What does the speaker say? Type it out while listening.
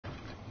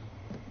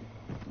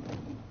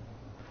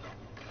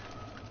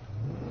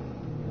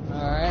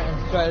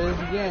try this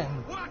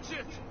again. Watch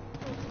it!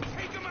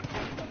 Take him up!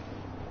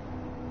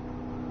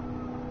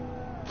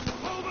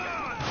 Hold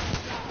on!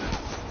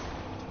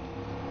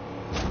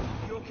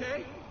 You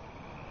okay?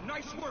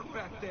 Nice work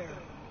back there.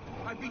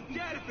 I'd be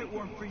dead if it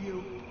weren't for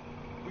you.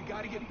 We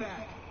gotta get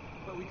back,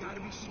 but we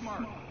gotta be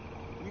smart.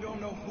 We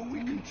don't know who we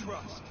can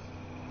trust.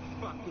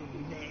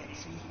 Fucking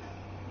Nancy.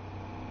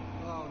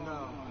 Oh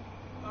no.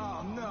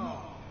 Oh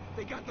no.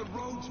 They got the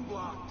roads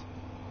blocked.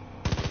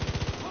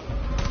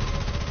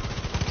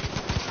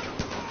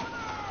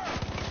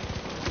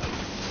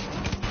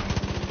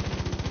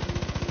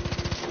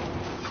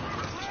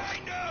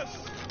 Behind us!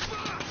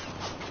 Fuck!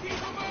 Keep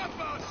them off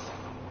us!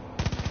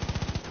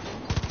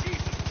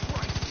 Jesus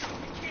Christ!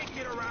 We can't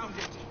get around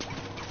it.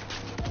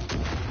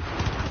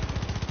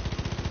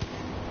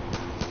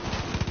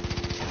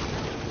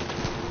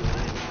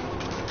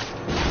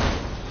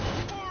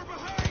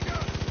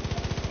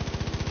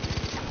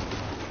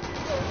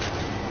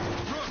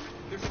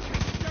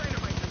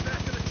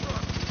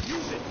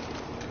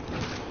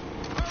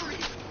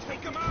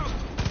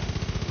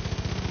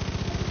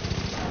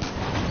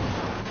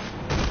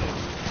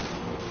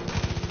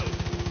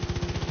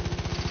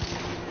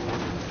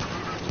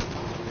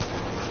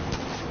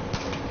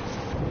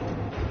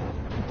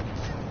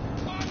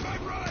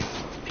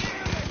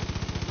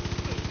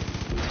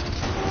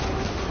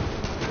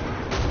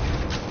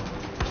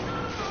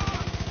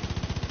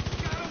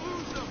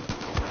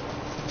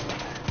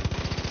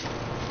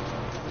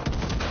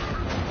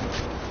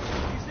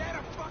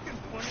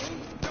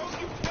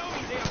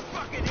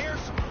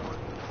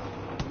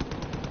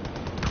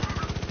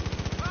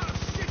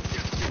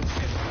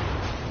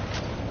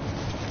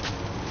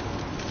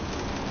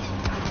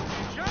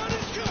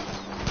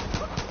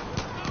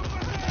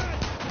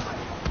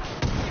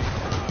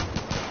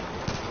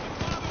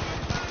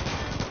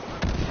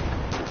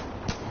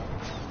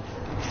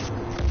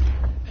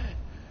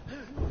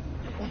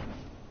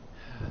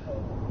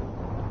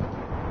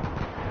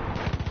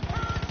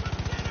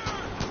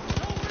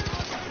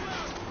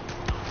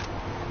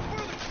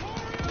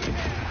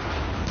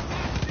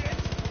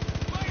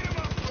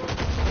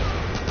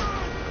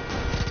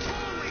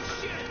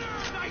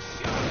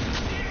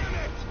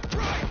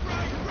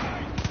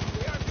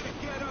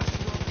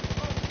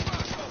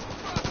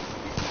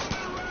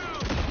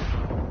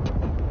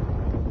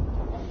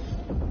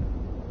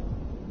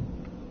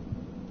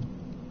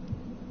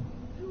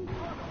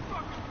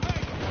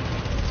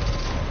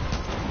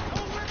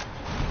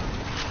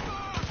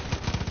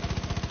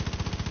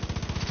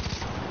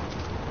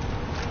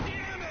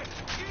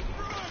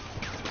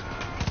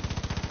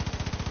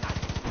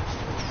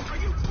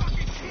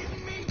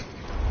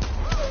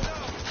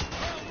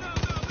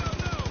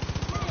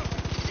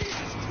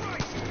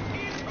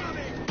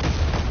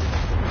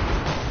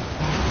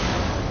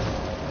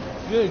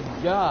 Good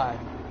God.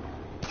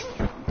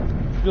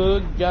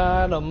 Good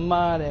God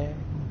Almighty.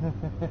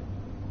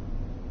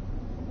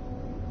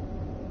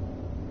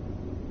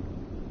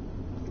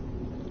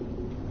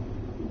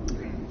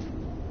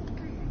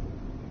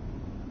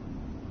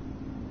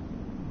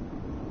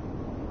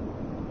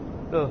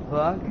 The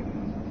fuck?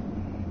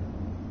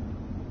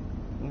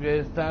 Okay,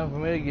 it's time for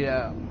me to get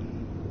out.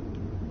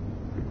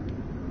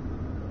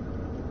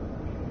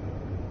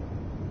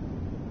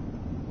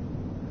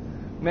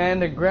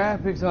 Man, the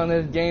graphics on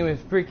this game is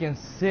freaking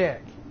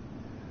sick.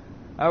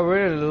 I'm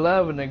really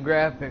loving the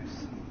graphics.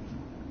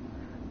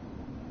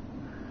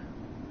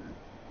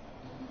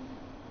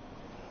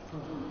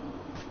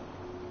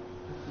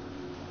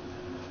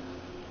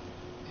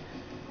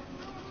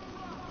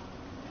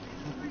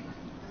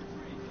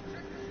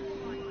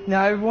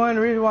 Now, everyone,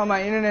 the reason why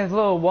my internet's a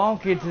little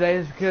wonky today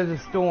is because of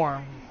the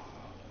storm.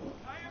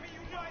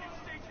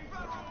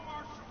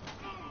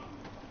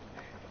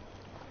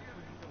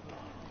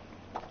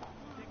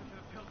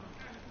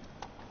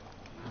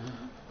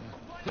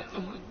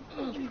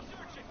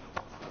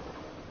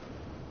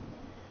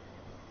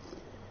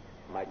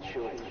 My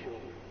children,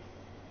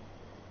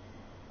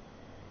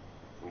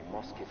 we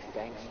must give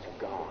thanks to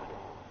God.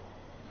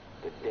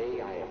 The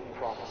day I have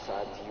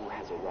prophesied to you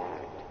has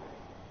arrived.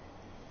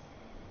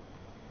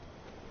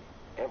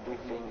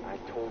 Everything I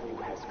told you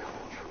has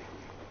come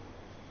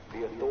true.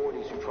 The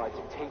authorities who tried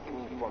to take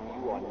me from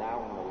you are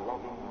now in the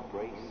loving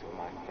embrace of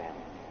my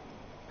family.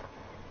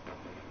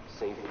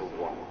 Save for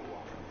one.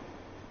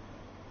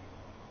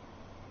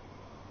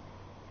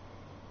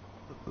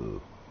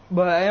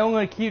 But I am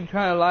going to keep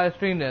trying to live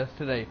stream this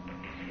today.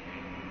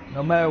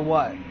 No matter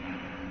what.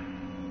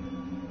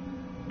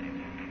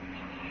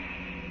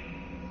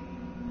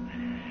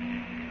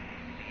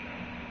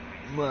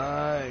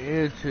 My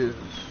itches.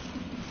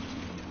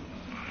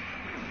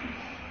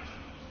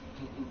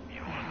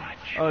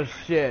 Oh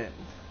shit.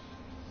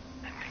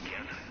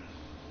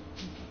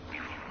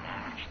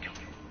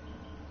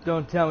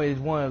 Don't tell me he's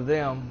one of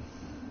them.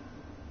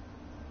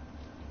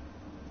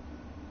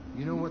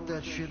 You know what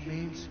that shit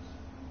means?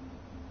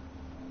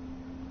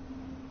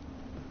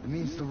 It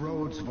means the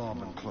roads have all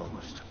been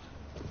closed.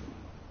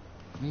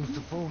 It means the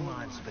phone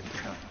lines have been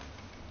cut.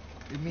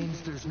 It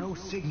means there's no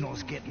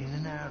signals getting in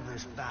and out of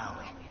this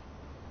valley.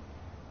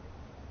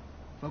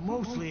 But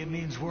mostly it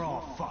means we're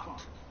all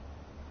fucked.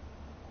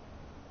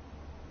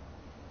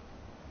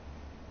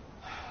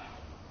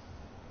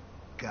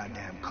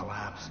 Goddamn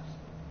collapse.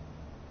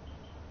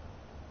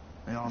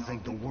 They all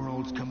think the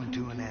world's coming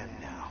to an end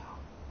now.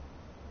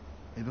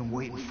 They've been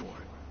waiting for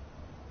it.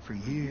 For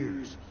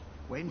years.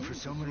 Waiting for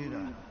somebody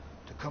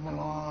to come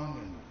along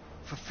and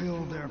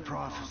fulfill their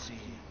prophecy.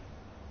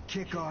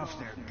 Kick off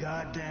their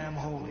goddamn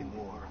holy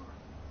war.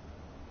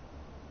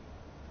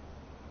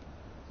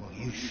 Well,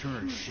 you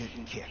sure as shit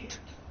kicked.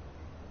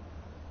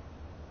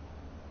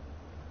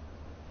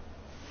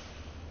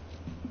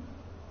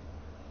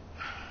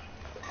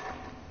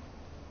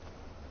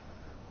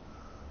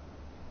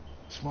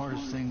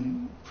 Smartest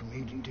thing for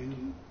me to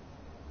do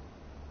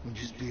would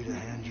just be to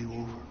hand you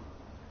over.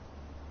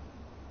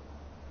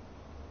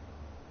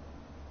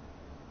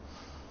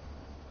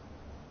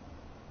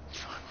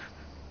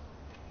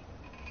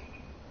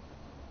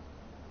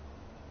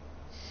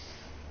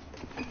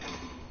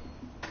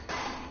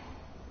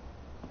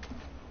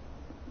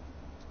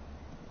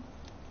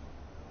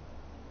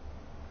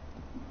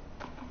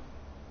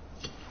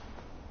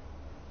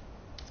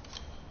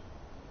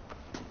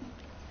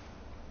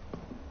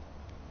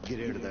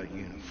 Get out of that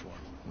uniform.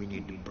 We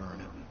need to burn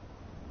it.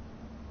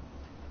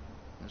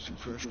 There's some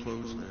fresh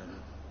clothes there.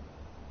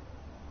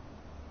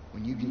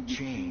 When you get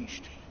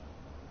changed,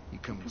 you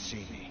come and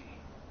see me.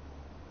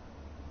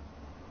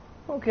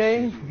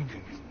 Okay. See if we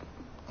can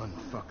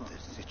unfuck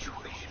this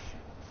situation.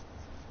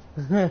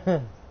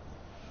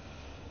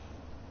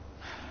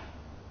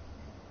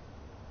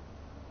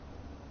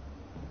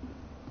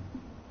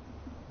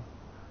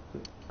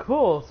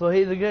 Cool, so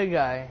he's a good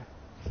guy.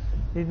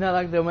 He's not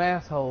like them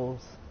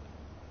assholes.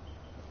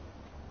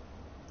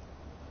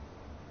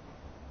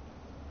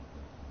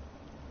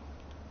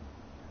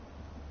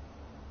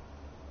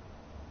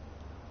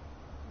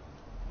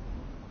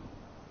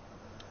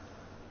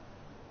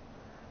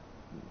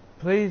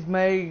 Please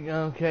make,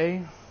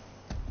 okay.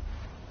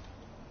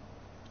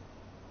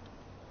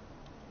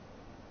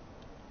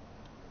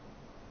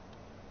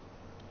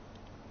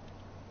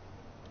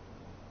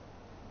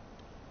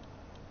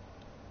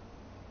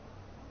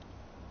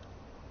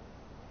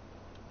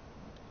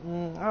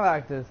 I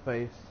like this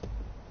face.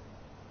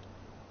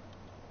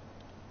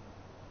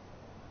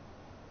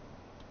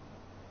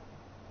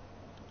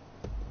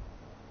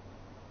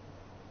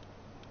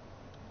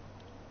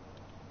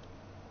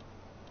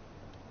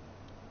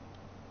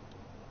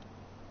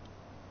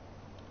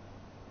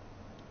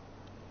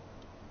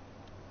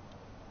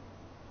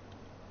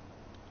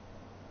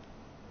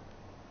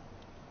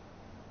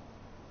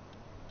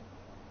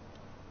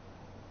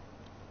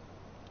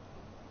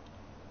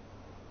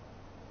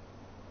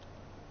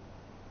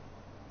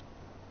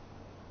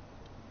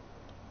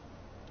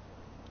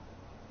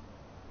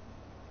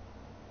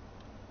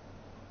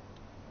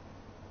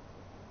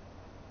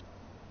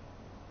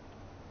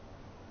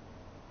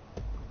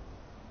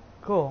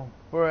 Cool.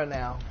 We're at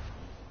now.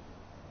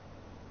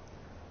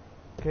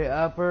 Okay,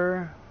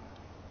 upper.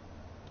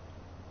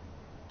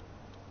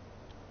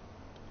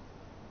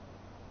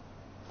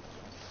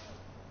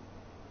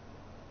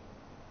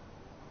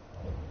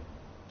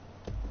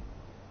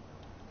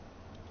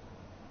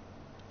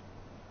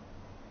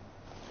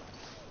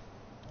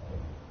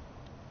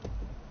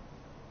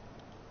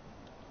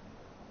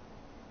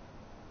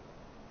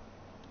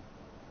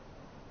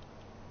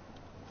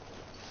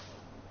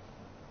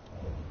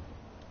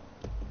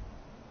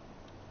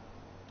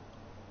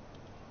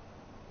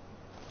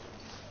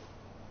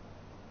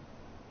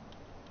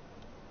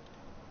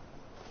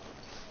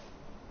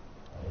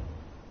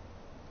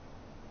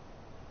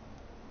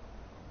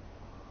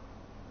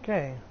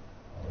 Okay.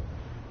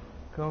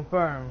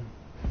 Confirm.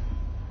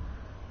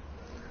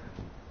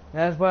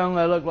 That's what I'm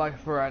gonna look like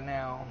for right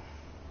now.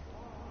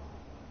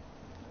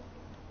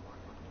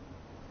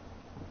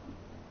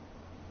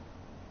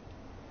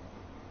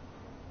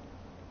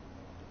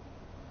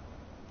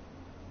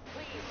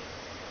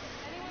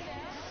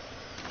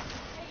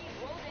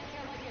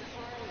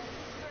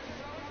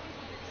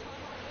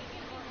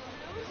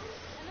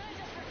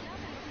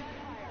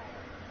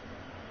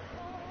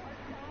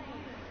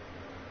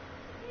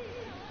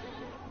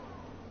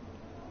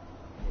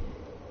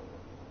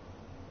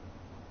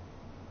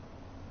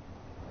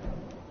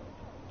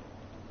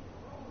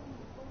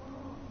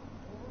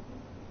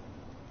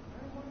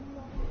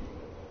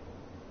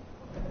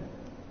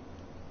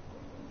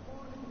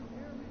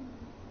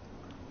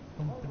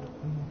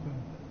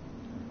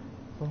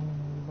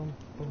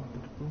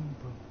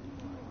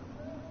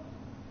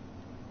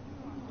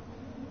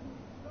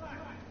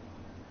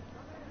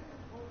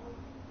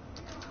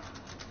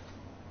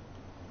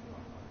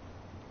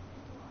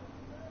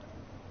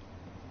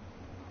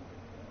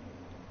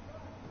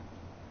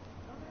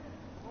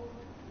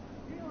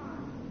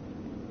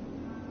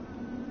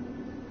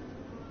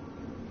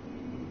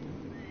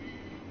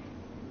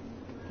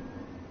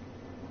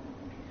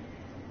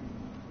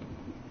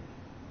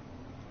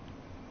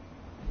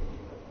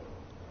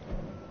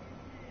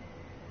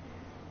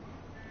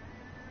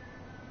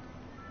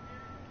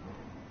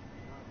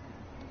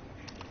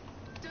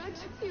 Dutch,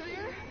 you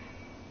there?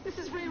 This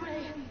is Ray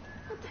Ray.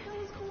 What the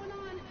hell is going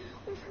on?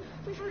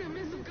 We've heard a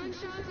mess of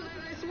gunshots, and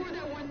I swore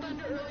that weren't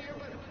thunder earlier,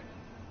 but...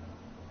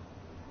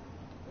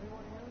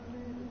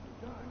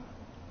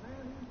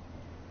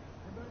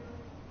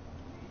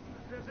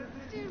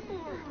 Stand for.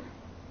 Anyway,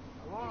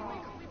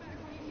 call me back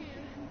when you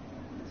can.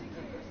 Take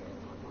care.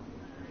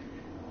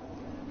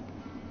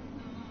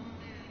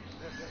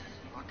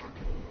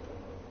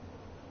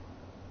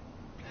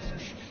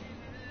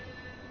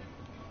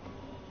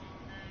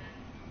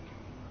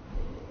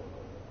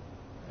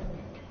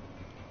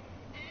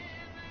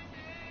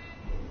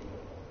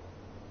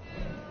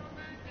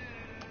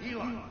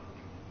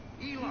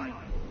 Eli!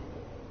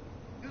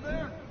 You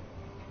there?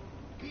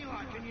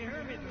 Eli, can you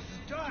hear me? This is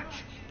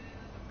Dutch.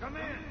 Come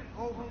in.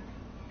 Over.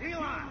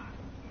 Eli!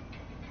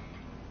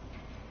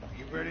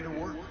 You ready to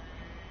work?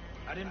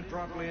 I didn't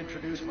properly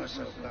introduce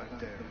myself back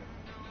there.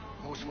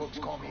 Most folks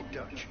call me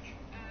Dutch.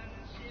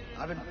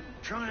 I've been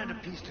trying to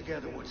piece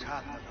together what's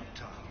happening up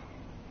top.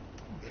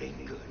 It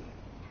ain't good.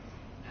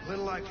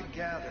 Little I can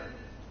gather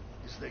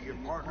is that your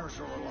partners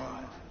are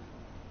alive.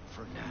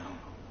 For now.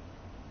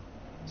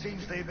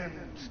 Seems they've been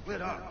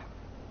split up.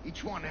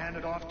 Each one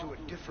handed off to a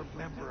different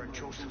member of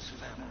Joseph's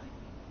family.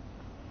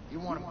 You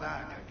want them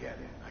back, I get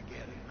it.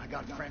 I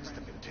got friends that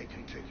have been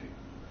taken too.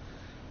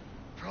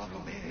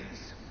 Problem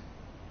is,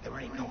 there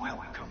ain't no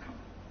help coming.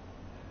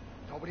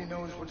 Nobody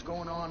knows what's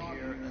going on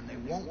here, and they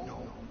won't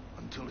know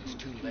until it's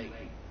too late.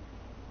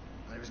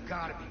 There's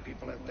gotta be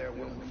people out there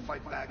willing to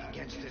fight back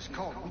against this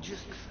cult.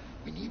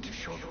 We need to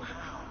show them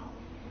how.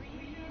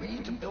 We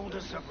need to build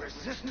us a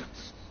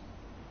resistance.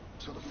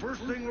 So the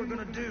first thing we're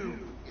gonna do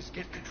is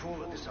get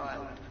control of this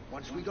island.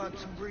 Once we got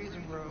some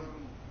breathing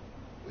room,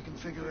 we can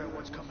figure out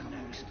what's coming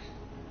next.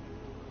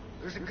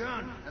 There's a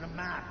gun and a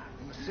map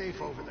in the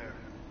safe over there.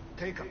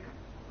 Take them.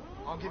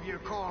 I'll give you a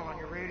call on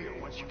your radio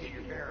once you get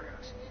your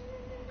bearings.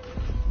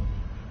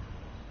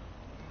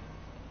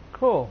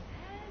 Cool.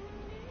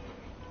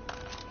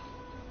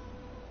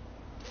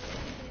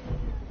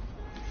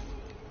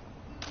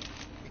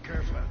 Be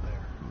careful out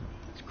there.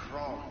 It's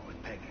crawling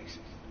with Peggies.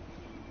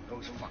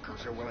 Those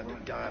fuckers are willing to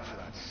die for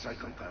that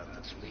psychopath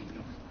that's leading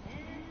them.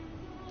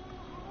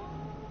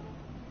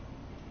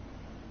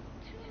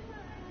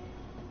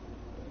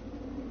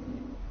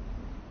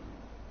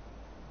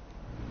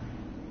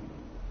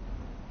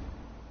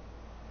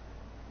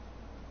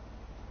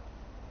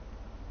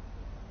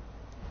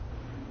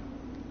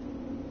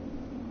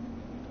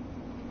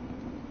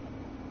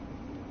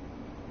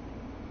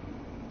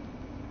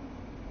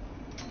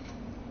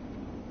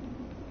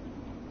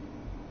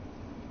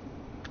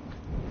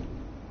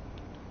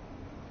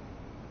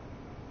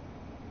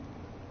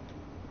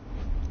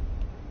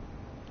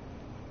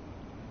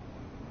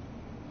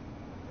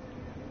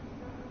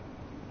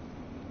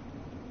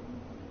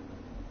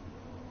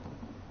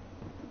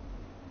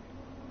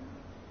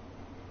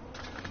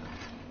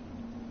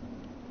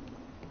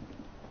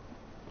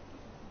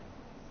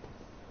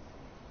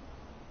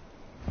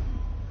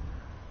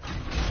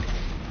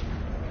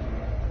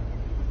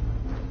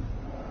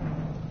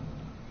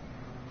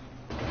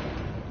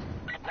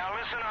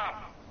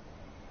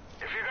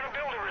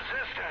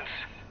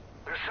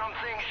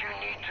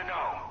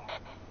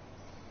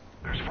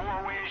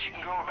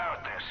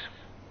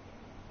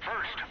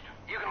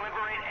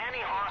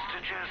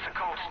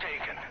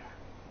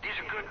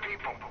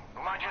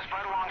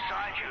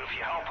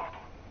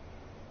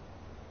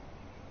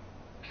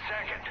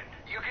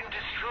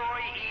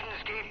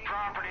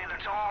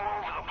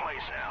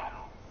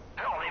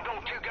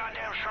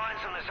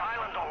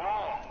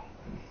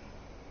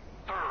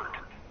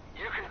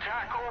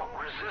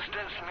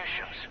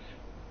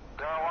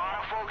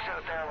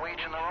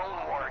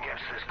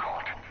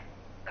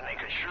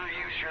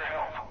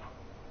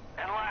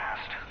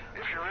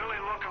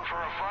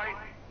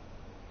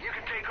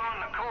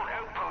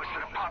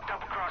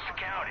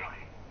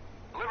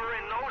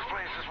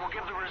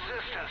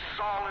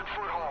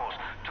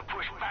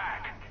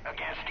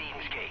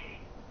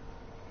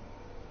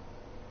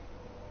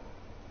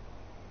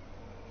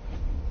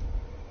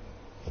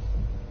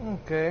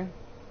 Okay.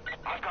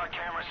 I've got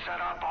cameras set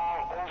up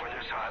all over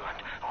this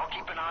island. I'll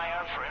keep an eye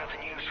out for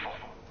anything useful.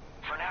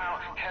 For now,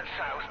 head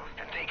south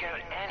and take out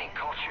any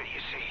culture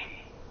you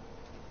see.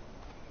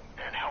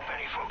 And help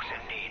any folks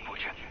in need,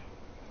 would you?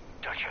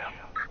 Dutch out.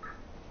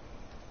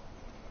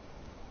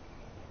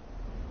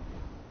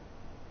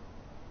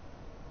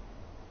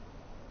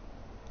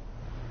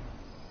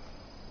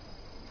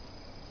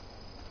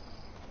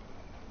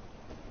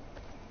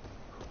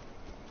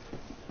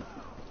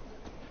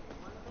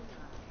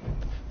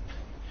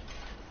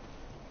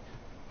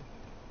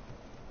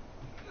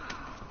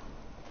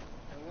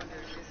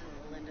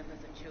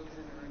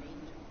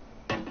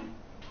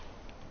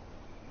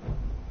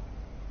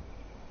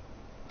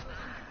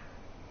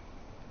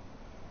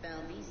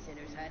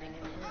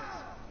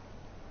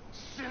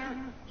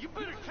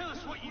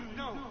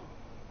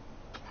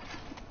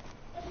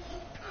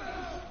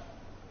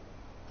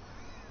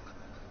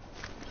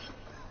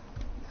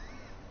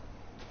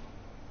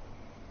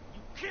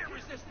 Can't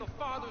resist the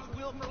Father's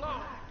will for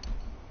long.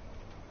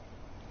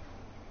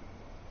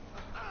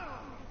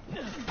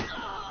 They're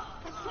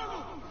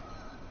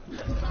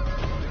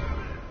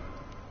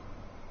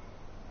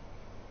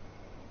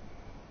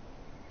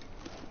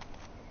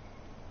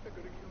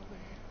gonna kill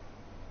me.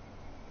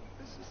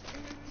 This is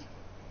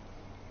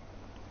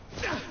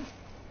it.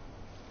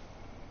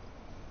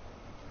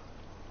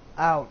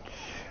 Ouch.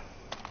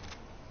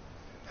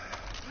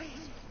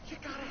 Please, you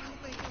gotta help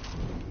me.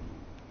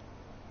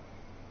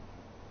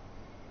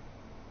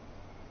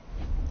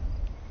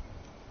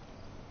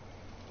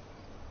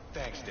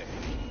 Thanks, Dave.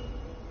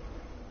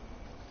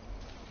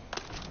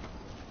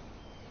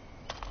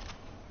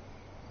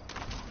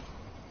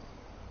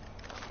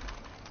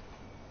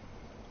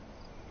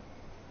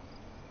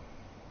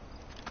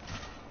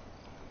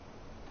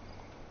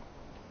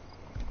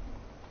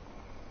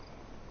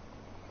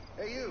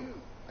 Hey, you.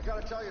 I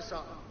gotta tell you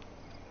something.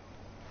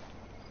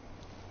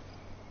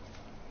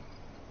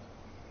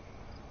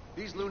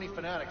 These loony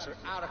fanatics are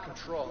out of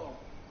control.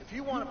 If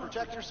you want to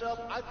protect yourself,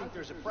 I think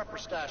there's a prepper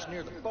stash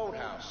near the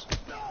boathouse.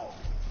 No!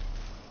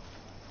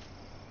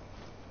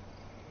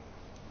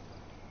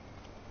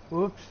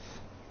 Whoops.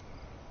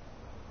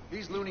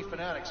 These loony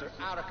fanatics are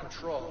out of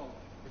control.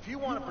 If you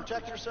want to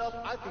protect yourself,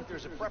 I think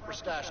there's a prepper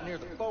stash near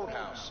the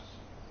boathouse.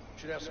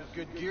 Should have some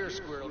good gear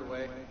squirreled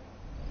away.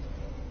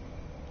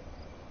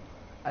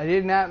 I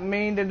did not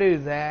mean to do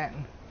that.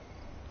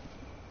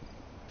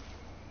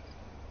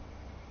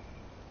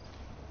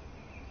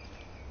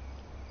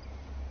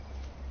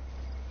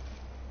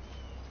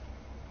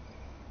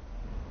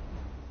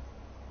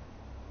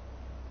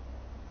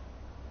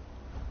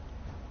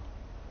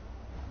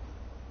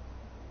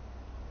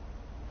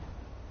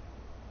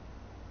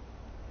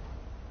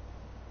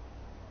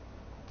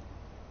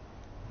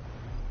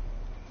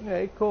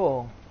 Okay,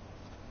 cool.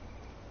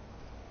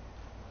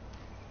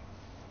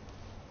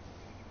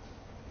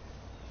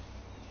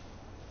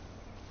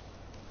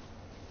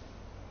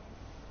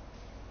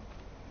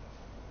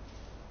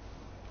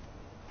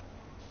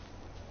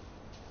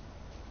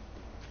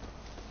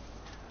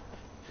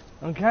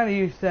 I'm kind of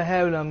used to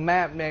having a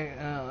map,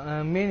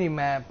 a mini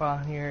map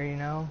on here, you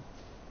know.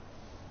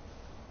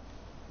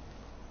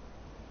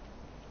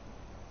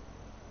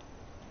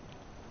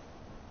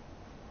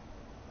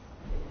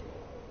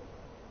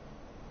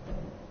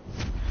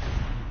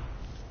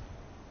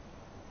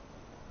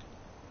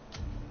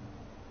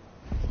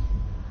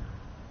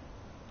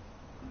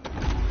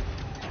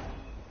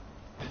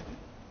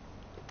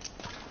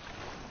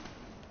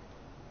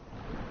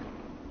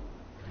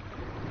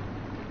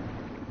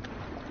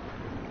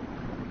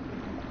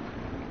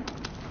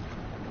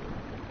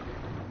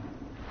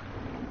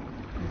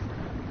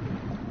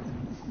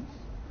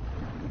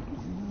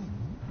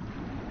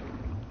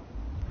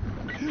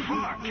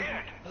 Fuck, kid!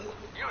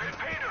 You hit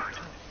pay dirt!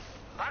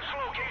 That's the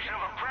location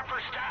of a prepper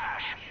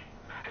stash.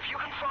 If you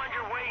can find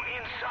your way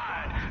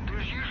inside,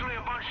 there's usually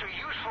a bunch of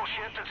useful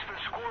shit that's been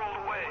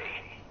squirreled away.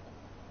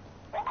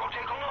 We'll go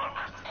take a look.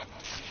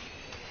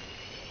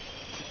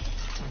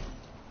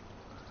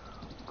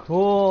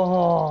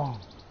 Cool.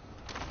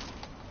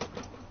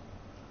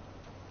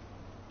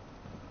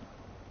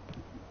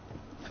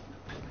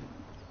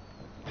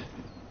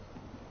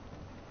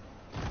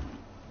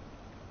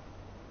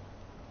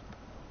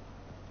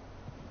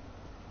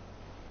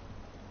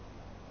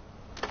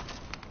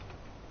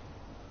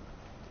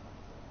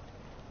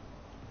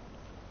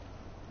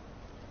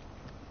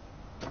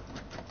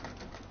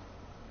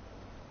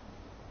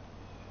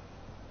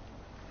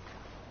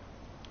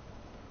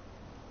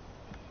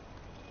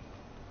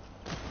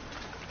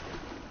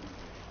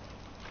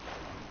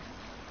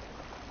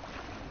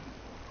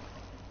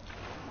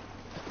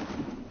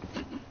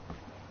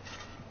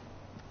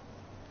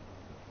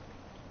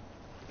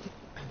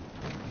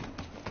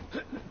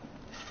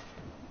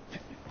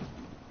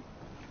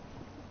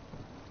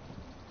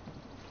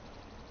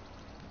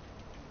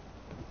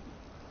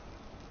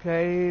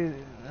 Okay,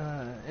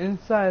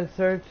 inside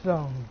search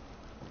zone.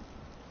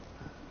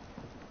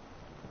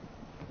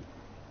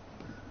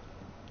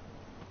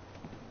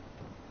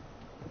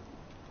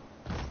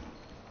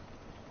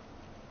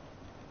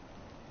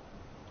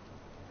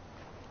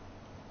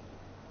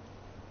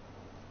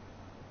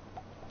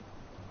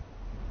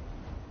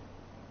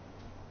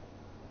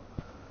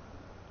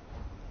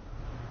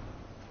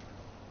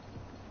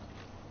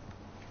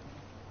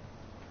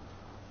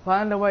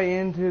 Find a way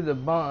into the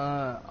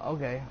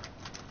okay.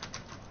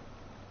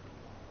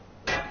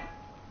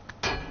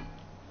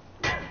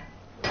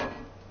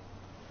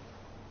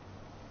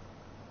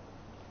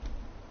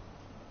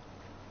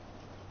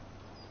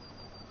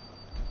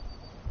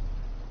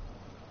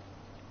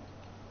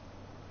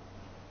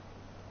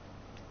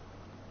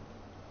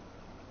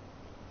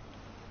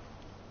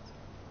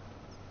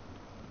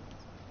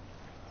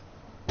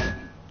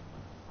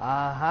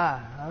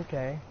 Aha,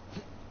 okay.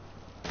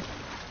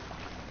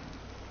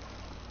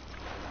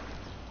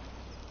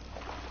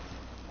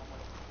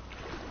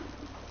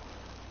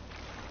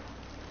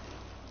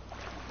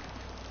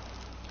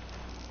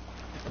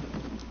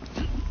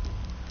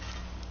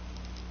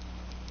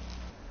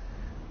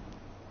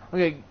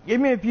 Okay, give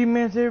me a few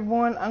minutes,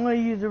 everyone. I'm going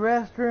to use the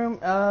restroom.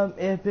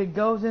 If it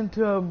goes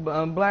into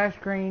a black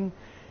screen,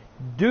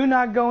 do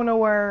not go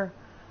nowhere.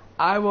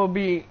 I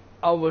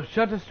will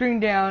shut the stream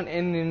down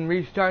and then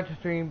restart the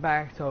stream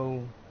back.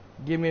 So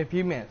give me a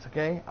few minutes,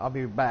 okay? I'll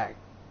be back.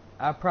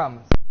 I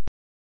promise.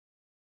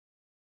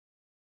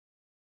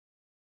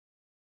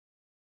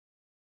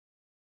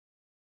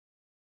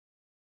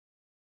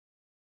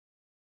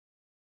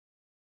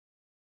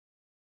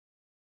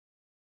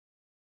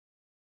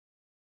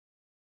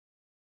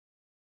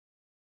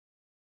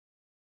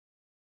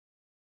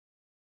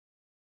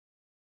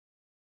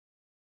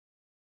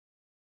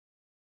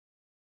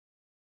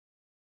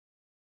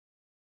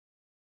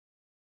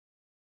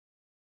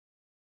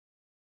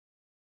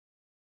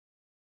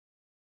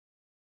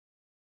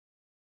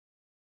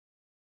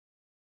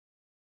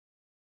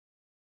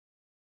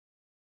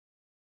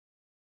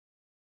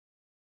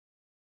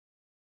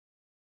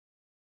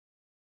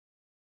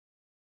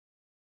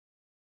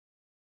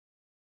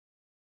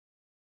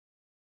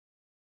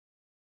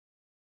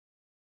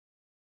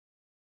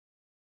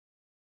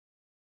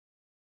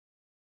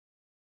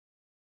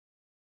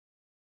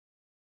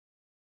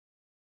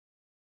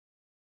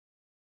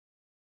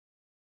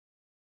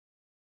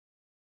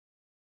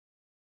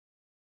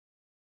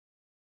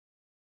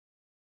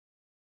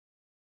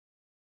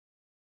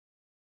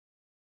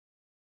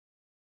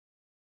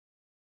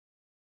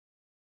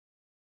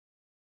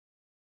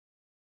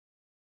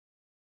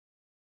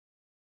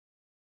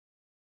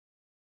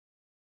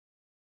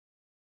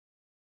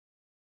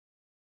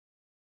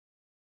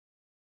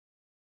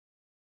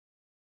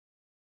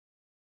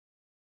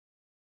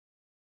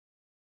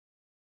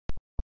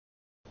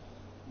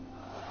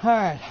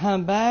 Alright,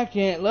 I'm back,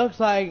 and it looks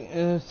like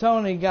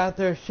Sony got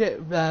their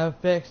shit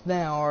fixed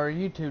now, or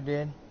YouTube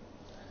did.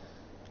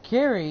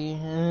 Carrie,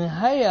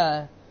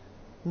 hey,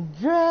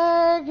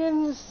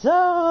 Dragon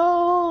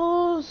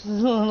Souls,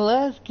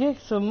 let's kick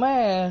some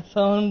ass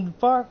on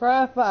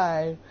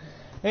Farcry5.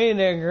 Hey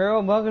there,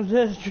 girl, welcome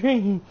to the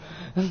stream.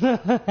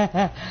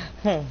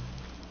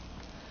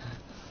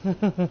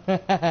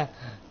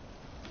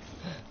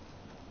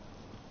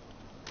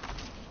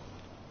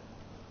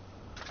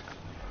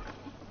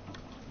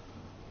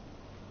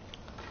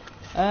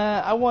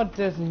 I want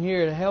this in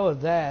here. The hell is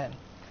that?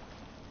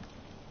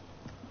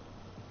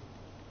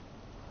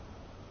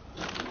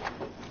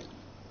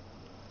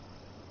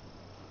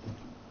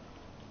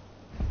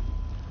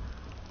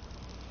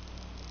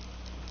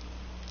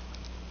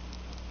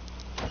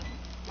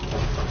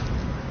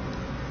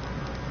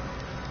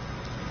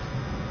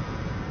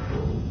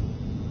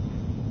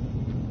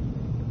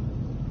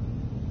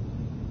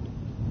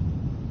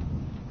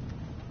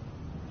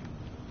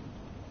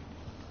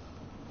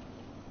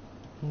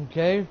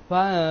 Okay,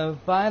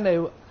 find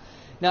a.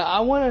 Now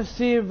I want to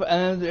see if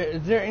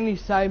is there any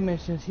side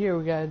missions here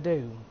we gotta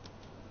do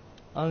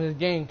on this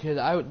game, cause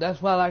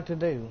that's what I like to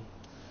do.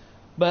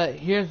 But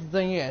here's the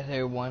thing, is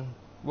everyone,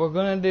 we're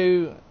gonna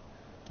do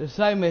the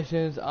side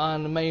missions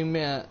on the main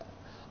Okay,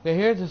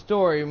 here's the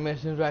story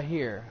missions right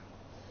here.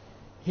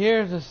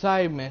 Here's the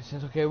side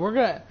missions. Okay, we're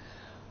gonna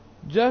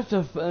just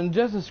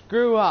to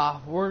screw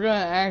off. We're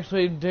gonna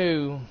actually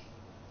do.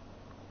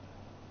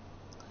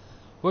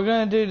 We're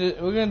gonna do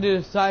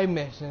the side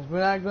missions.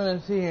 We're not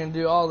gonna sit here and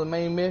do all the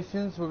main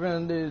missions. We're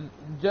gonna do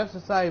just the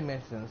side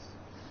missions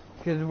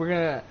because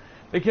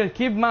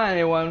keep in mind,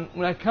 everyone,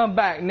 when I come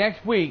back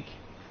next week,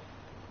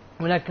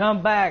 when I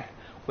come back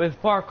with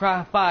Far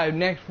Cry 5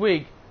 next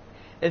week,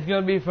 it's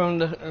gonna be from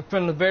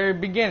the very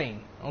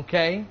beginning.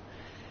 Okay.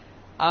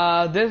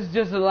 This is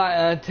just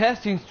a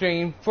testing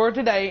stream for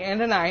today and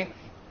tonight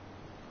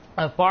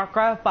of Far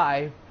Cry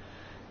 5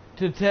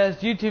 to test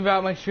YouTube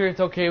out, make sure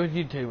it's okay with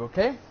YouTube.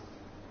 Okay.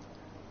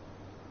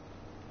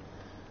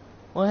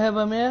 What have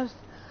I missed?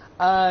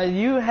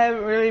 You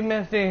haven't really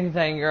missed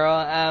anything,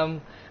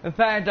 girl. In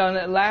fact, on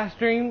that last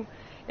stream,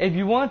 if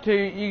you want to,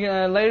 you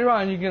can later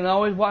on. You can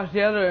always watch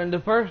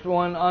the first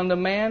one on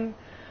demand.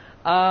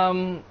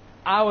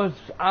 I was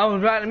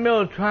right in the middle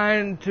of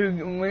trying to.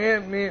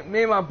 Me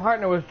and my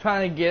partner was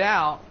trying to get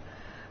out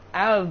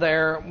of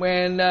there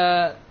when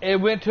it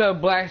went to a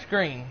black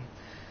screen.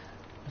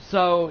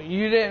 So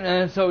you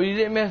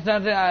didn't miss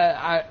nothing.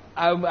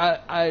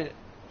 I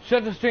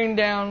shut the stream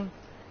down.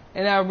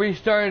 And I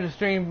restarted the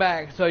stream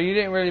back, so you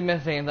didn't really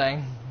miss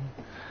anything.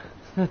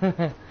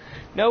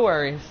 No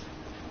worries.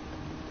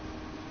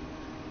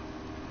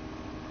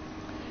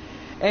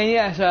 And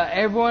yes,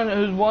 everyone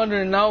who's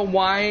wondering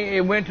why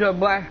it went to a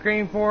black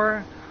screen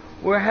for,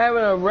 we're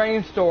having a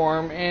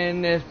rainstorm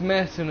and it's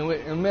messing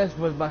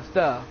with my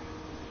stuff.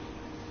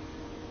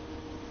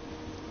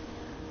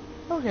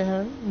 Okay,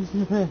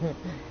 honey.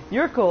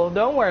 You're cool,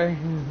 don't worry.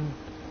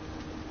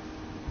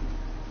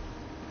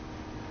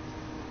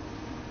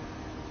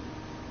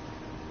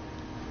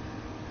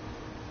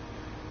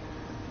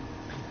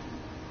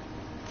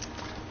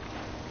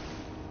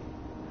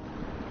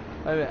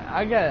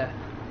 I gotta.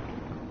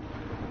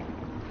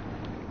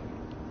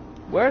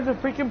 Where's the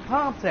freaking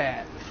pumps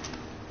at?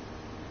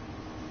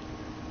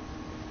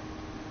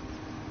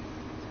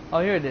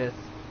 Oh, here it is.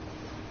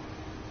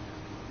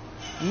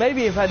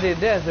 Maybe if I did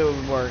this, it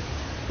would work.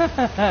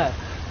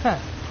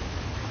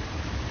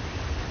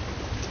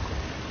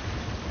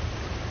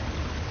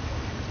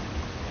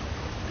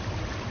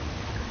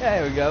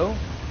 There we go.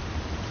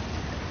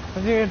 I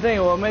was even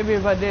thinking, well, maybe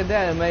if I did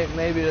that,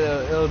 maybe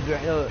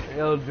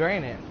it'll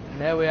drain it.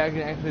 And that way I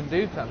can actually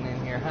do something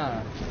in here,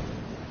 huh?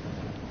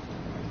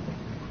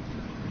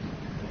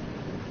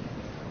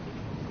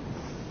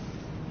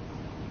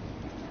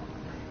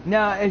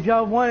 Now, if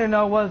y'all want to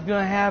know what's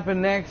going to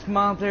happen next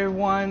month,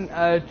 everyone,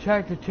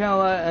 check the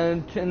channel, a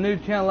new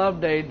channel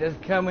update that's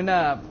coming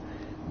up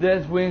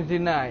this Wednesday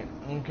night,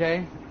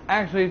 okay?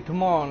 Actually,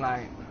 tomorrow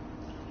night,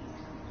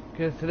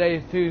 because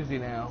today's Tuesday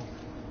now.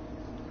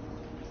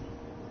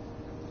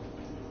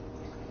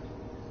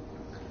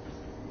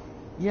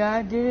 Yeah,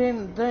 I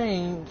didn't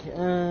think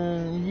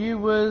you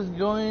was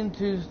going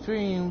to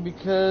stream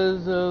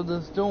because of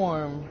the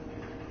storm.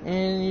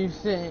 And you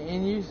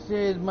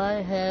said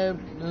might have,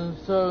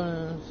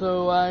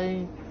 so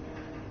I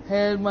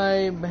had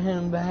my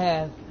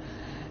behalf.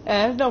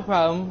 That's no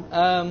problem.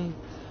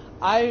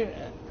 I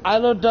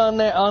looked on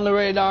the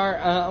radar.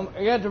 I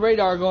got the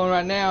radar going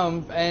right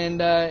now,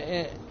 and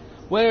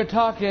we're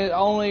talking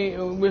only.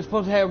 We're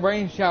supposed to have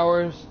rain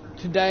showers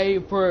today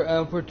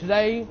for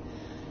today.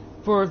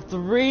 For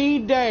 3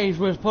 days,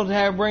 we're supposed to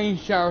have rain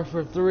showers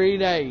for 3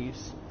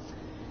 days,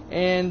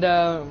 and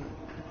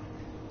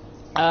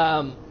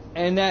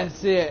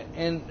that's it.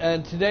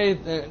 And today,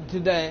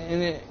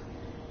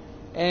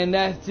 and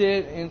that's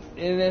it. And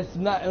it's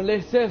not. They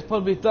said it's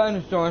supposed to be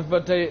thunderstorms,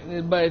 but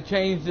it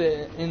changed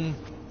it, and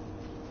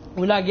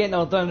we're not getting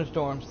no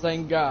thunderstorms.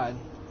 Thank God.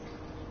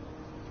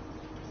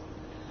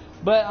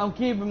 But I'm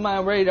keeping my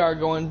radar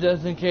going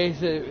just in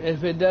case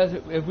if we does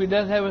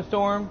have a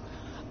storm,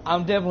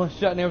 I'm definitely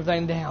shutting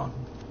everything down.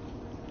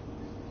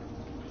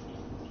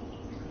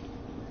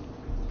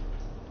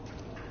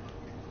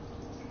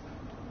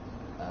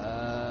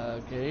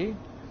 Okay.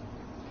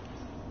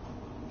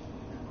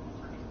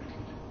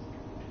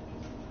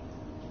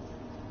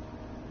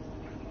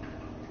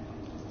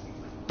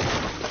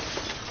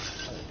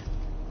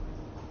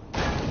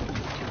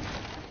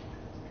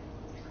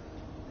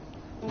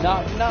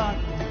 Knock, knock.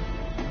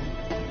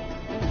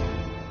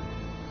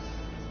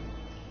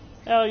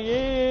 Hell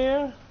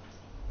yeah.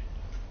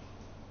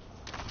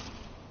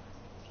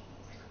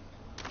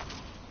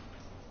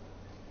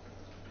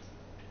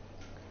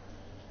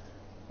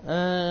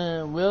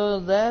 Well,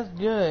 that's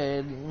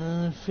good.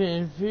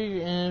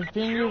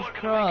 Fingers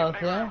crossed,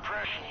 huh?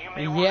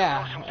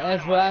 Yeah,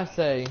 that's what I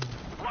say.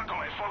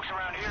 Luckily, folks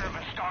around here have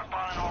been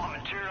stockpiling all the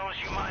materials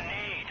you might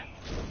need.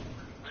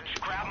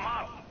 Just grab them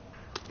up.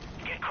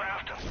 Get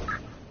crafting.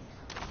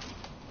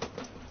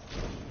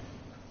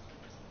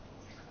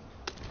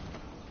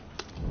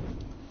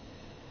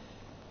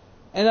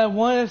 And I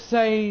want to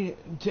say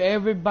to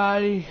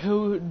everybody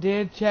who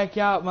did check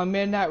out my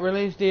midnight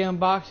release, the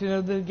unboxing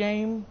of the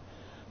game,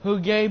 who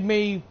gave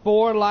me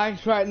 4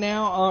 likes right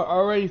now,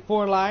 already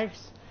 4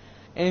 likes,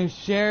 and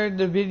shared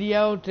the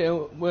video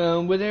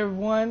with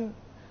everyone.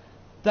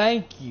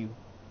 Thank you.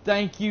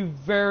 Thank you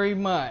very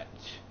much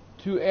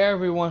to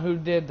everyone who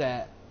did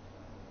that.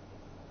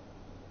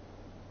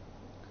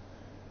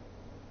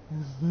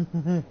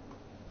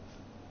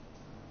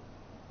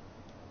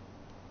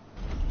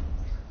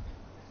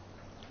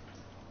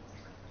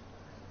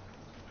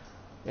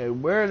 Okay,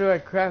 where do I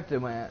craft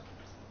them at?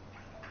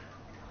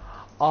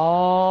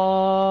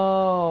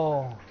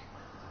 Oh,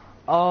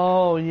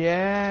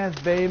 yes,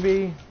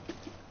 baby.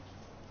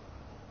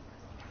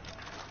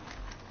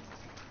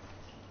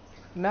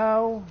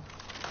 No.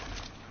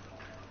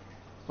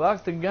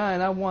 Fuck the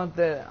gun. I want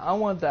that. I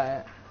want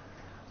that.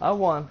 I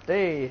want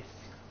this.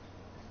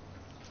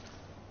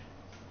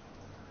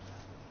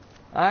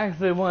 I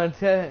actually want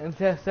to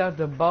test out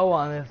the bow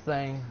on this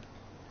thing,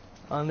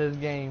 on this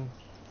game.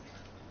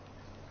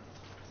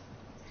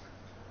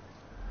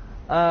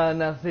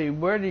 Now see,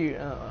 where do you,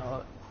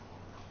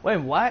 wait,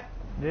 what?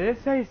 Did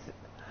it say,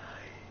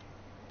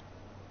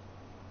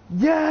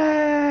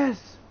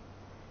 yes!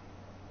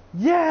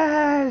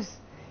 Yes!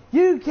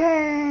 You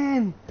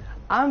can!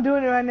 I'm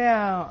doing it right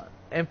now.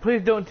 And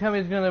please don't tell me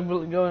it's gonna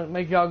go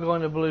make y'all go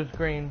on the blue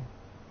screen.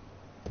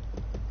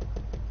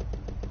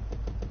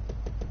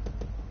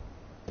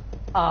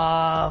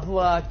 Ah,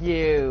 fuck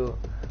you.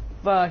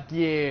 Fuck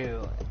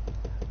you.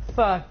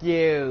 Fuck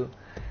you.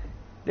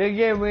 They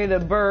gave me the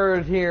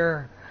bird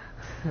here.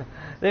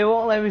 They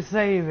won't let me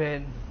save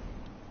it.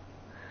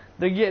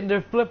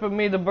 They're flipping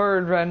me the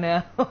bird right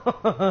now.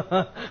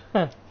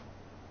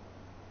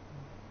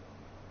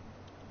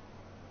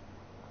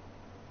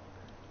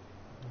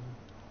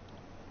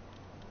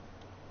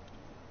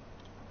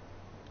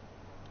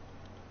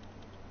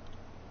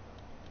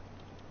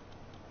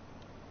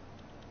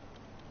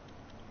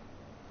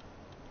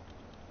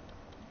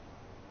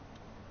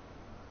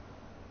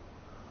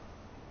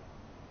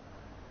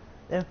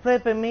 They're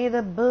flipping me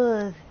the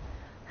bird.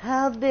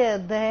 How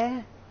did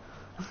they?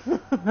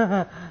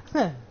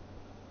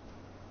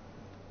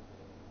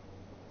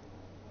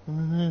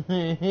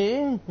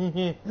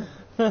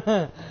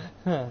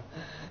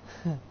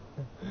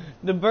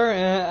 The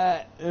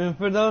bird,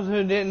 for those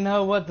who didn't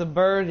know what the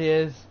bird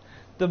is,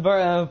 the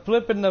bird,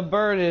 flipping the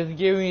bird is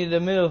giving you the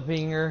middle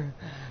finger.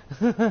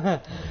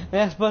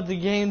 That's what the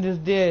game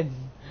just did.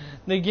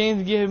 The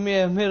game's giving me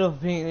a middle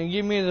finger,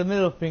 give me the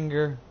middle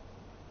finger.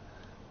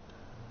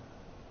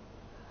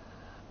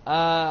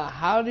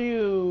 How do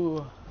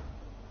you...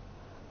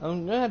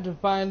 I'm gonna have to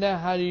find out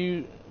how do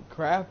you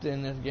craft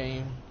in this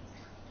game.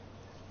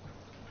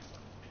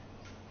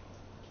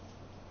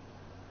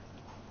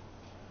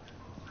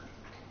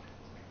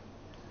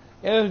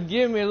 It was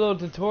giving me a little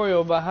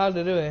tutorial about how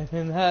to do it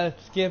and how to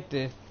skip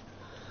it.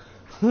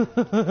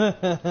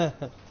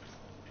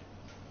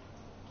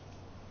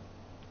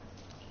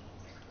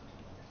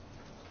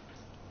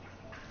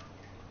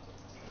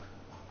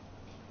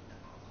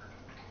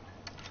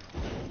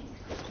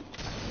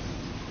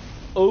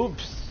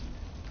 Oops.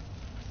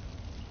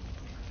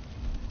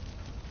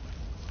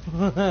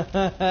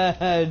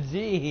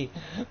 Gee,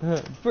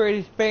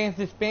 pretty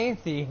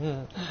fancy.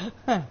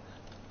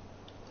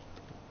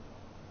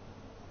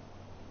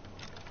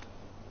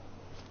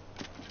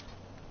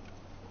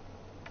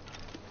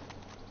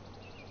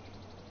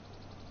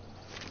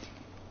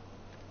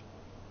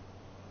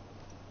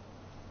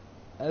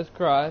 That's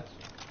cross.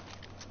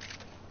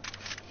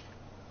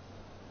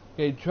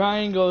 Okay,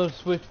 triangle,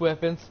 switch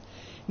weapons.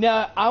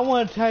 Now, I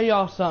want to tell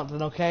y'all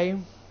something, okay?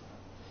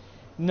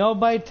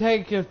 Nobody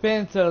take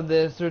offense of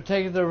this or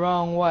take it the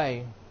wrong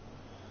way.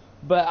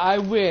 But I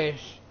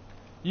wish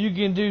you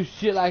can do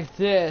shit like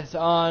this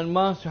on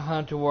Monster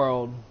Hunter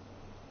World.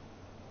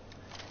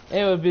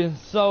 It would have been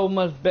so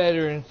much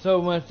better and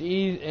so much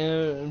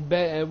easier,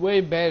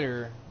 way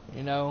better,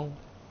 you know?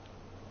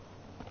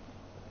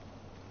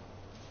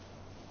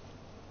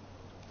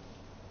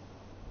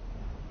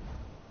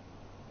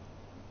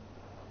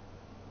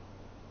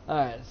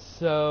 Alright,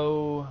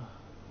 so...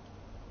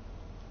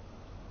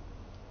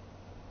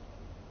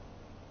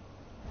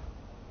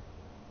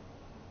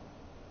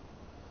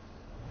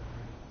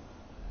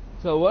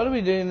 So what do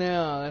we do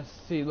now? Let's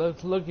see,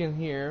 let's look in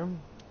here.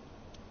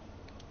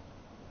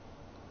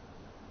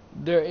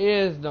 There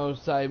is no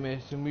side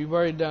mission, we've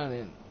already done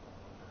it.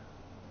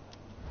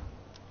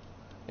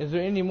 Is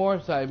there any more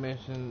side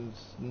missions?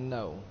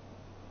 No.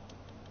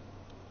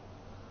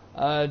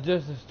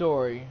 Just a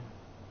story.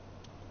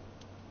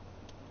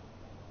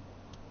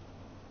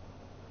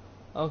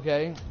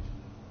 Okay.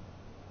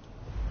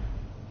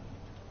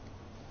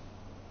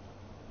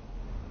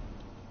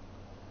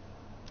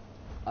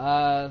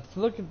 Let's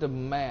look at the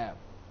map.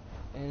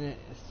 And it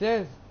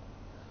says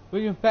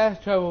we can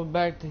fast travel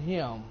back to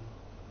him.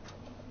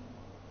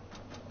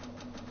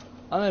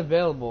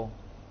 Unavailable.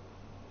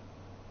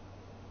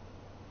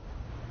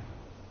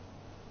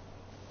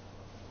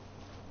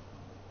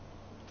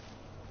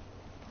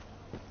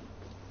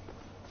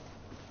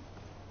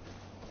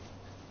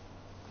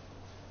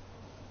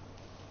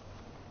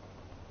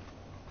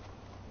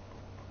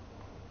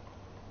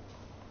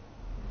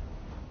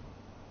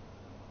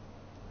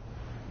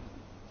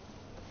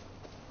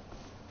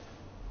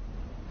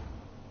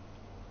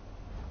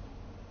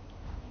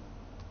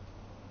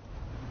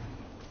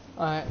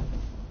 Alright.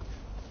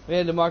 We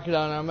had to mark it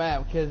on our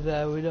map because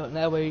we don't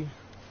that way.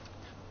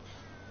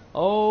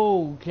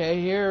 Oh, okay,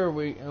 here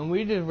we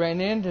just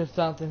ran into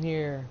something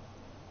here.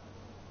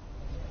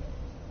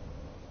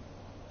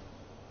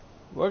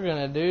 We're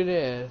gonna do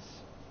this.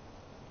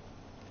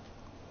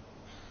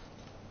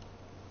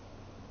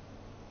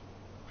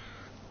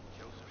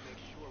 Joseph, make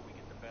sure we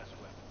get the best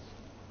weapons.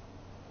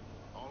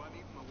 All I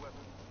need is my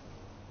weapon.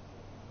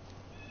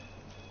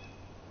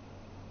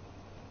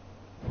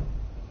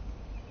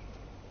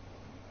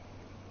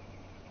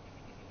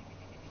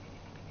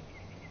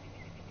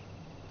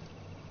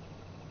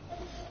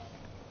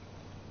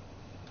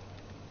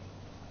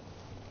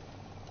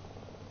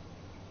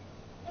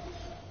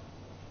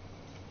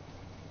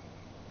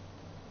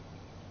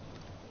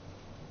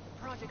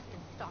 Project's been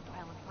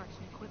stockpiling parts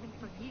and equipment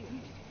for years.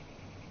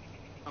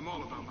 I'm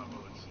all about my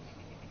bullets.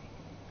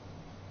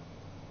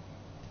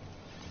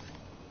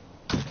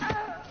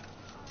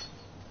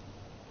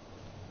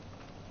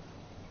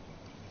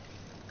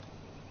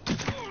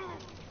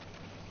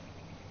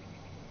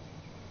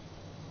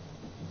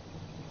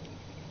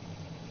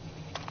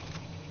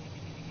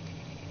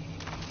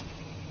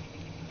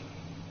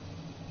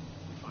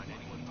 Find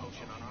anyone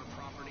poaching on our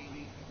property,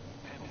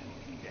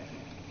 pending death.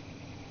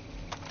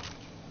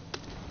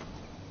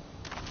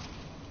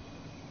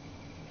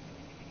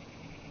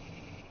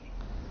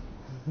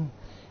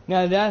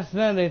 Now that's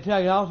another thing too.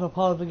 I can also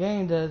pause the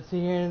game to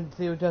see here and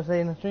see what y'all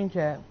say in the stream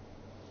chat.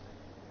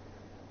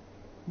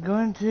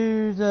 Going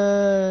to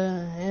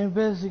the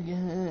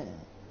investigate.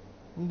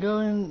 Go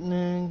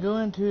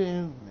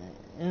into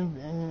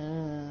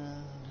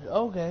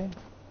okay.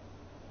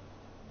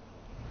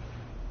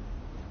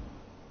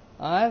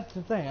 That's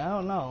the thing. I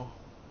don't know.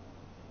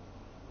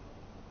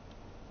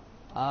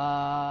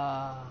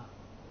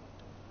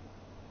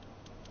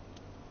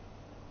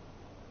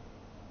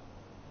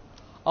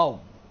 Oh.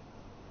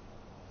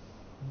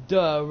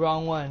 Duh,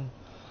 wrong one.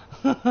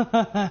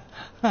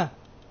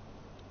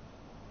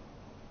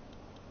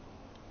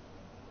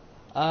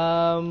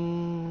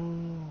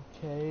 Okay,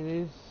 it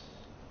is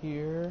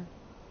here.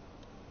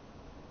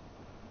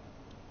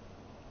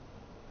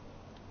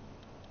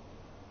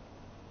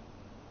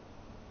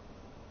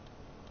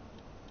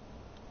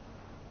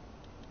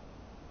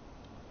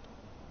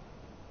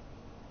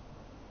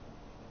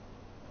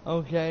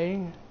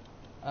 Okay,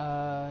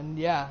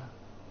 yeah.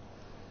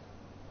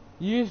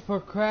 Used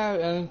for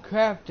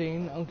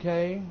crafting,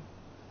 okay.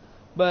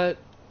 But,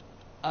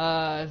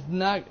 it's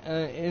not,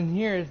 in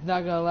here it's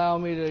not gonna allow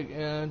me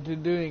to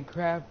do any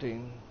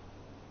crafting.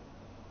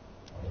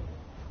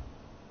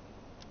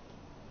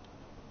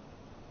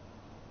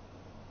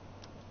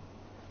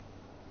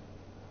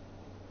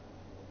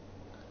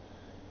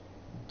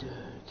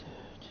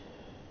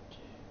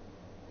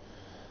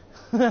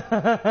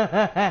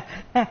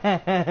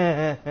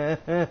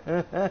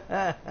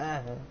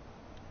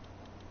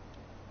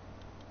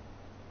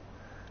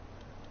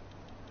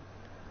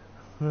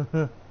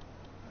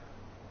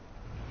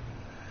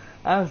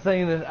 I was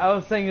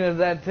thinking of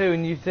that too,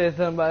 and you said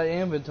something about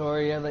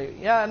inventory. I was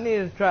like, yeah, I need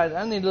to try it.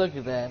 I need to look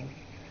at that.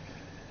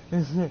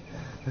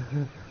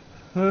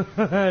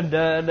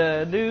 Da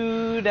da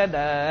do da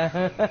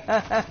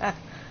da.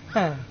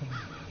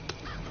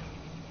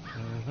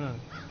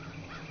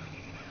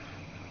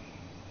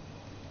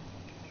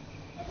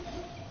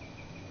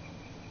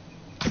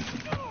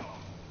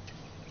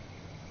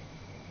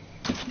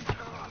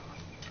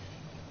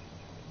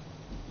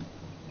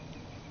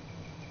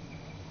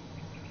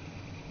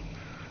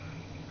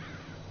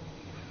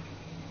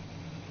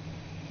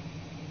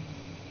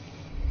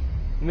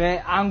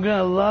 Man, I'm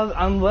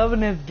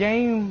loving this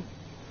game.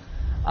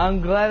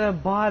 I'm glad I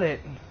bought it.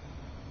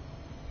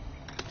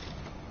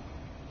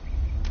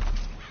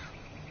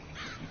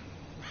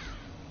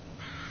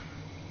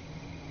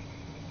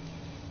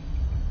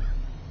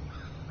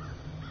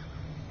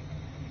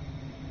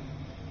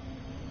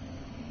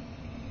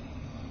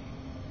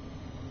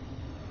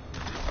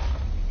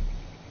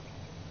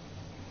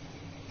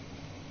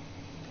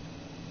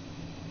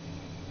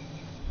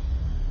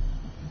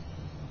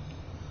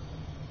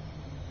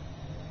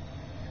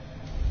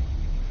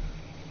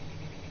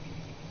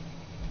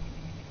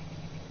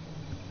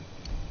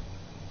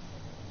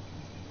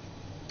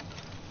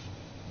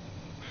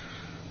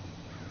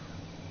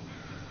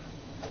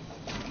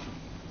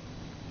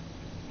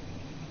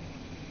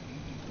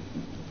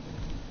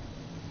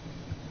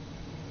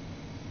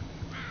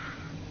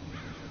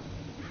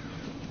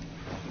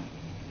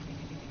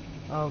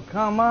 Oh,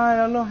 come on,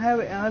 I don't have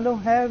it. I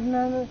don't have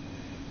none.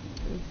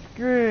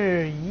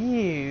 Screw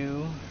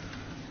you.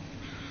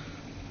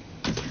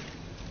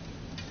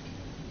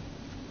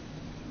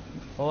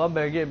 Well, I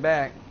better get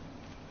back.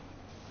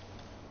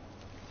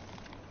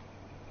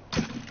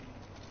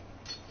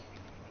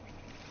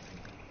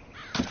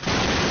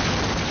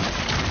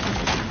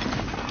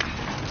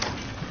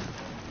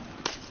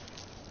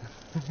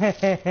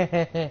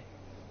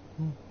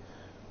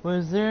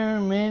 Was there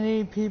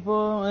many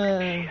people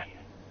at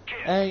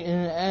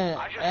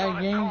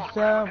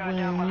GameStop when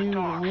you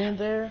went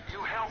there? You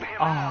help him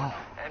Oh. out,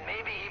 and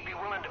maybe he'd be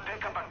willing to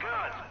pick up a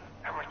gun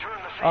and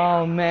return the favor.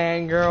 Oh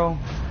man, girl.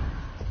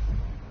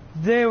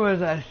 There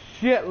was a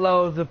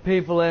shitloads of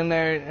people in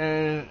there,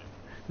 and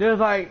there was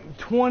like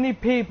 20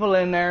 people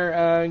in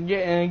there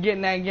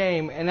getting that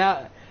game,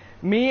 and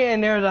me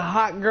and there was a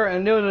hot girl,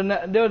 and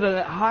there was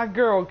a hot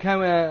girl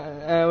coming,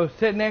 was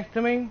sitting next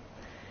to me,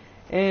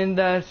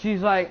 and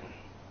she's like,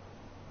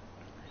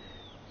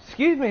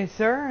 "Excuse me,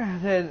 sir." I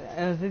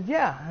said,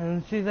 "Yeah,"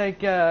 and she's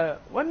like,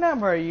 "What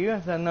number are you?"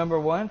 I said, "Number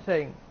 1." She's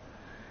like,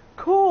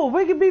 "Cool,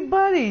 we could be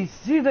buddies."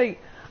 She's like,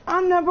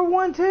 "I'm number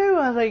 1 too."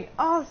 I was like,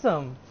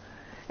 "Awesome."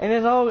 And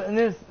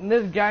this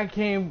guy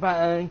came to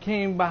us, and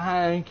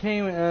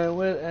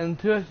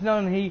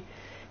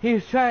he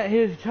was trying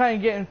to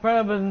get in front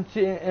of us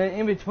and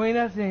in between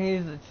us,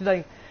 and she's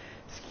like,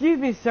 "Excuse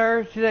me,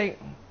 sir." She's like,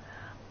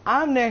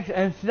 "I'm next,"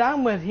 and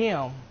I'm with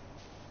him,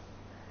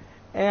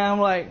 and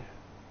I'm like,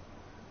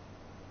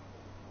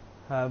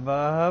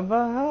 hubba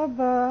hubba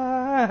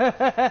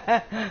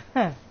hubba.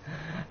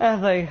 I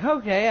was like,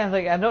 okay. I was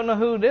like, I don't know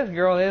who this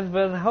girl is,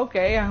 but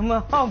okay, I'm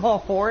all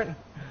for it.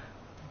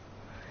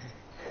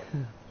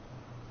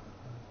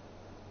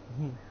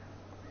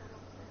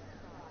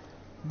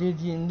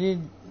 Did you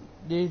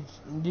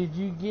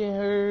get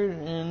her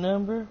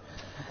number?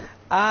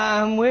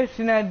 I'm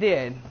wishing I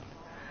did.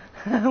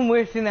 I'm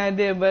wishing I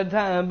did. By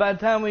the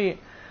time we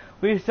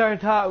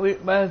started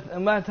by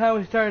the time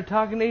we started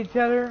talking to each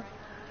other,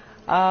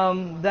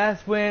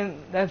 that's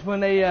when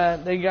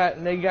they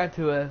got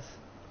to us.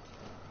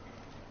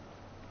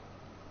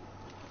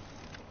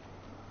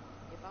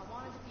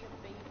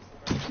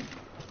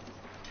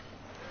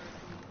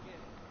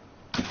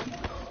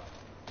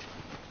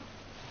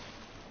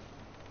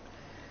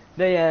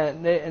 They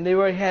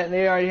already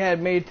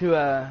had made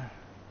to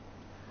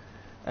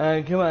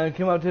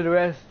come up to the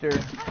register.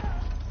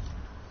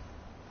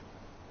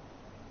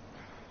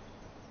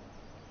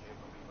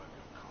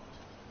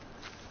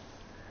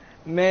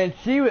 Man,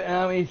 she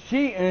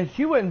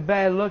wasn't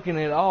bad looking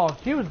at all.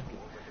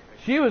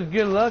 she was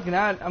good looking.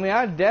 I mean,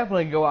 I'd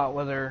definitely go out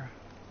with her.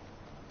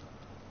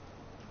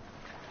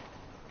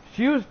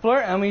 She was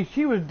flirting. I mean,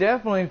 she was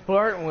definitely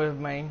flirting with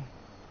me.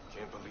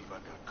 Can't believe I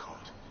got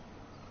caught.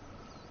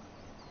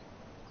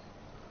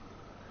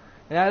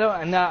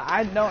 And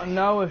I don't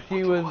know if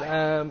she was,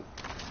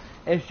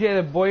 if she had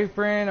a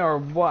boyfriend or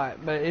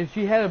what. But if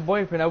she had a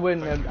boyfriend, I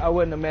wouldn't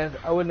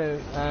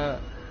have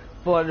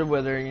flirted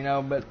with her, you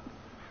know. But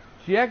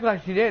she acted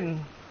like she didn't.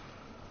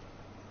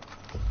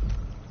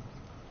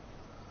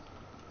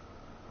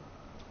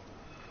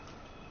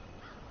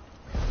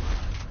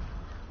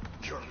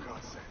 You're a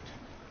godsend.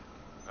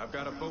 I've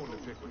got a bone to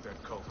pick with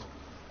that cult.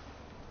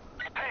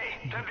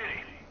 Hey,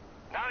 Deputy.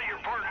 Now that you're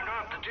partnered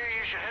up, the two of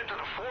you should head to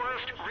the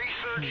Forest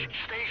Research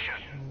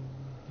Station.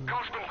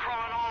 Cult's been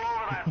crawling all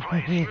over that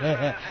place, using it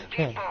as a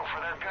depot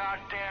for their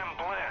goddamn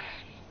bliss.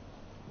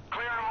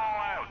 Clear them all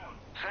out.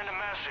 Send a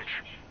message.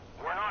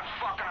 We're not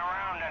fucking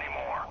around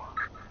anymore.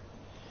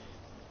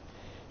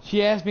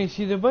 She asked me,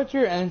 she said, what's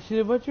your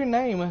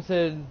name? I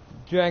said,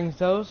 Dragon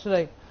Soul. She's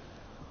like,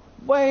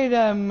 wait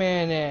a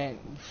minute.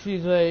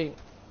 She's like,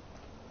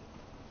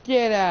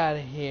 get out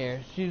of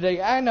here. She's like,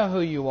 I know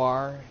who you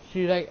are.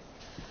 She's like,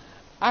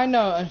 I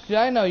know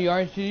you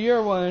are.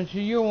 You're one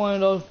of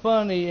those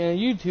funny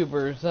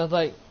YouTubers. I was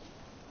like,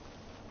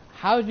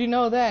 how'd you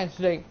know that? She's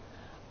like,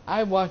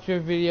 I watch your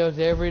videos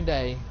every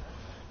day.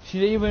 She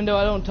said, even though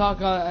I don't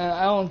talk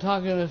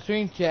in the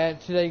stream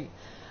chat. She's like,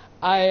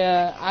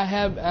 I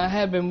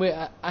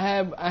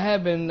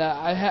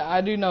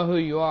do know who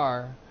you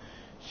are.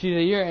 She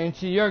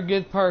said, you're a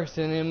good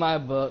person in my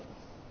book.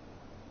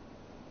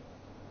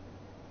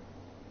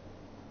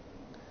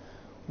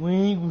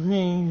 Wink,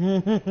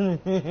 wink.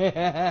 Making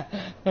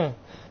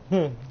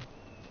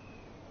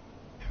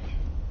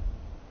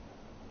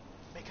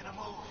a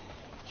move.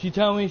 She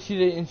told me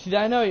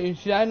I know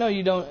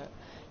you don't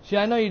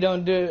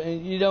do it,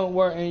 and you don't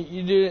work, and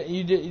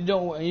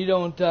you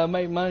don't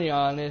make money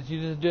on this.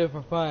 You just do it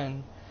for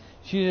fun.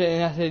 She said,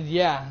 and I said,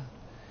 yeah.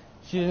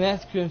 She said,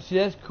 that's good.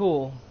 That's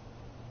cool.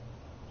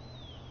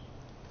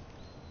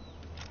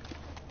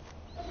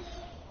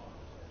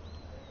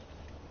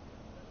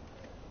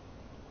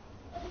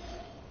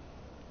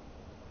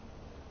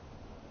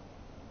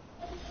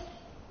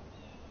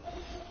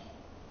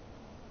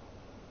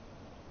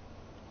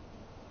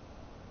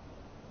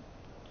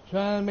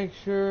 Trying to make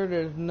sure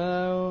there's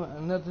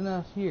nothing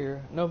else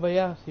here, nobody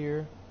else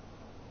here.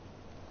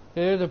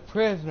 There's a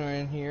prisoner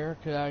in here,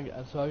 so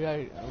I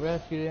gotta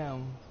rescue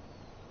them.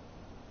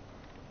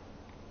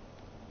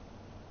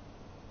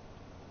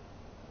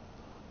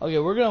 Okay,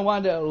 we're gonna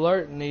wind up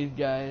alerting these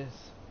guys.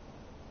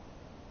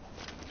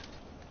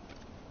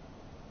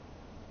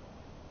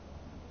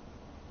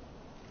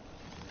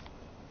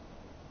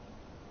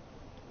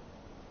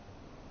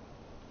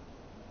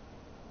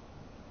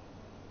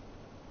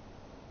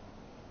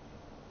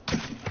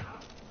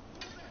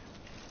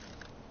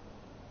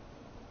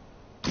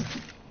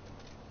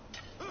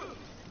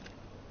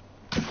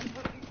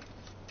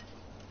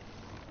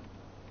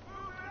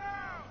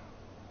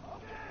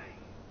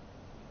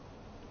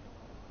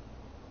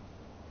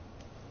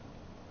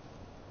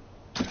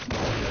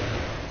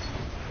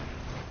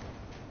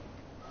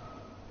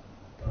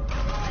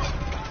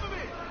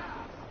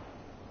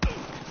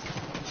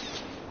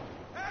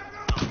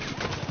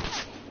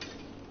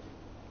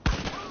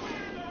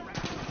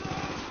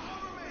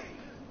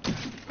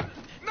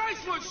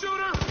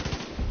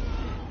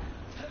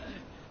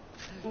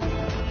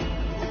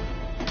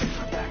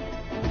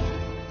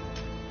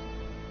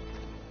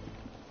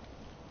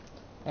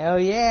 Oh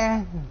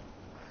yeah.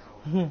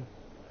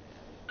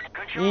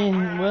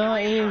 Well,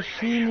 if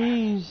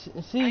she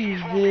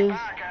sees this,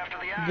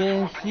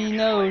 then she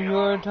knows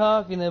you're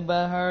talking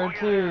about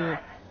her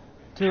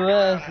to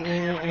us,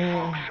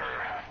 and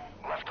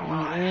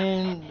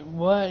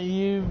what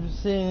you've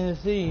seen in the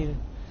seed.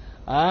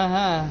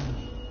 I'm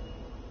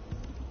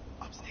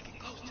sticking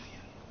close to you.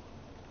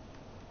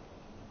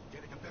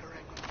 Getting a better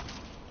angle.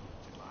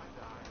 If I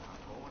die,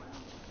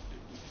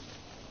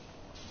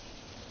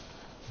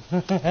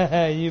 I'm going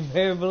out. You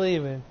better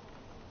believe it.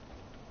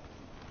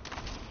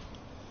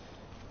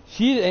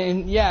 She's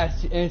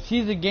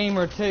a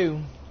gamer too.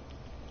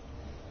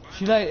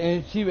 She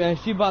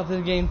bought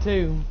this game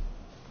too.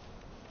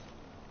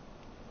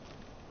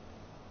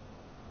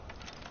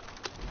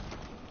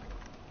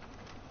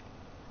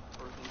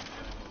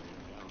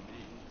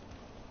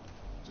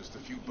 Just a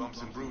few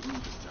bumps and bruises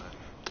this time.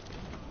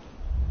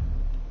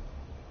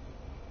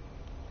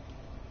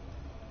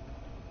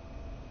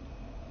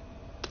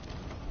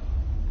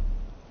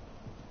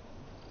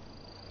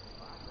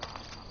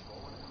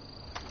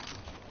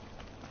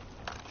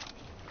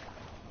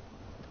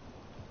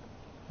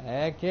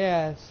 Heck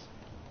yes.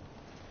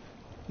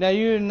 Now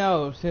you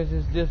know, since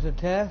it's just a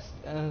test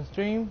and a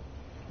stream,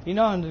 you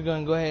know I'm just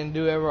gonna go ahead and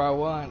do whatever I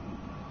want.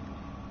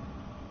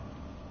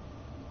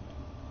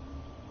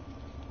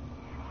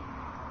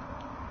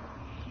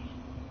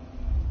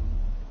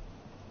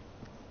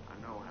 I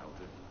know how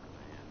difficult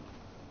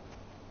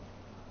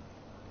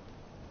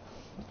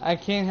I am. I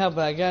can't help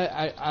it.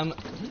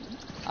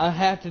 I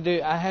had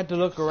to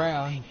look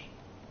around.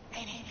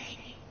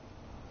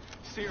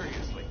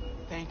 Seriously,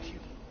 thank you.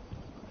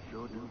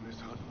 Sure do miss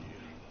hunting you.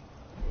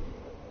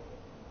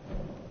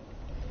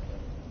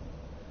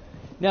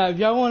 Now, if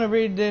y'all want to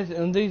read this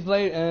and these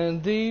wait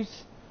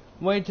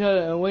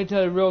till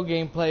the real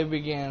gameplay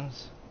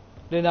begins.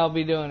 Then I'll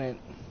be doing it.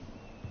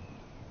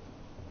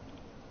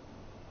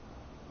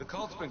 The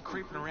cult's been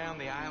creeping around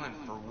the island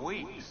for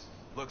weeks.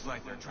 Looks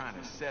like they're trying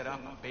to set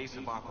up a base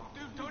of operations.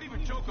 Dude, don't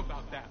even joke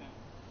about that.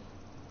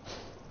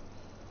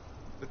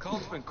 The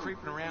cult's been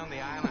creeping around the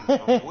island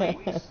for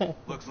weeks.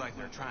 Looks like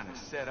they're trying to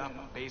set up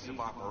a base of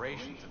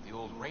operations at the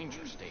old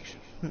ranger station.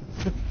 I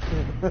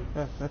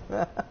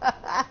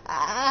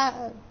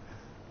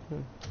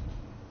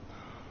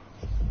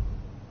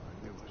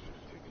knew I should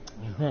have taken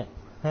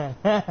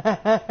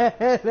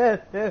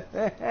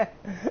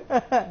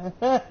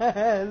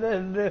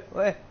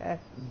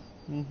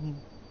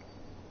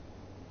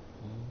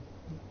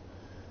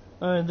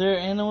Are there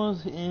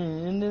animals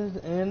in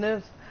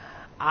this?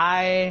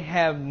 I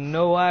have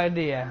no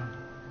idea.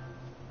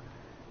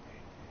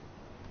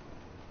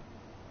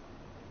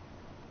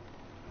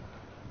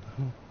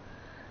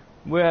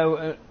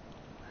 Well,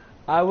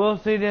 I will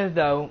see this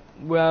though.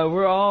 Well,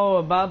 we're all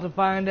about to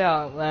find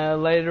out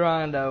later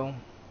on though.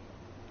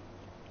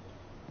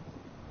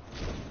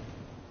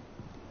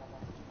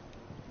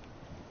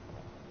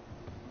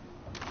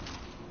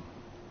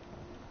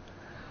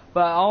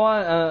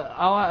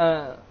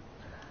 But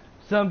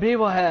some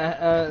people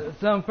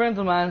some friends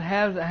of mine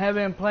have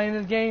been playing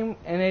this game,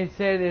 and they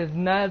said it's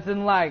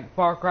nothing like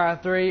Far Cry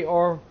 3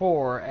 or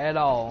 4 at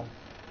all.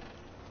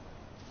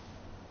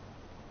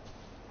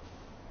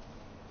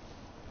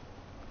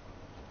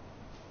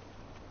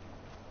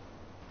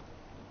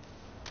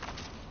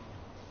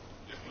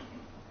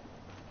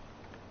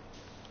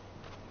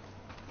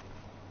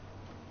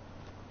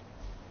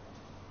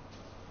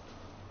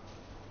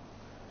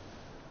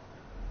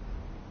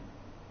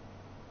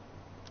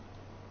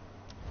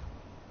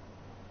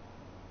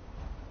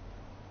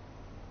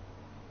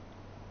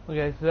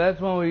 Okay, so that's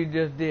one we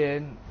just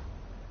did,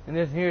 and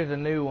this here's a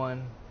new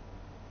one.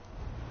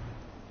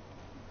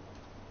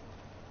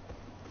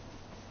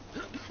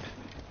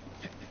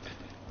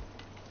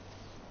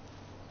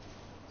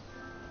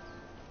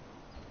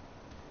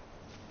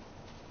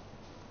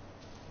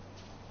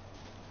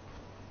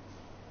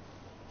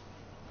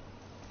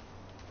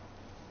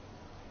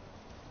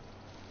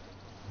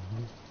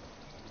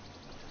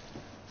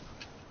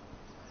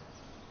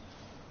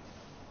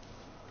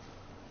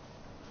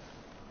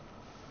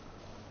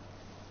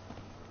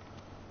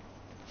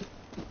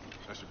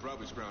 I should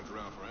probably scrounge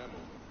around for ammo.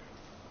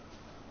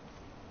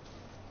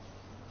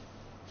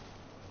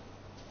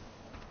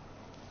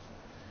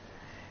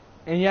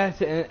 And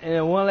yes, and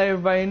I want to let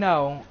everybody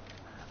know,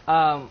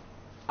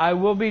 I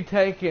will be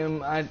taking,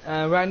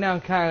 right now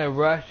I'm kind of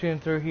rushing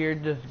through here,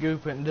 just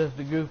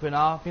goofing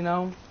off, you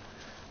know.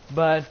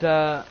 But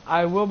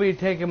I will be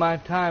taking my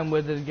time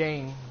with this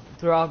game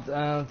throughout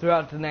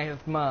the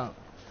next month.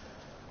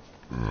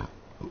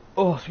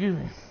 Oh, excuse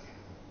me.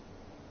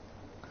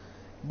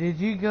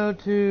 Did you go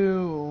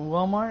to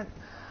Walmart?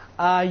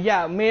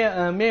 Yeah, me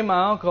and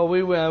my uncle,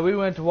 we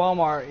went to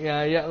Walmart.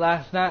 Yeah,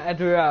 last night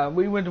after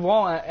we went to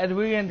Walmart, after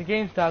we went to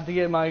GameStop to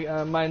get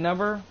my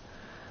number.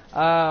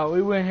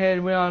 We went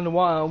on to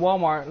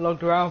Walmart, and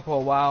looked around for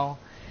a while,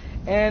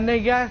 and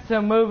they got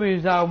some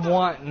movies I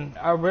want.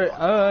 I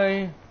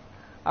really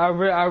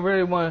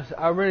want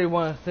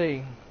to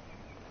see.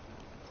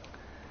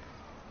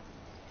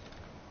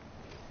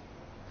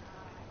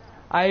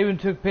 I even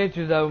took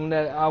pictures of them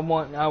that I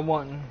want.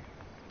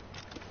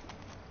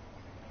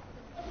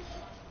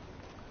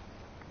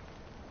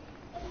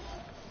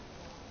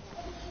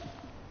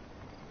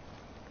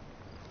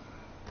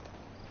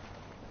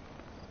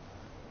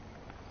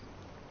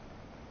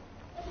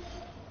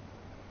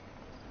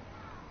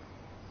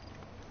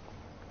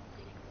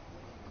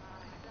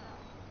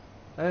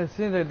 It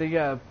seems like they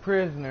got a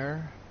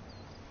prisoner.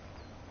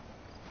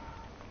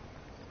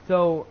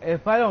 So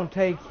if I don't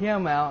take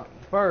him out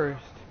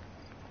first,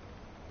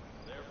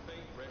 Their fate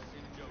rests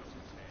in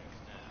Joseph's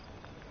hands now.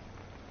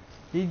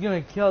 he's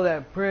gonna kill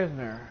that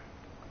prisoner.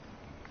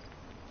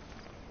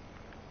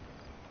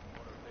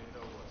 Wonder if they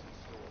know what's in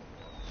store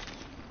for us.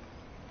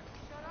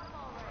 Shut up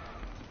already.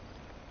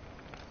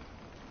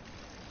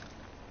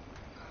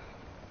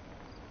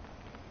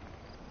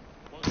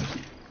 Once this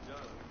is done,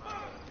 I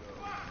gotta go.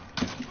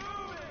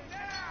 Moving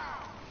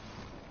now!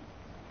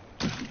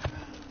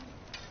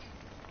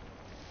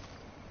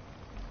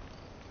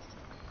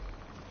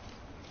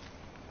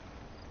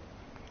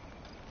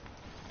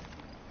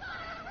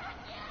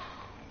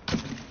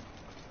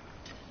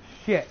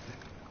 Shit.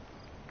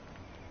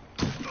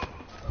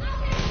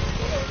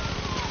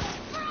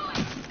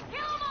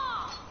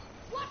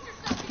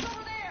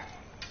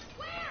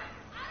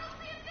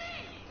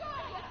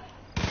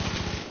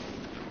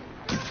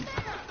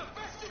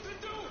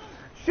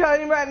 Shot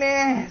him right in the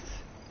ass.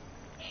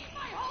 Eat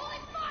my holy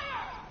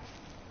fire!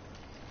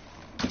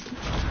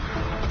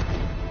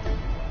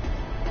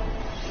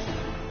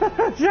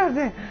 Shot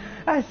him.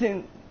 I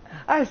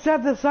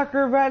shot the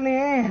sucker right in the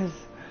ass.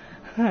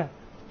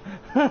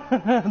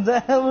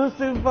 That was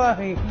too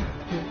funny.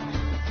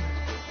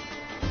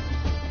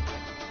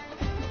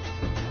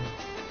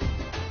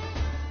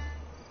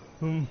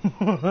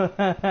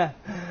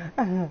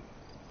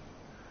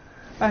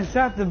 I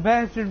shot the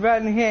bastard right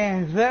in the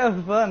ass. That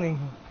was funny.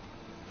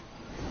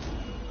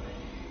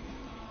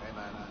 Hey,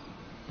 man.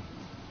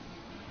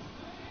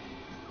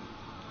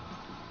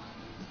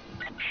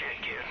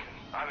 Shit, kid.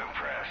 I'm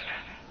impressed.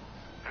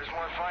 There's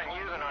more fighting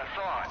you than I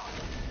thought.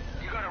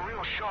 You got a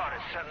real shot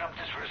at setting up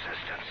this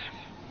resistance.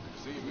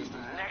 See you, mister.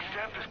 Next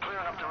step is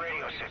clearing up the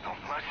radio signal.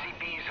 My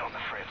CB's on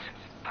the fritz.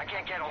 I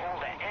can't get a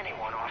hold of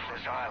anyone off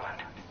this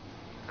island.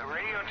 The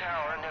radio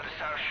tower near the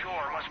south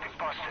shore must be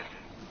busted.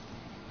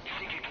 You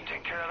think you can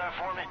take care of that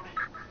for me?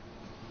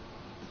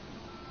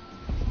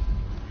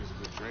 Here's a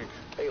good drink.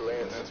 Hey,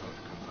 Lance. That's hard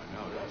to come by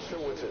now. Not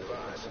sure what to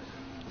advise.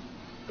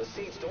 The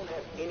Seeds don't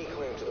have any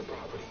claim to the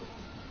property.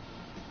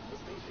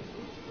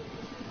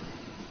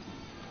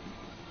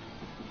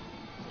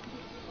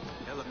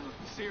 Ella,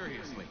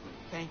 seriously,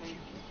 thank you.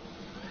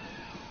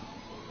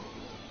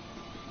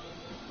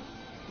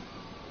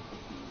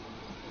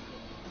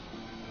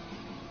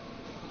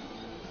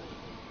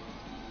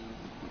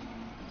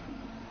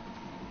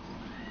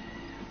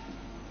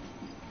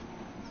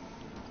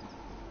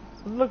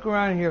 Look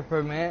around here for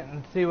a minute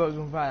and see what we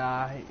can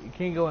find. You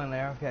can't go in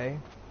there, okay.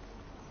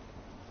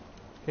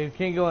 Okay, you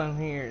can't go in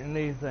here in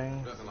these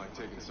things. Nothing like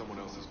taking someone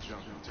else's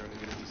junk and turning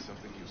it into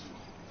something useful.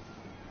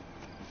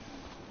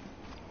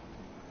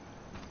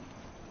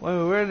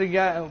 Wait, where are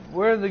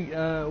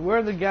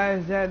the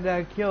guys that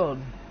I killed?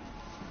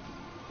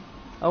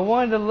 I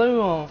wanted to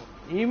loot them.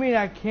 You mean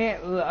I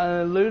can't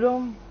loot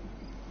them?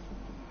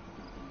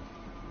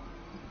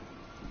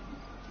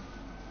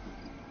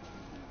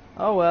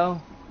 Oh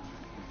well.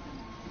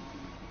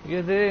 I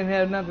guess they didn't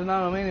have nothing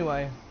on them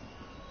anyway.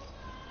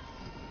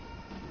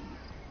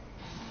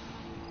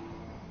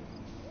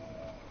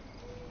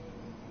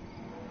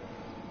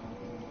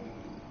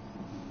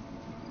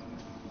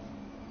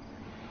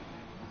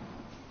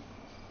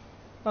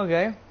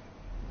 Okay.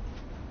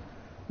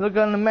 Look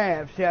on the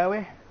map, shall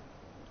we?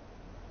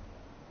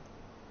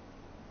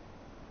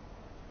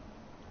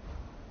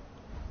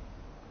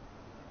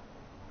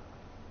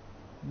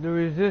 The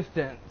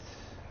resistance.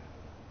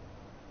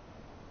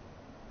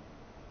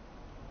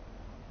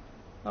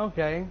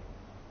 Okay.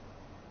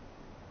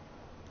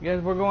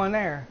 Guess we're going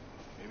there.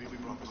 Maybe we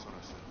brought this on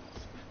ourselves.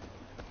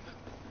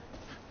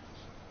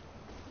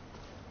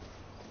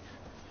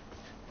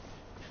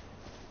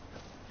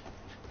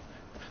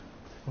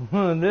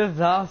 This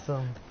is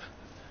awesome.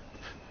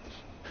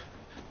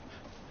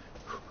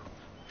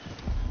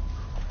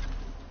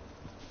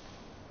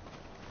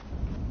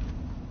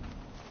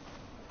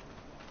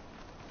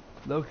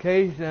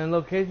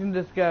 Location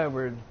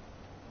discovered.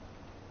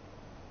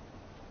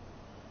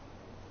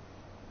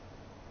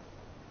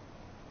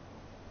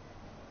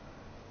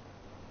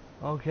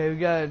 Okay, we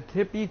got a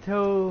tippy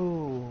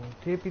toe.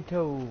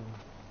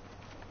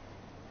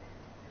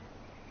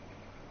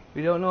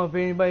 We don't know if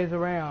anybody's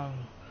around.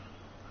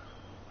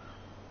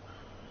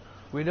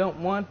 We don't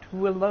want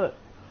to alert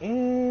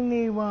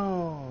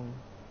anyone.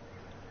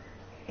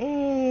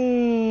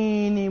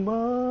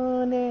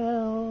 Anyone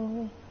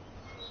else.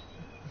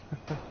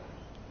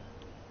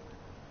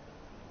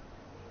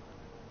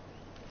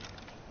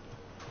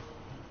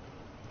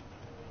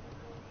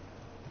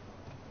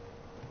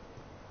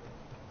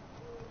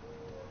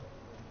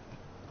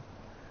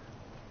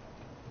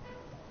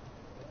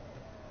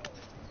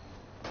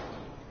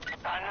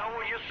 I know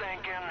what you're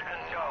thinking,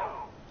 and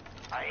no.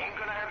 I ain't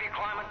gonna have you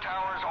climbing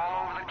towers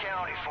all over the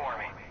county for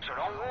me, so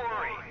don't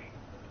worry.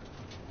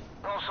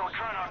 Also,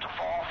 try not to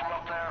fall from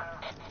up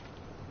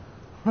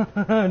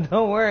there.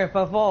 Don't worry, if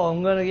I fall,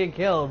 I'm gonna get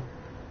killed.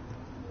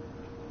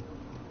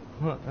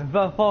 If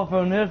I fall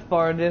from this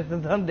far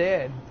distance, I'm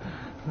dead.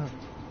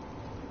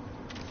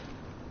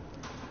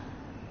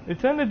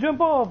 It's time to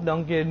jump off. No,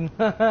 I'm kidding.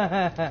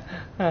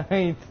 I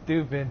ain't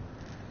stupid.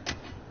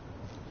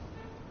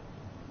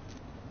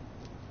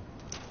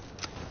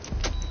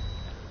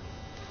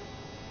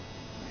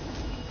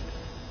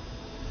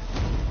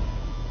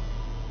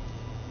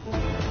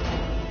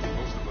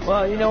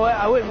 Well, you know what?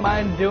 I wouldn't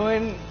mind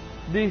doing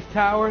these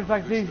towers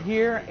like these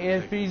here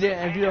if you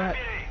didn't, if you don't,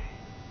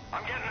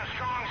 I'm getting a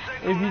strong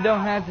signal if you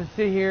don't have to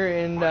sit here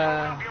and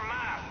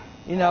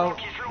you know,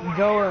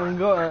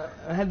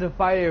 have to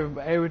fight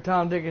every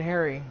Tom, Dick, and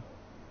Harry.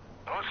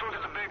 Let's look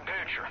at the big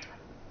picture.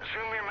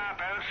 Zoom your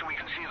map out so we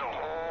can see the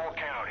whole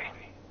county.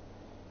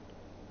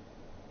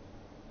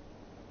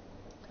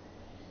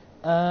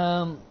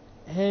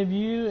 Have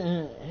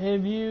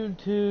you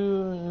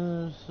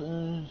to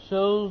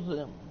show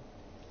them?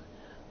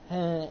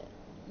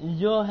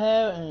 You'll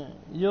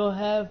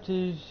have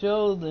to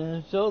show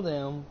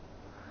them.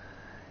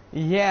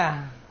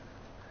 Yeah.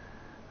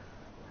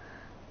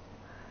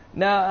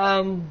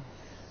 Now,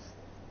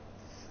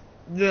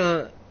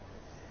 the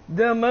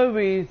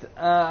movies,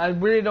 I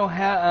really don't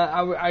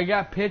have. I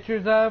got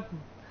pictures of,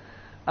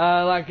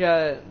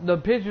 The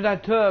pictures I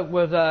took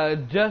was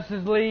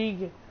Justice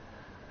League,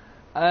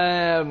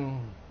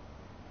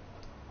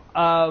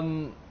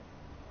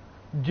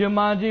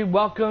 Jumanji: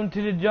 Welcome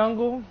to the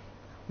Jungle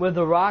with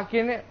The Rock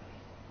in it,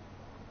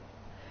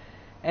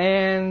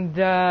 and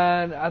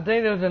I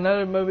think there was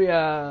another movie,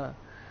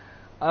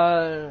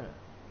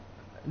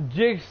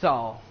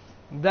 Jigsaw.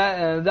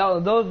 Those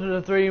are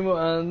the three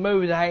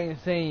movies I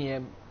haven't seen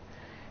yet,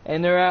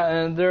 and they're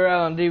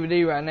out on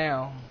DVD right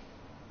now.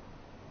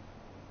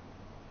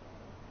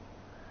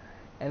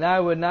 And I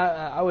would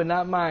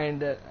not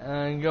mind it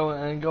and go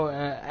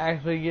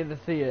actually get to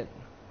see it.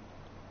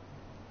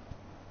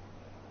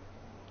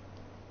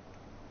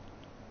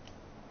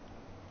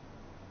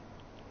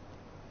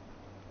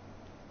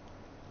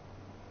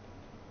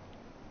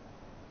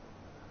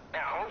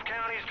 Now, Hope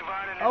County is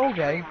divided into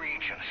Okay. three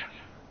regions.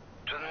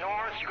 To the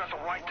north, you got the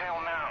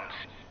Whitetail Mountains.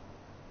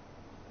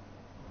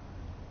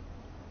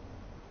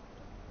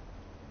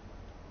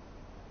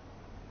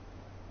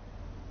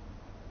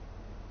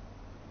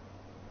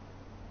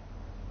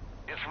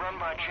 It's run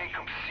by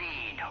Jacob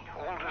Seed,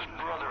 oldest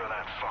brother of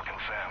that fucking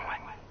family.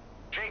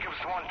 Jacob's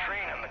the one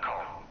training the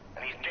cult,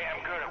 and he's damn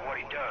good at what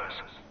he does.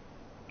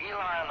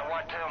 Eli and the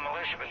Whitetail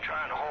Militia have been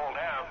trying to hold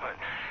out, but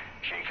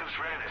Jacob's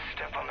ready to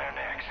step on their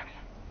necks.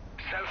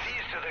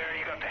 Southeast of there,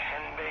 you got the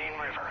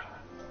Henbane River.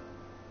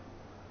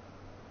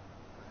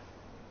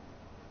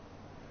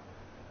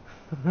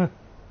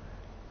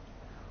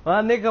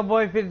 Well, Nickel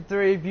Boy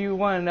 53, if you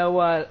want to know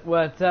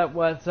what's up,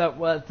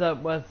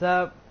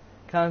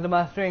 come to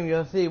my stream.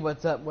 You'll see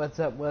what's up. That's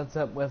Faith's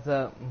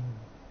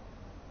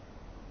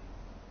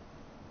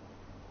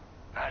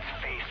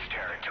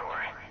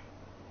territory.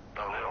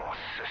 The little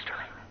sister.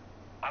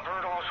 I've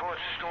heard all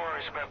sorts of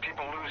stories about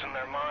people losing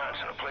their minds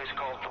in a place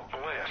called the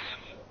Bliss.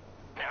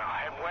 Now,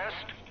 head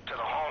west to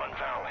the Holland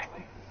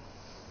Valley.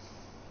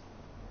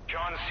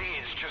 John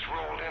Seeds just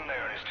rolled in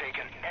there and has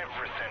taken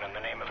everything in the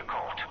name of the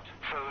cult.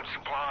 Food,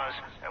 supplies,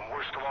 and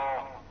worst of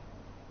all,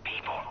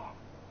 people.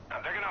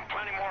 Now, they're gonna have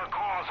plenty more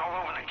calls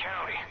all over the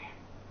county.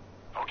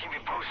 I'll keep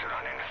you posted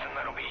on anything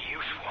that'll be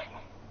useful.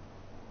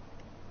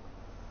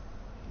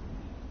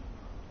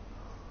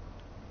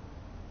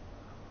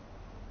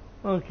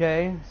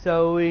 Okay,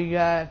 so we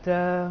got,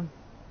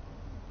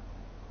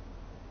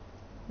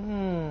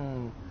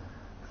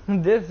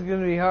 this is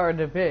going to be hard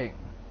to pick.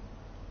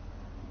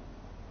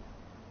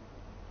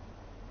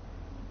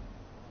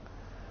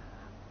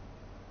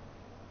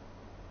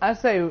 I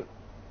say,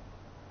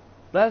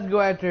 let's go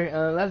after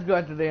them.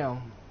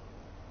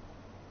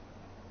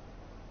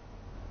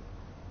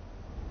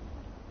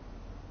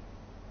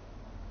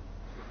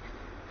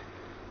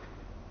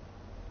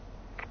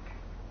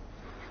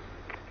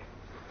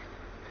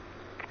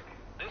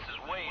 This is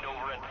Wade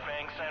over at the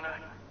Fang Center.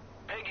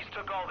 Peggy's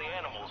took all the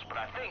animals, but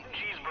I think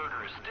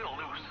Cheeseburger is still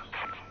loose.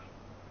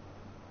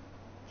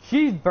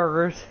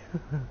 Cheeseburgers.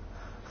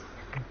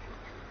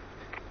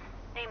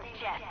 Name's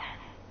Jess.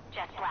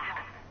 Jess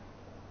Black.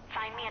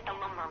 Find me at the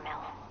lumber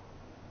mill.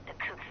 The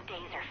cook's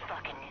days are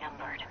fucking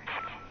numbered.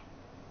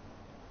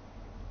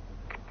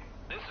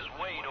 This is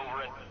Wade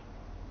over at...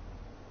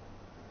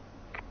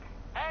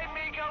 Hey,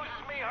 Migos,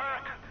 it's me,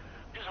 Herc.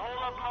 Just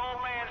hold up an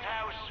old man's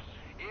house.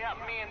 Yeah,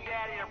 me and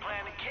Daddy are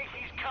planning to kick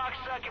these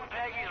cocksucking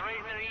Peggies right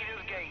in their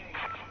eater's gate.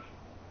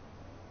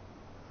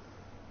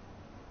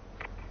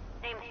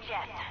 Name's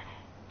Jess.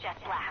 Jess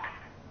Black.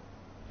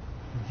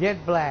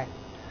 Jet Black.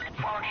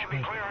 Fog should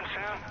be clearing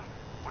soon,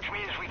 which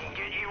means we can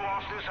get you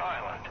off this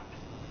island.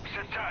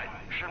 Sit tight.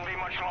 Shouldn't be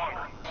much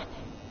longer.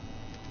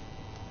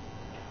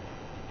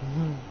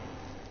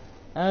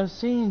 I've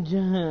seen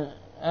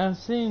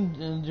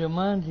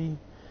Jumanji.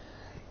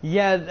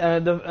 Yeah,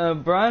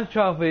 the bronze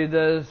trophy,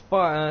 the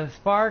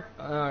spark,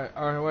 or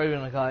what are you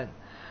gonna call it?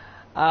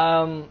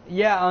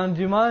 Yeah, on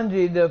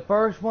Jumanji, the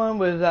first one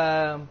was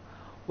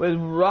with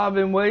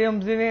Robin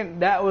Williams in it.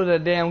 That was a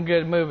damn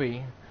good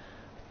movie.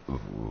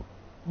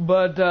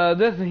 But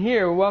this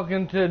here,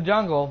 Welcome to the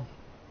Jungle,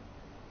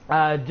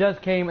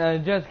 just came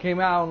out.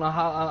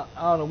 I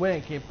don't know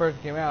when it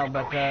first came out,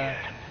 but yeah.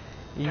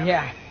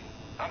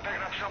 I'm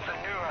picking up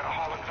something new out of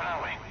Holland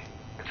Valley.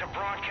 It's a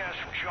broadcast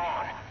from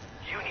John.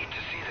 You need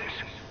to see this.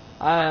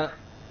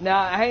 Now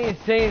I ain't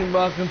seen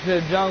Welcome to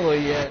the Jungle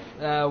yet,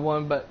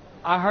 but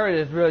I heard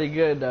it's really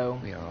good though.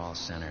 We are all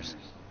sinners.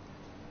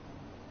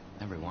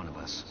 Every one of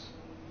us.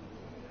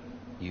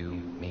 You,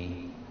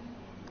 me.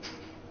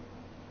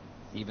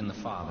 Even the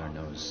Father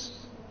knows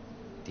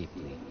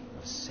deeply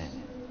of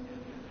sin.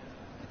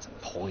 It's a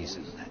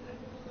poison that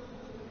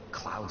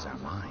clouds our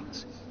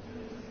minds.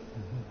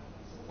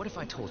 What if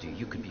I told you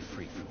you could be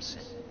free from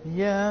sin?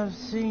 Yeah, I've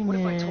seen What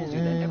if I it. told you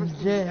that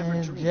everything you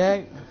ever dreamed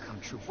Jack could come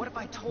true? What if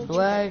I told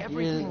Black you that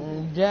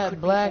everything Jack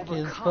could Black be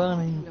is overcome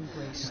funny. and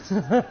embraced?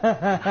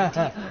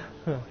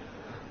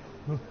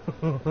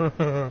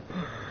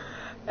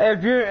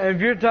 If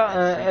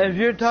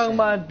you're talking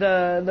about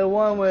the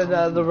one with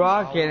the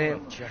Rock in it,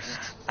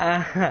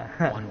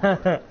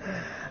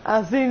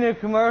 I've seen the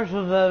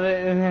commercials of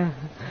it.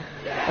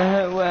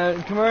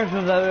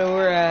 Commercials of it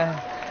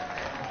where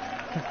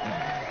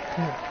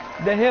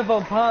the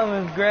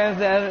hippopotamus grabs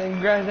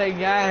that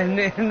guy, and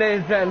then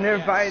they're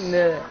fighting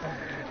they're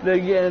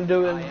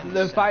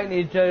fighting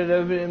each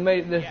other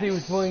to see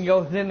which one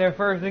goes in there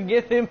first and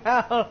gets him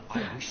out.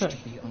 I wish to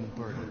be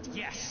unburdened.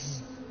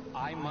 Yes,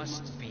 I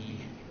must be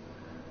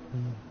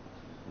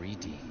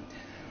redeemed.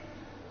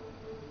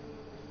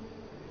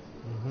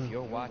 If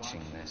you're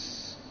watching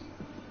this,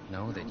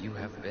 know that you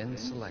have been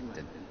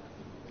selected.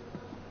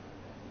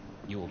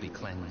 You will be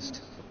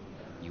cleansed.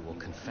 You will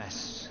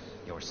confess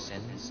your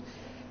sins,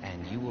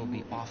 and you will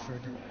be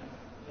offered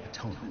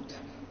atonement.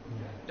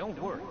 Don't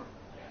worry.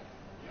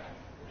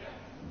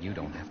 You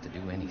don't have to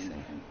do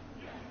anything.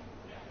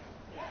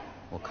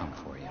 We'll come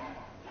for you.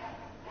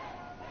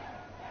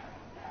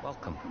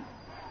 Welcome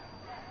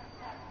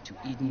to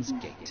Eden's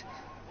Gate.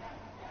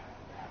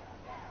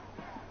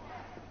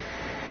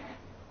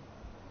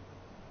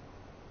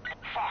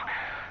 Fuck.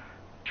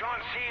 John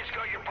C's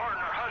got your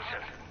partner,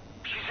 Hudson.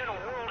 She's in a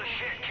world of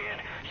shit,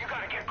 kid. You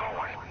gotta get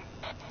going.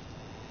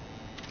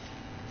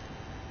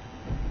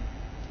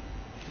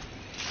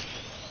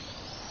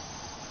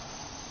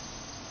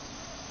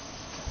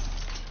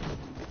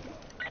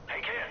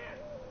 Hey, kid.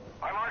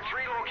 I marked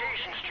 3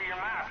 locations to your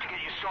map to get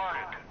you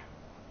started.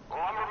 The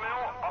lumber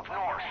mill up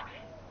north,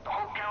 the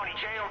Hope County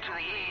Jail to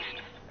the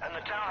east, and the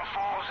town of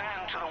Falls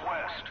End to the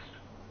west.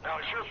 Now,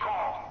 it's your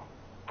call,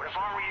 but if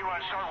I were you,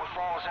 I'd start with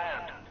Falls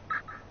End.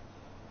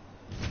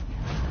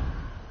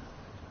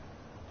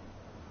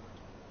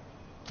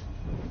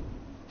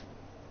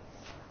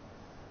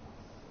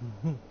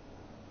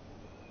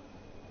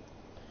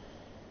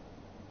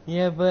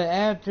 Yeah, but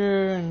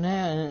after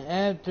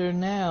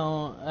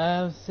now,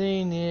 I've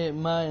seen it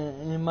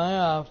in my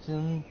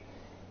option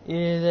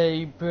is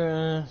a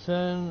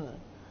person,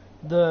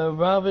 the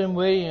Robin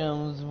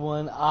Williams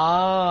one.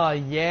 Ah,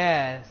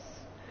 yes,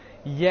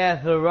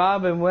 the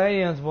Robin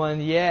Williams one.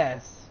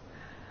 Yes,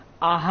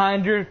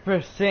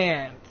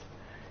 100%.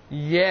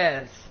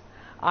 Yes,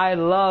 I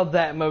love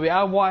that movie.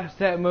 I watched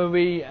that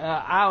movie.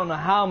 I don't know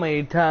how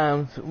many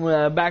times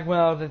back when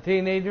I was a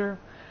teenager.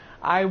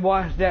 I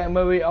watched that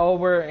movie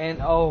over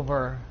and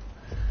over.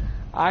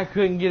 I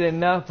couldn't get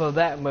enough of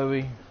that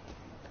movie.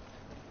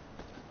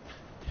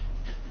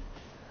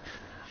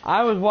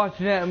 I was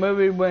watching that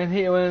movie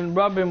when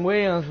Robin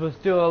Williams was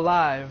still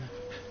alive.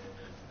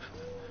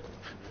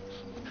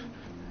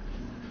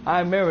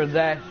 I remember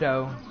that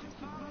show.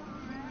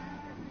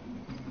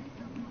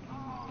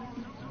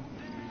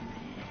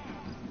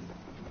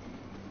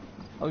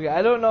 Okay,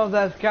 I don't know if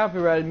that's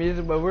copyrighted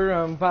music, but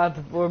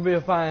we'll be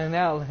finding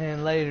out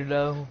later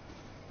though.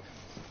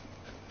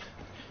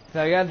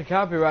 So I got the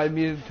copyright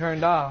music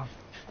turned off.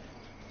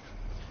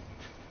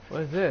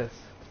 What is this?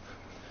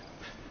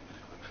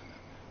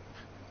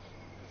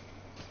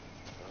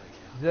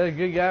 Is that a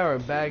good guy or a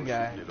bad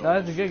guy? No,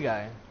 that's a good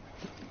guy.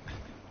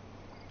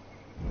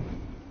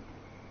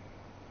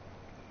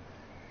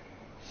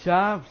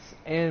 Shops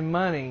and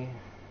money.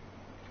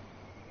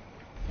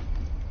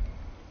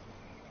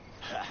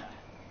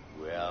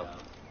 Well,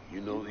 you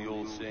know the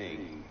old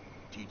saying,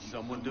 teach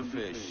someone to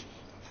fish.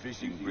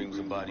 Fishing brings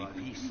a body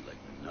peace like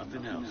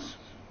nothing else.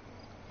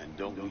 And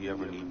don't we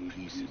ever need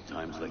peace in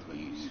times like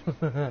these?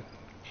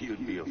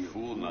 You'd be a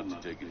fool not to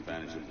take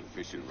advantage of the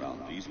fishing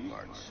around these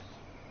parts.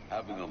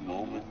 Having a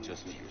moment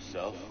just to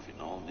yourself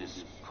in all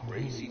this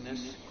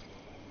craziness.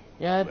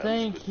 Yeah, I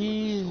think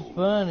he's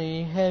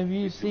funny. Have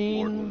you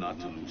seen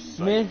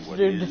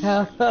Mr.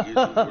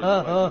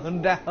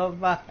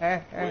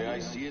 Doubtfire? The way I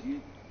see it,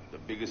 the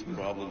biggest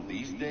problem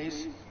these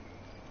days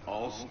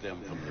all stem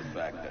from the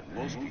fact that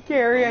most people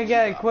Carrie, I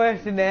got a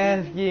question to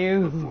ask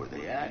you. Before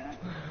they act.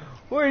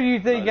 Where do you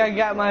think I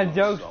got my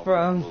jokes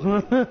from?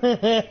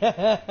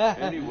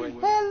 Anyway,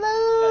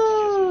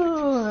 hello!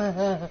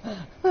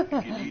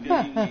 If you need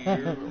any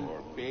ear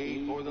or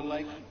bait or the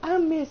like,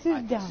 I'm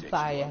Mrs.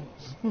 Doubtfire.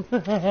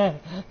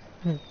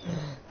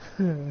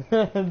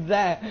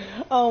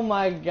 Oh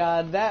my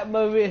god, that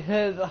movie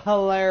is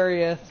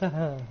hilarious.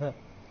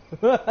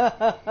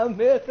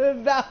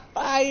 Mrs.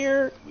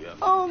 Doubtfire.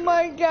 Oh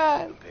my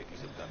god.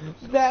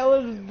 That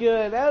was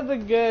good. That was a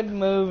good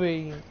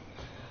movie.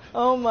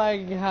 Oh my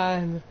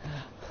god.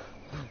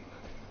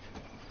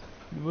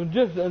 Well,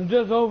 just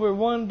over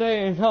one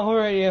day and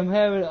already I'm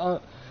having,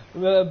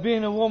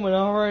 being a woman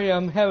already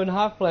I'm having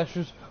hot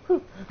flashes.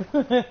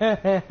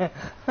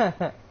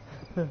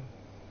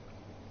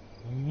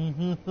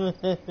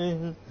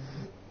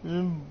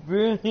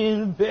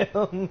 Brilliant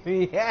film,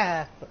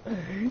 yeah.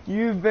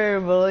 You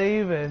better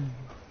believe it.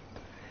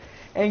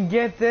 And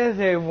get this,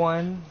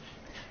 everyone.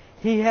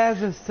 He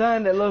has a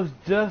son that looks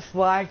just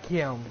like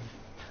him.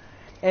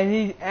 And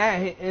he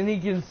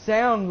can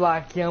sound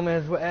like him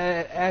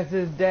as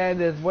his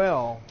dad as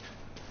well.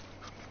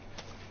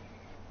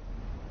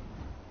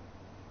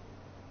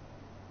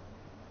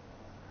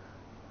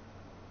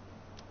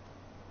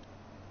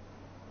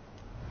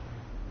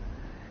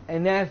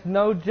 And that's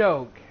no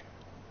joke.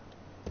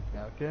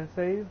 Now, can I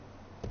say it?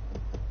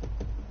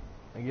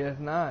 I guess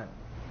not.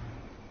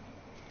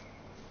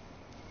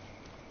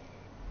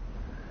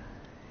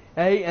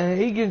 And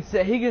he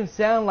can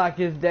sound like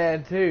his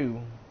dad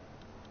too.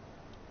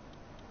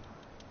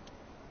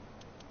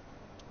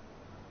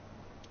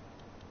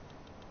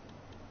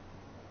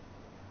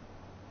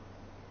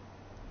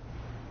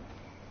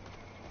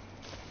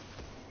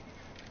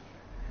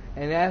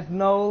 And that's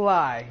no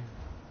lie.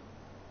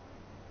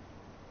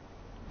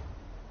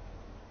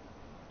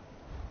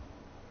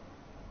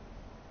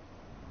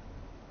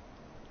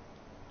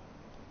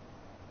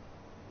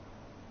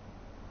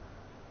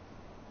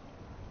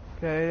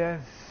 Okay,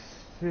 that's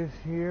this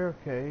here,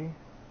 okay.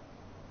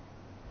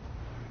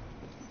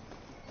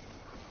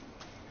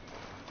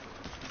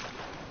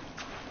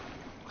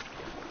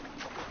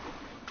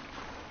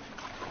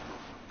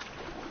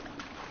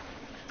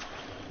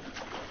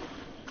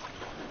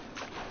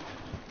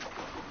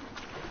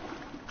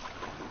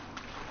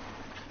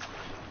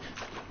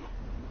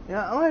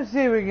 Yeah, I want to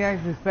see if we can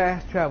actually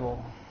fast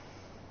travel.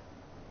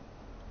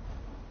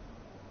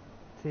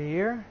 To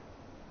here?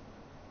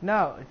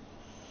 No,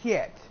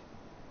 shit.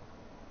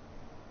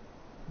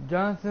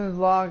 Johnson's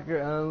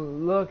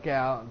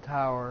lookout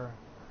tower.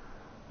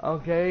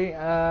 Okay,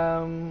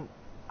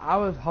 I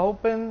was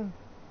hoping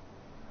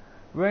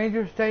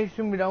Ranger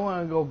Station. We don't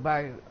want to go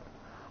back.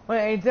 Wait,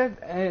 ain't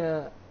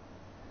that?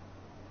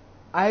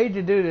 I hate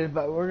to do this,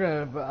 but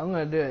I'm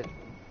gonna do it.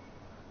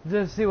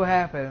 Just see what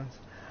happens.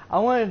 I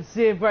wanted to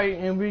see if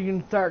we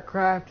can start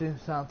crafting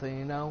something,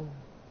 you know.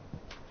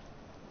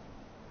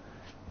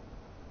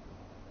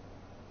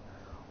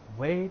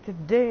 Wait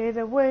today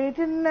to wait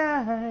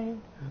tonight.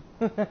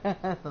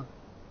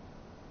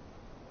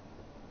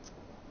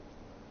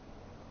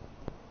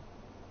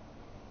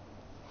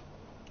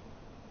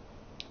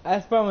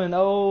 That's from an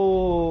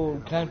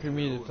old country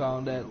music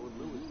song that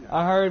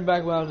I heard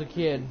back when I was a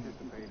kid.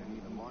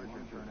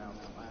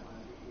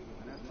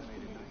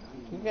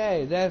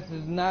 Okay, that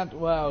is not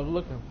what I was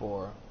looking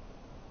for.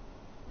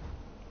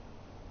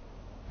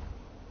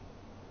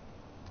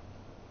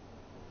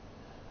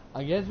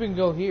 I guess we can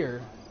go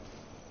here.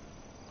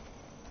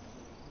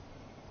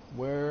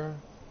 Where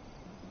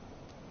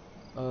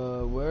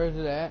is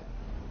it at?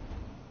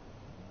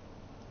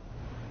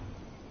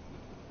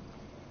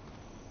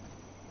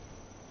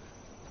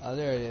 Oh,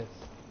 there it is.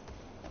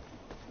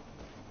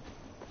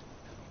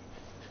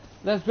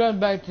 Let's run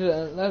back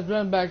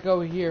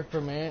over here for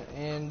a minute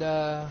and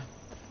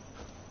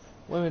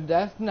wait a minute,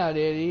 that's not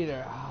it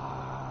either.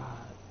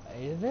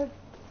 Is it?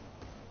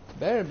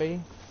 Better be.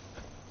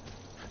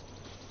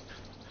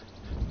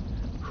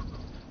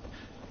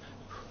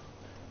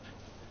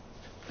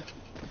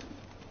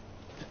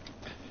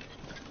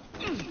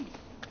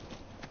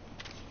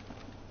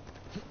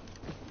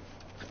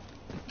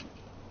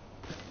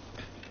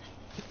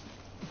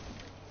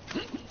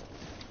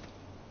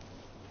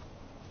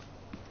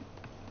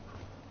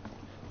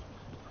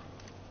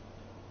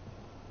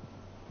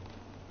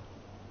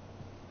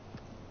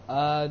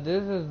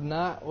 This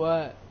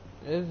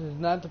is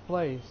not the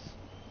place.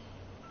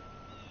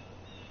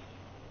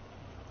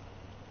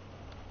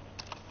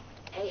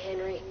 Hey,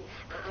 Henry.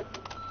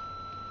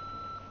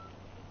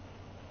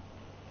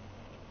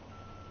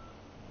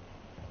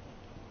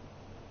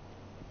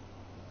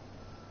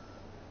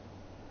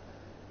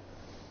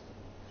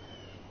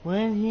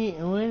 When he's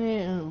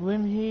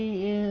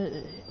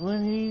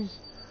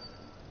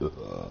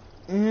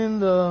in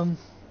the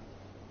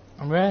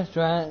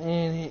restaurant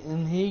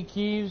and he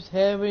keeps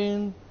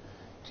having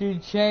to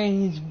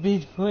change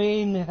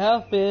between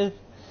outfits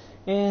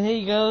and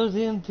he goes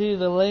into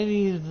the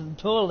ladies'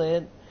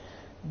 toilet,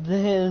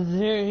 then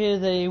there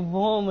is a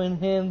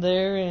woman in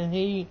there and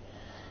he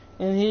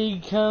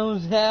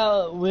comes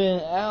out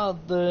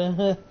without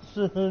the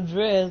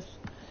dress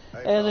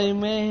as a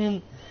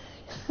man.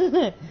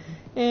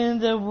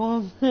 And the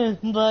woman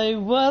like,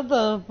 what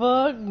the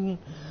fuck?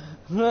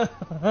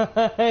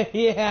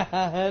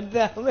 Yeah,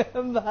 tell me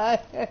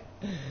about it.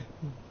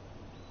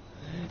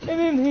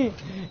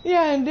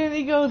 And then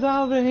he goes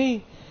off and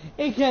he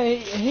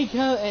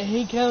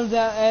comes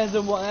out as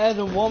a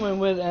woman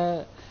with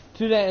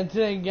to that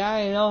guy,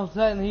 and all of a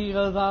sudden he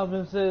goes off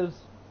and says,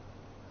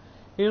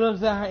 he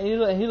looks at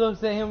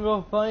him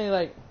real funny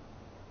like,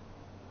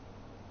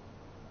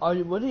 are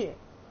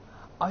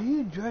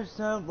you dressed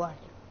up like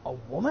a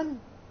woman?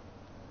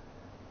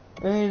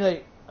 And he's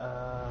like,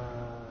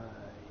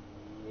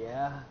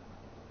 yeah,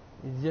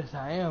 yes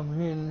I am.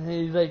 And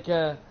he's like,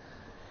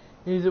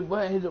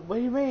 what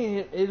do you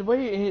mean? He's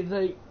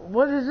like,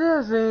 what is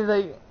this? And he's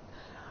like,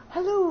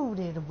 hello,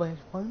 little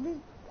West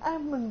woman.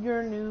 I'm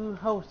your new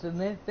host, and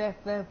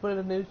that's for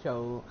the new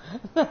show.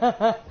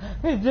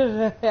 It's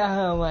just,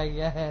 oh my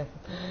god.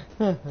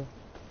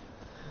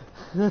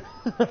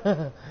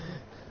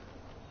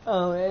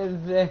 Oh,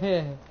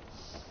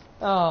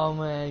 oh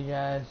my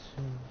gosh.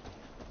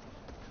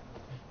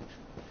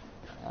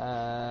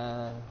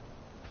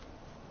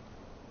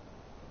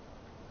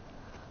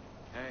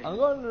 I'm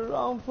going to the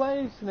wrong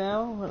place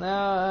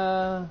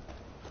now.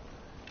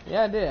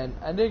 Yeah, I did.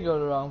 I did go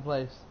to the wrong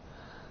place.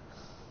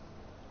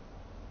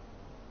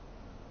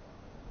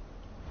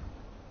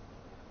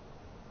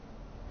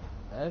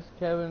 That's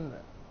Kevin.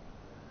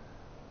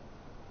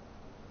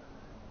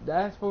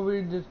 That's where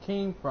we just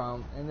came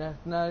from, and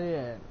that's not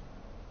it.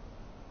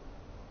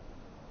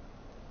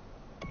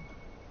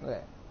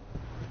 Okay.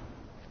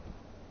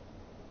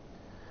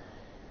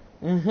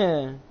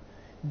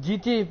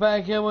 GTA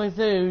 5 Cowboy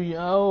 2,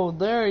 oh,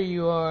 there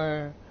you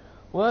are.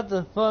 What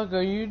the fuck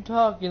are you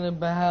talking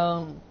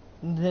about,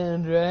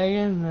 then,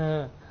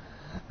 Dragon?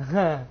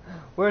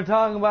 We're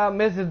talking about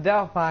Mrs.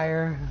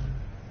 Doubtfire.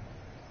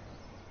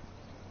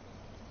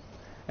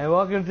 And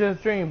welcome to the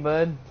stream,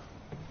 bud.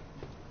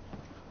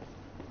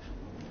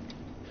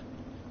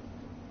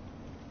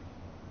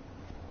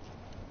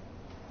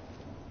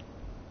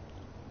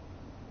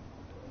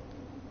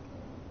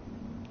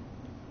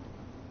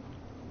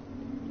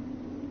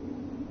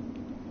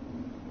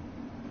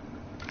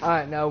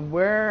 Alright, now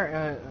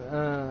where,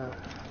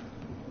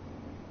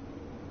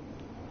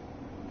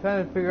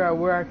 trying to figure out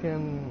where I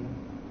can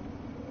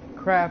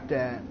craft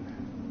at.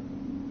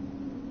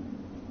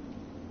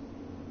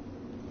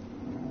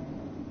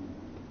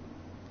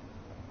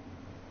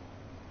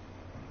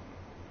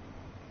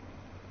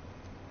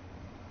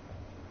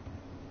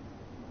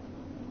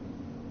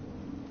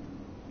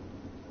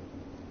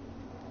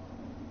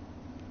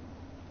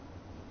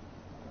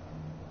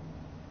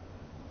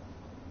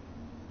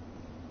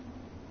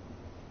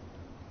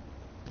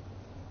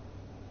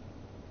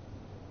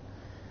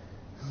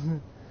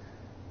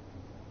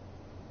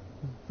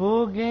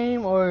 Full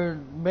game or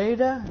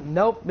beta?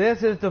 Nope,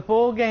 this is the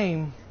full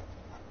game.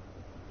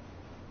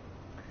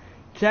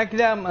 Check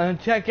it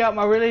out. Check out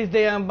my release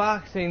day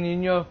unboxing,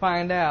 and you'll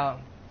find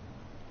out.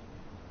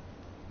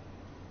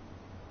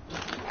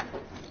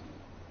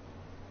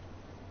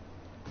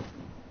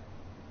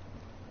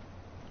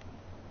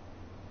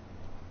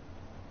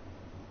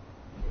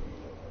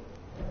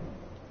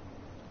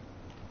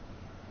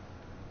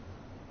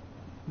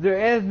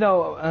 There is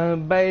no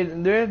beta.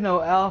 There is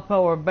no alpha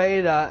or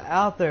beta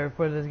out there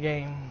for this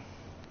game.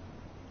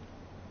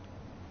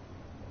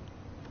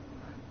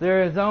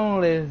 There is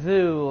only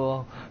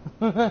Zool.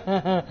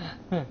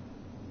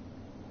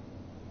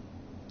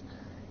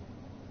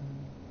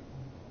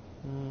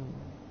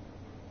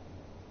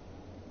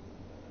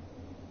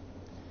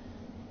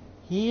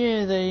 He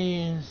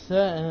is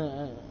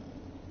a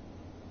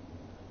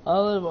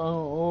olive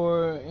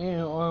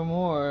or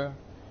more.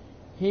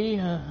 He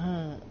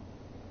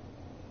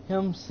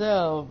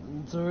himself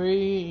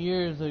 3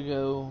 years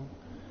ago.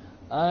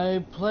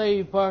 I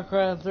played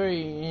Farcry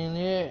 3 and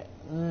it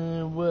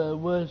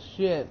was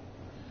shit.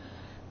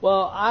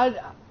 Well,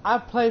 I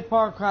played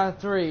Farcry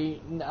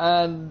 3.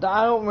 I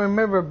don't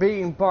remember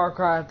beating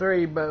Farcry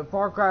 3, but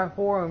Farcry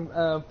 4 and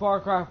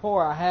Farcry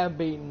 4 I have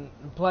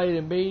played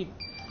and beat,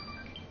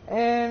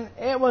 and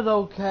it was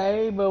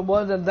okay, but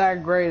wasn't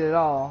that great at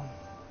all.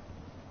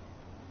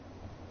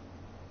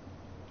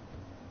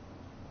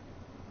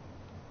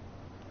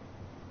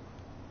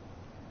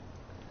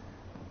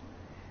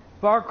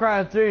 Far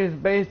Cry 3 is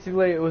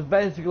basically, it was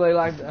basically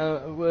like,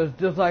 it was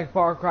just like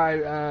Far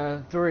Cry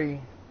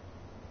 3.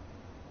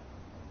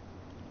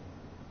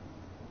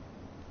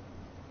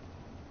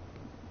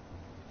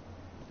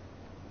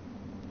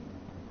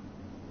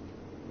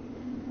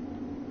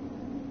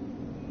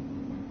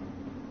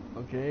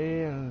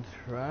 Okay, I'm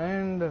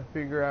trying to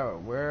figure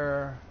out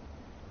where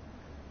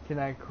can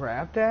I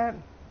craft at?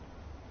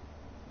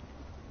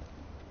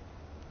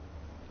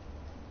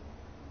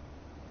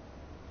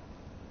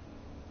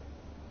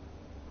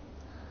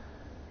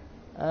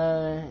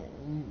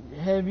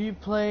 Have you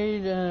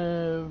played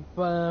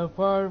Primal?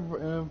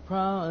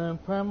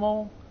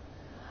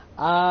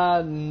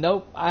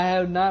 Nope, I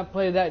have not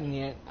played that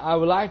yet. I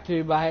would like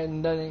to, but I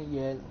hadn't done it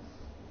yet.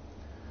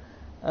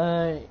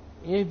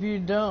 If you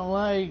don't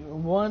like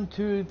 1,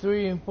 2,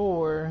 3, and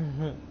 4,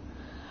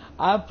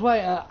 I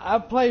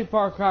played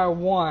Far Cry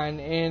 1,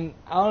 and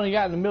I only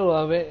got in the middle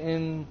of it,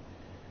 and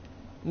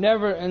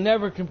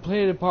never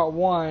completed part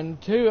 1.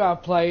 2 I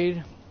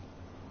played.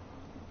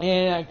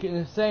 And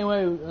the same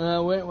way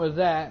went with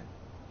that.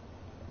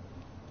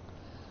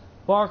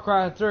 Far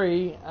Cry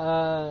 3,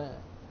 I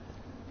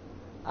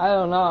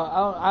don't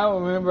know. I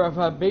don't remember if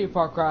I beat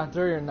Far Cry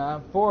 3 or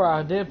not. 4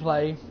 I did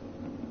play,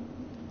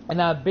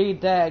 and I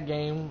beat that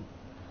game,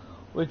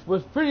 which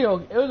was it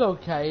was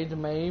okay to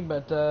me,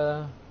 but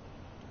yeah,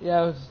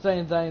 it was the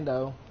same thing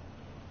though.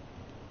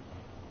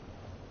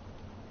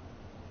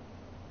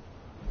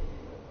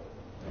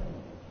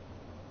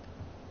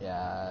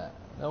 Yeah,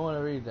 I don't want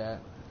to read that.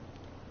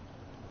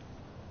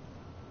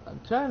 I'm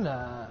trying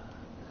to...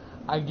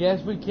 I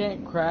guess we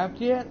can't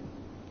craft yet?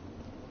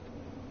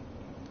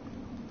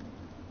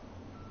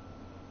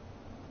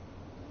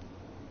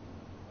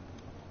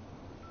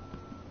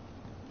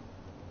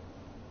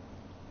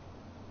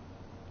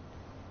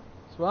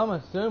 So I'm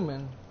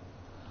assuming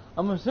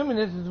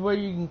this is where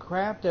you can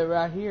craft it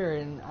right here,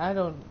 and I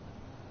don't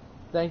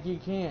think you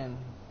can.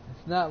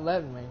 It's not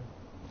letting me.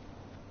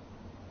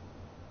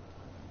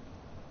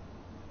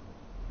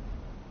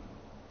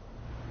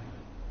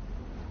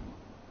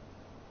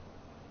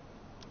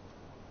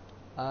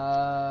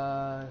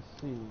 Let's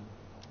see.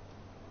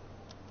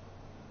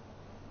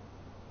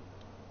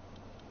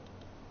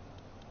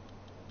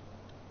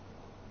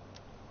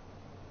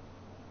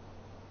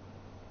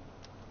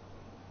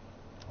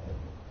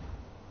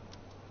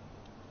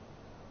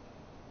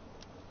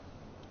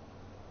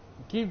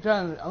 keep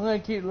trying. I'm gonna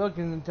keep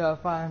looking until I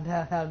find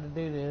out how to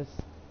do this.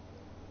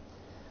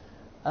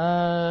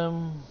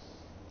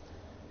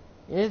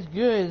 It's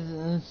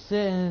good.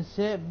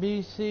 Set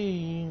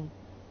BC.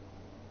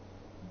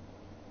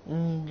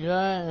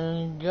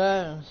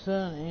 Got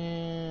son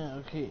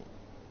and okay.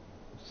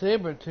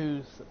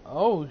 Sabretooth.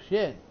 Oh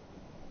shit.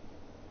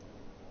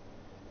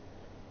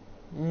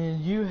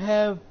 And you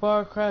have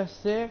Far Cry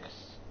 6?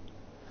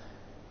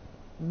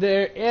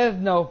 There is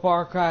no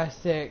Far Cry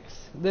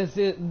 6.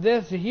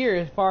 This here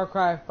is Far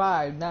Cry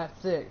 5, not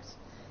 6.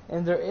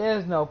 And there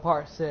is no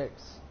part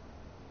 6.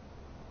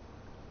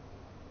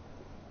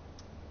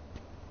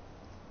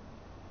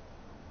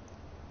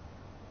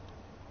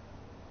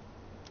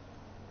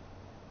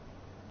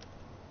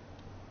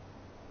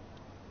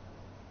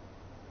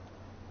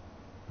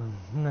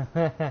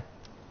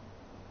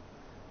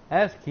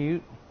 That's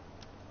cute.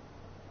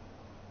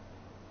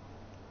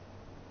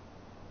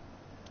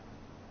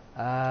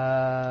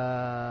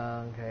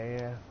 Okay,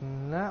 that's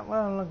not what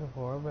I'm looking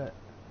for, but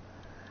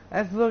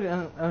let's look.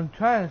 I'm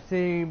trying to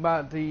see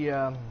about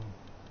the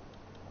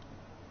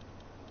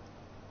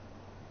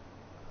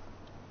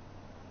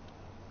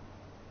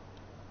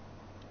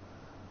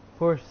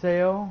for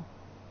sale.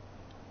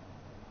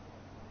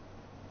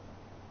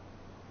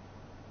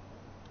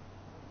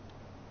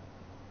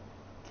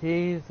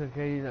 Keys,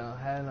 okay, you don't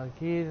have no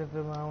keys at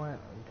the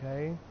moment,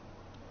 okay.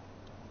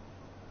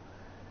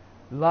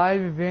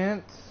 Live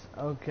events,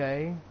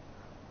 okay.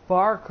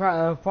 Far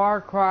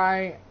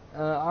Cry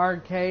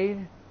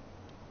Arcade.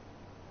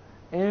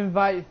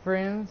 Invite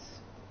friends.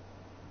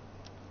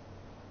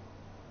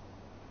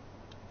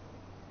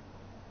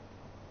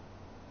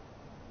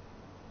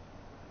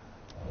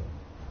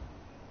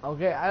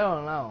 Okay, I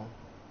don't know.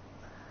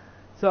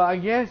 So I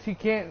guess you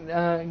can't.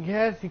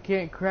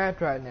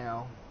 Craft right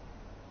now.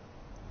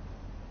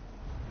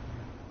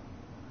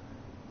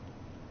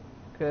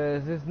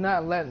 Cause it's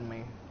not letting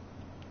me.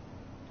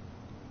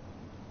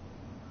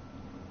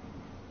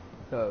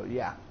 So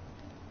yeah,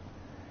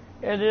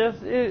 it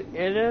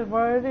is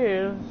what it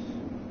is.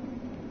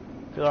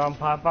 From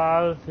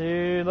Papa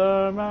to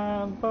the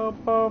man, pop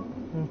pop.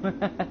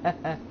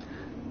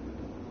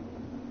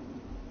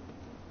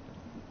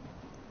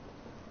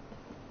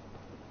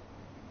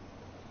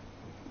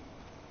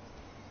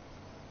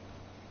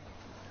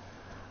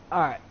 All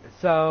right,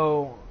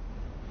 so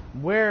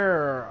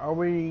where are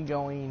we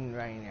going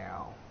right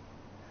now?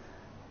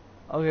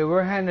 Okay,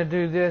 we're having to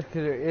do this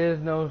because there is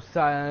no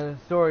side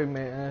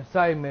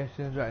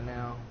missions right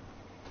now.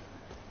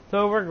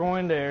 So we're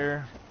going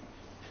there.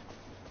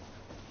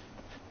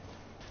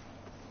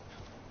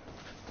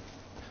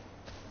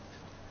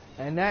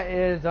 And that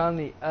is on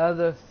the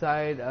other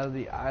side of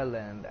the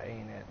island,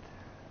 ain't it?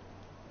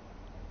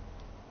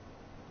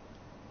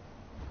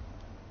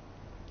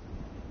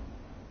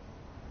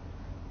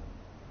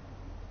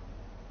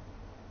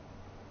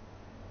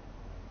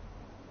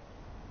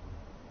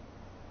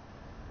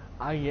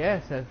 I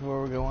guess that's where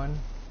we're going.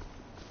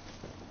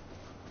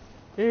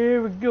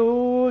 Here we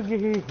go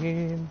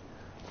again.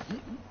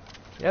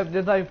 Yep,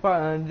 just like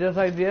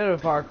the other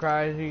Far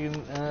Cries, you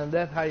can.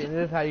 That's how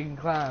you can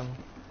climb.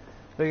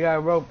 So you got a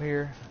rope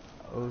here.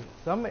 Oh,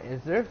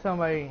 is there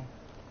somebody?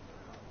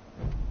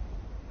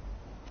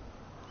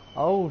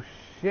 Oh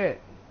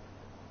shit.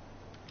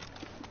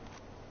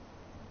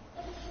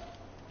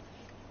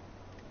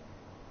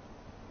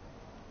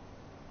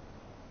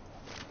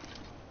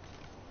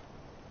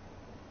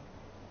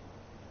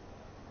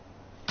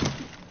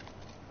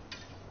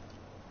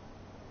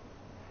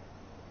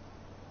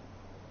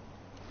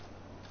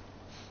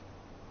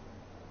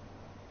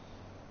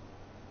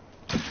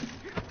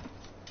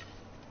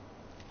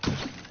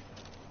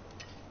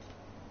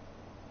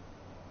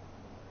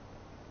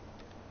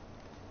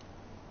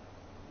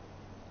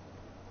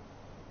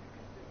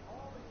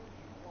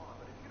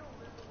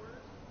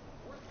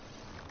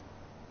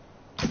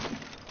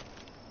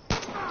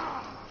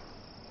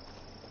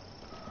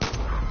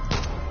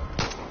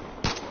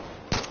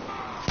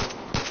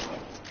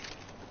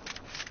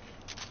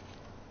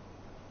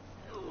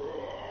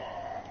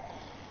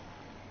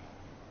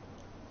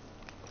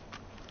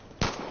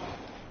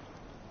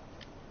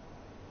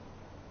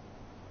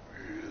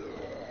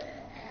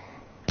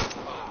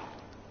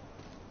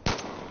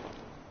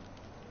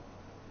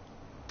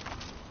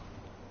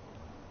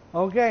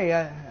 Okay,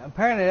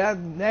 apparently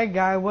that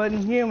guy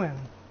wasn't human.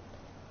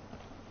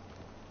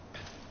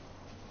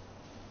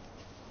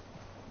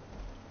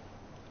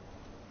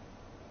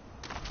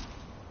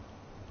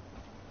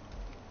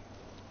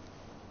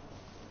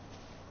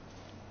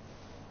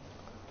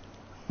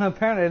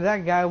 Apparently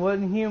that guy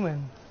wasn't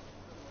human.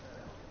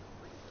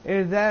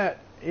 Is that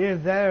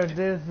or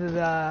this is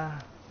I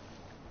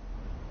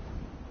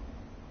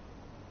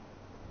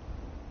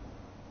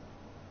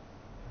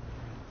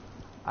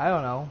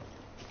don't know.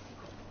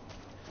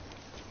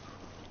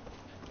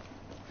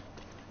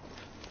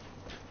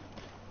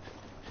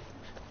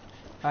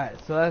 Alright,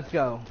 so let's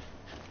go.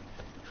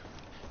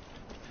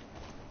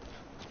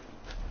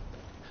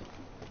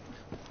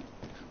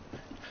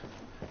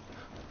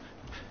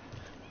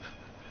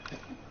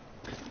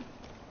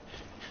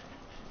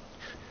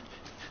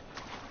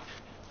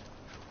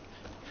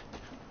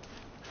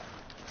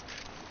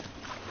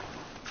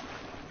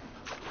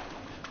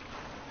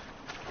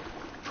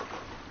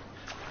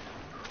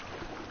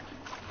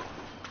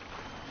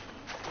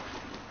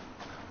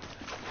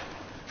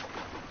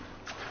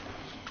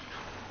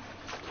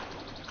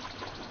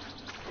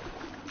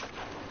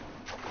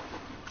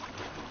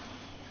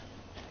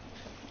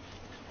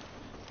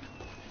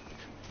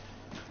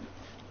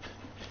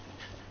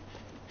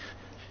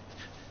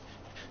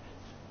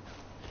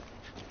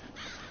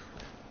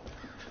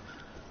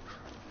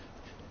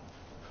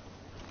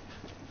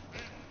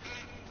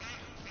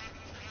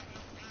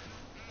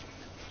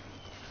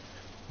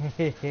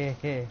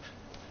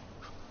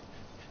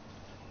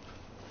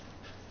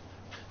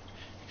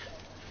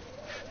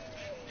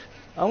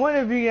 I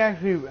wonder if you can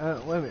actually,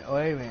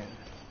 wait a minute.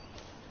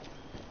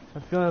 I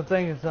was gonna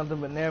think of something,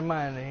 but never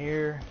mind.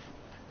 Here's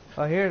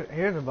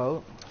a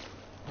boat.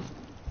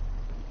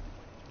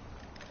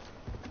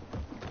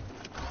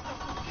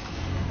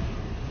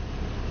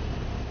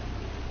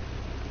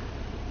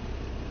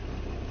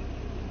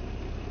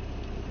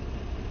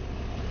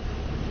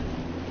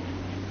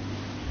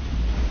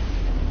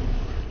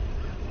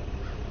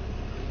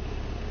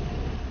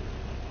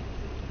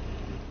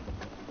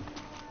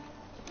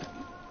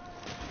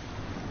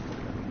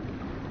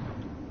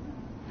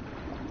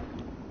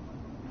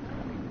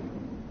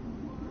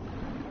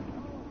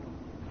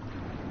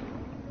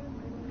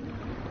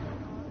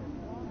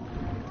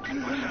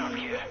 Listen up,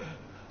 kid.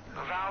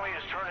 The valley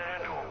is turning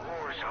into a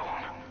war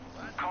zone.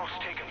 Cults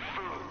taking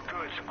food,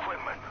 goods,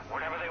 equipment,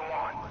 whatever they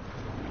want.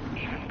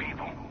 Even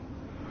people.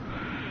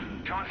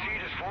 John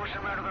Seed is forcing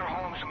them out of their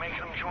homes and making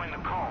them join the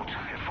cult.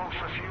 If folks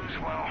refuse,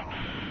 well,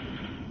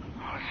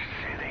 let's just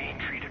say they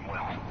ain't treated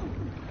well.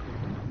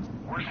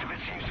 Worst of it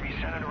seems to be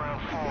centered around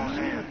Falls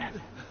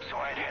End, so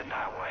I'd head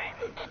that way.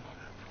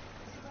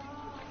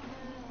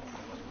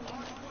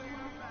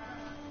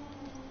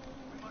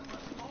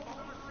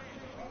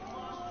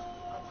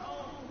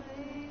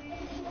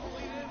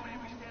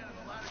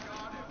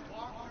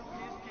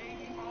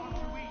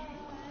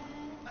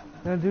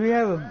 Now, do we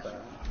have a...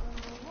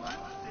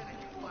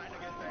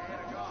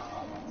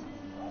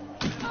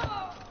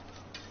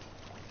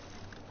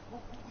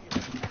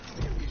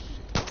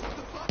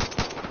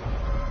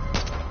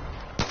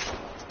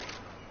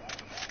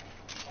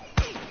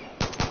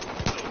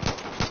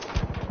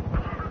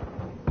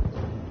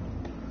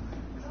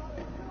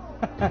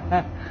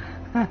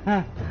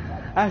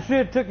 I should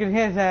have taken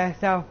his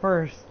ass out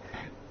first,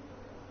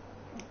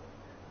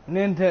 and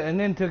then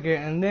took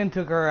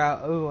her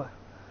out. Ooh,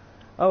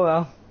 oh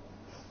well.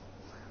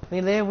 We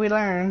live, we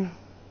learn.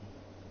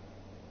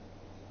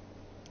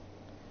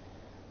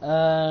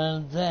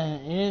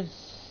 Then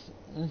it's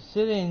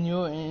sitting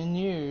in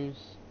years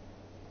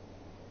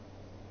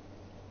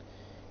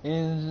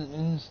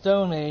in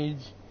Stone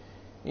Age.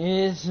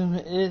 It's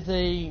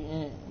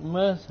a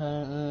must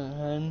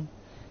hunt.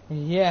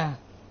 Yeah,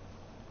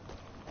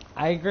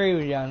 I agree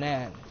with you on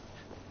that.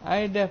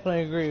 I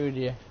definitely agree with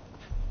you.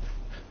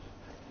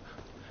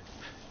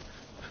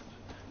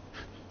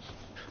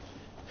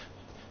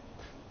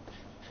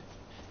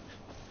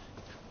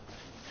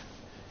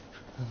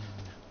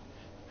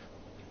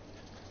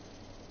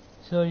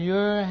 So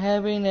you're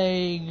having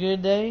a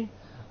good day?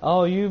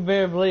 Oh, you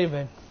better believe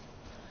it.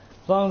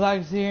 As long as I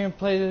can sit here and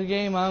play this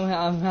game,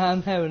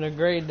 I'm having a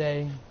great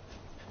day.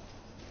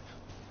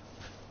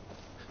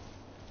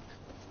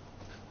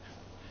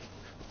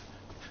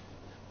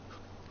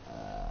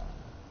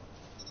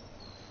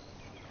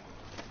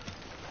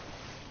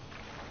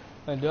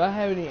 Do I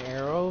have any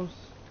arrows?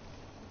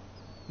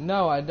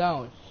 No, I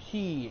don't.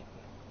 Shit.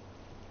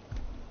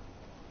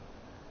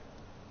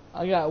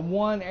 I got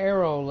one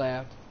arrow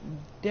left.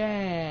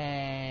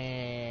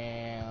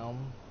 Damn.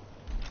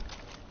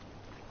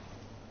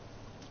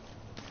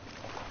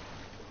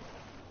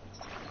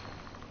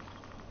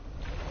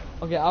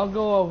 Okay, I'll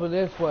go over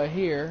this way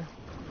here.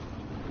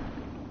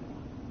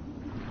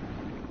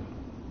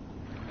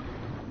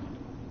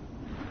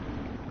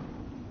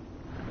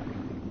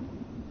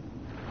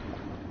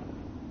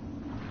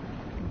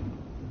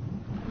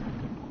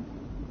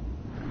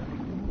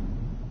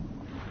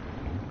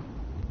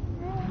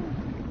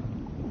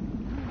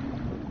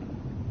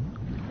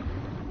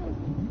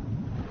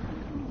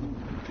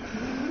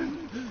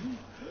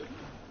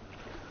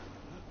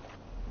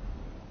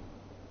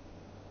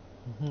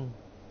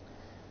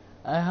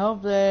 I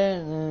hope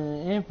that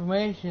the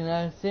information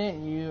I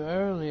sent you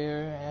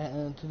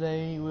earlier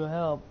today will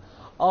help.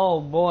 Oh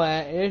boy,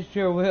 it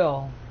sure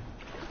will.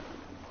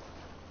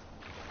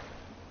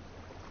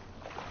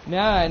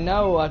 Now I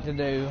know what to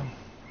do.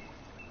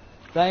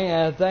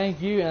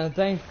 Thank you, and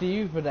thanks to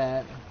you for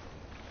that.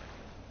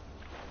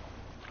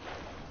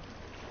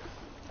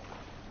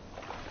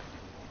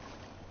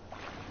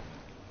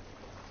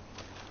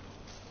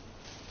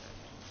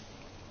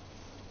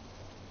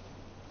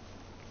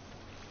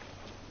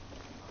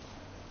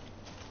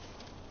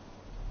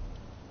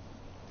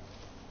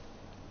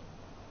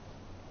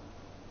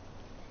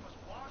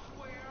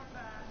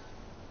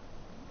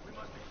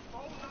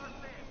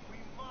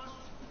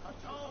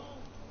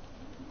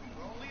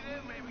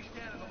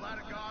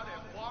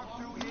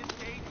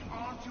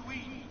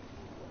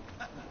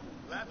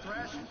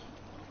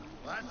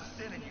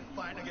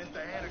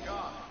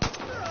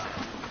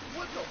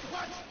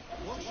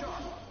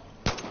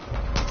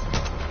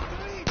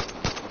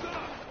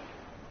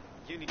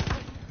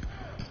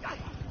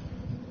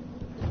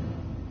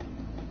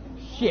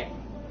 Shit.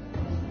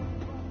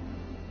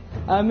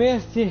 I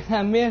missed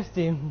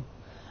him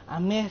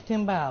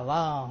by a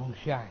long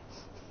shot.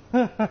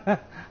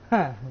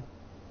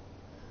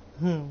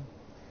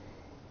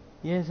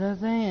 Yes, I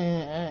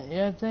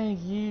think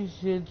you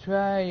should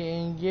try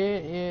and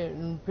get it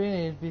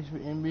finished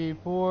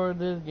before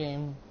this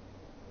game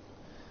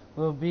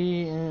will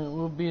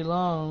be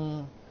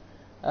long.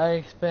 I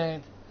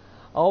expect.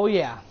 Oh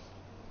yeah.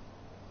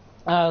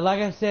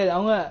 Like I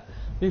said,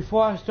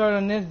 before I start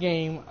on this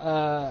game.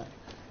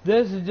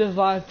 This is just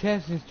live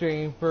testing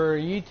stream for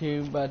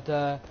YouTube,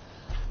 but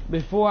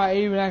before I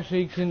even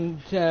actually can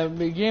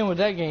begin with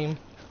that game,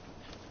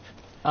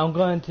 I'm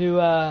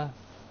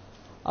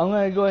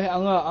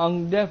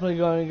definitely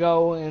going to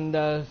go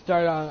and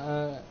start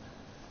on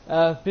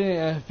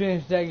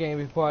finish that game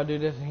before I do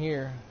this in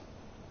here.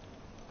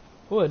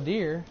 Oh, a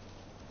deer!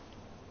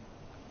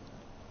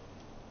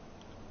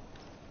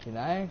 Can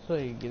I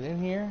actually get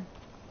in here?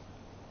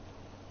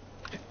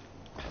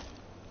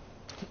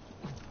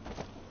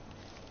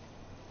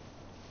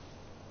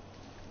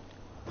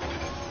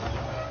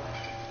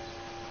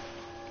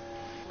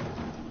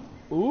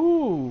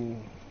 Ooh!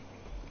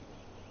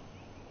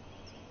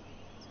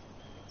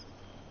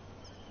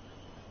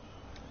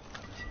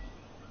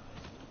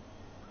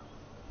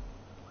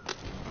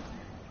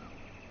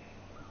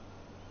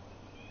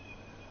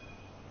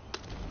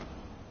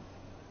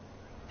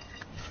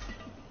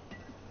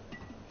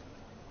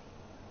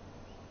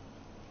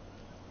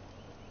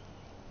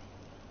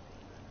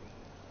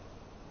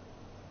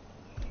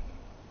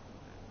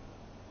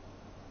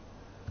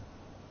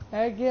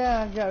 Heck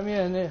yeah!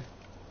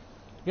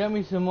 Got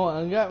me some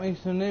more. Got me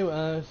some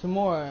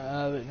more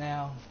of it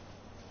now.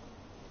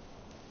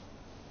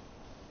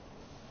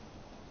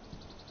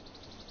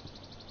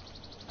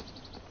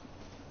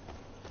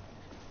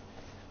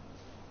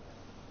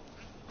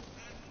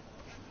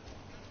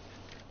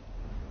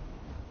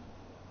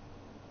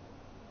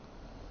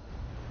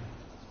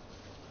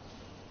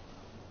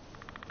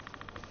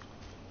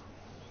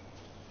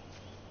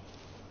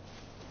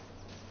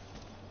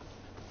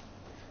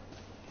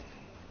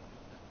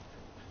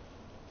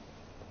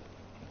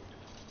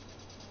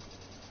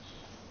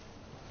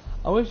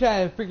 I wish I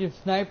had a freaking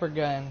sniper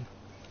gun.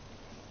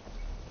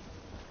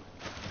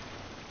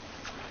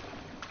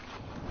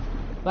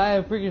 If I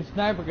had a freaking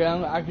sniper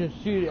gun, I can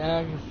shoot and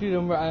I can shoot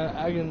them.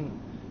 I can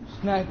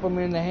snipe them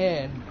in the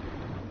head.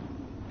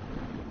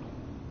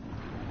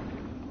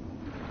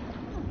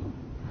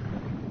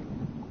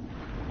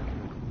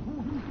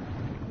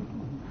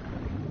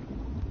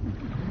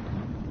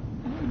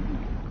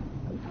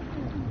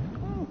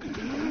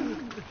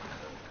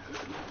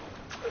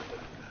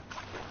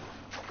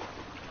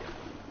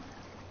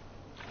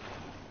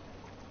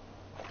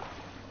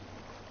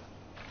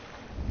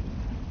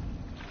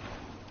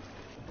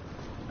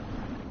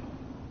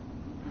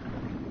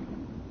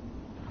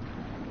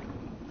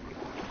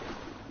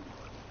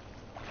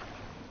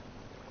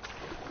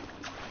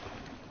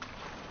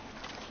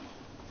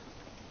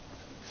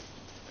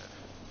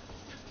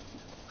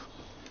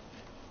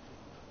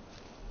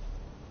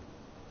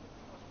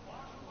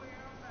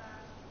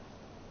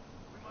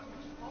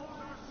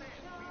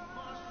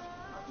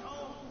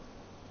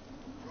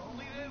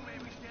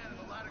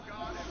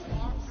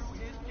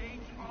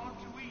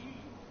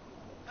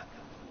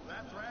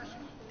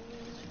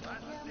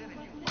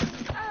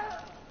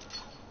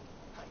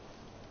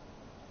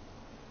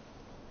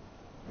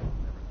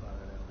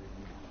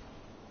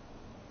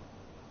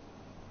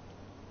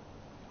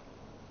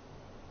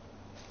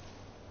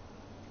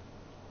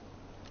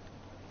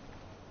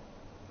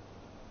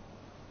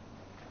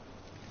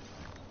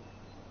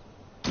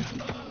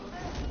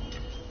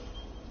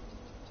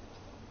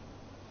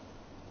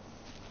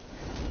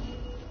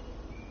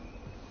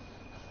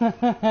 Hey,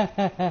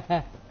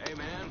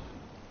 man.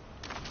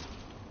 I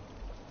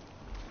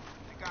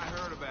think I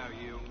heard about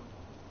you.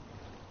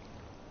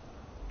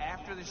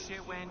 After the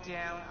shit went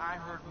down, I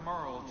heard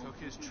Merle took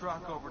his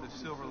truck over to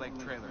Silver Lake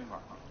Trailer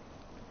Park.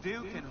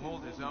 Duke can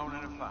hold his own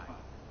in a fight,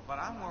 but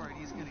I'm worried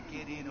he's gonna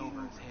get in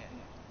over his head.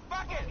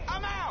 Fuck it!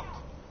 I'm out!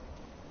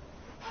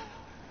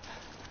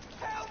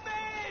 Help me!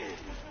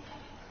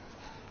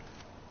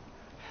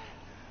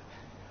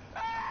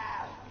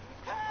 Ah!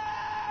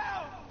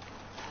 Help!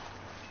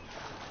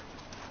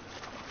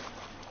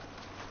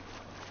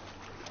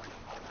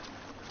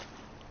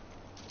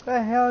 What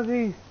the hell is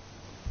he?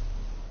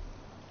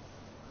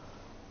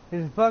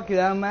 Just fuck it,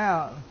 I'm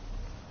out.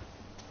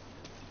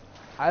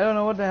 I don't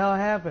know what the hell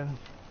happened.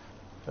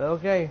 But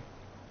okay.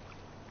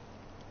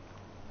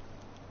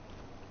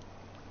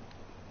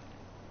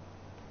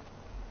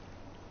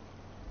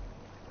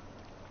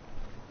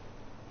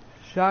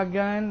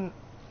 Shotgun.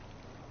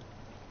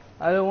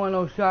 I don't want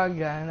no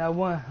shotgun. I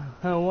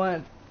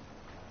want.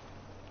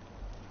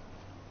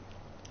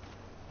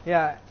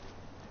 Yeah.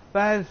 If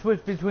I had to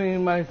switch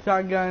between my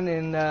shotgun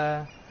and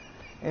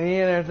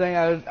any other thing,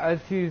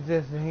 I'd choose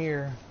this in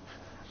here.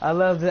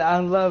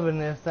 I'm loving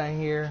this thing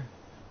here.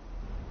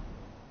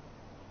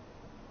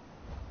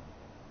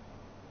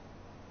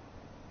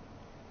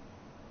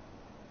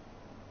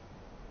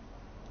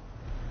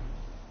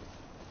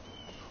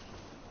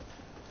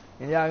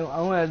 Yeah,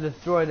 I'm gonna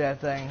destroy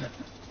that thing.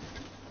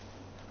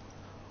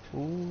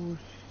 Ooh,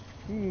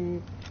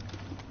 shit.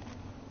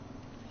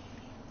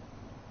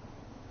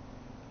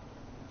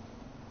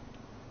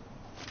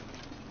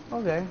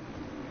 Okay.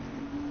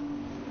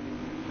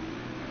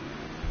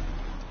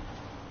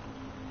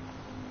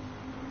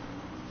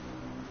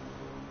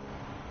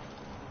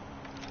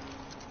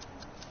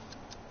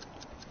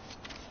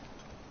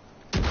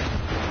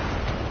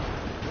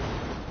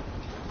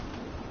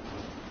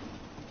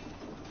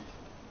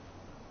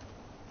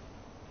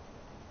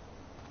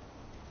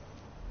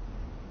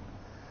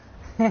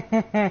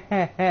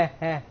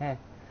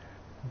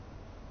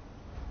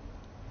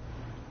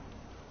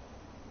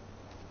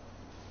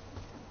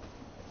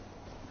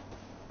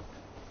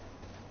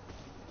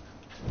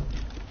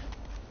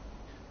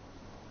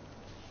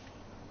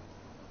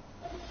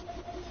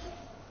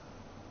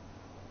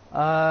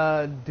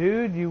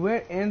 Dude, you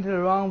went into the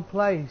wrong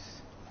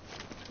place.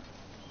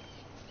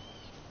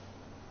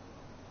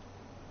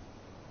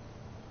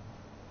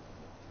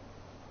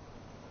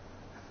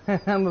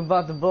 I'm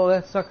about to blow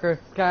that sucker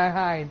sky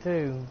high,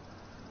 too.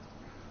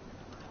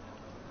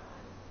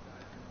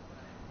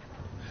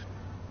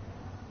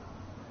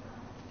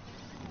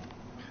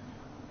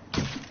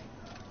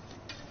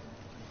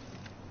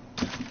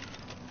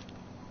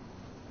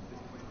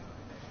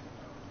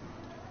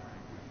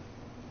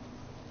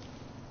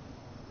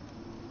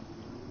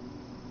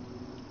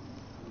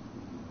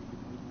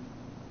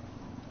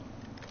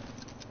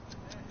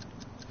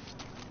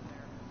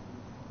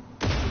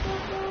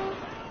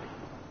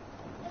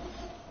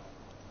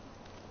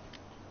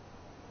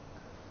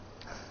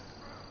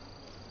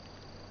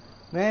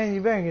 Man,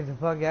 you better get the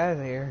fuck out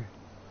of here.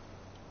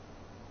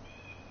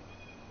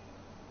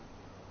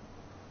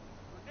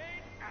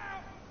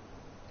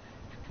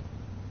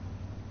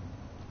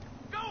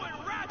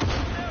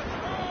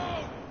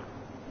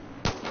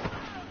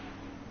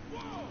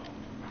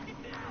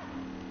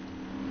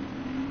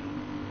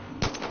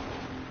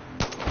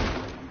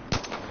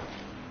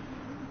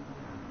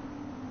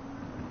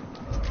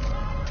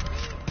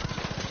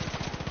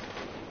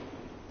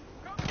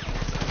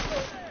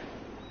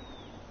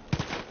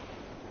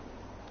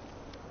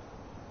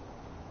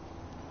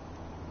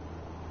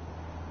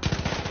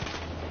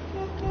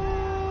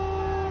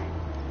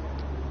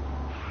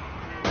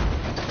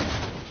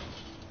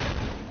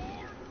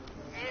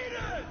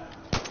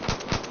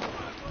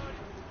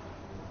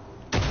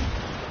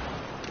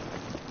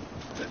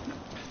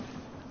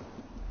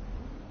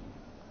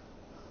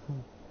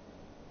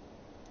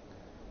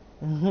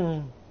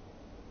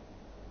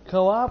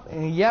 Co-op,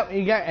 and yep,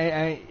 you got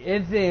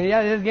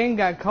this game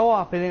got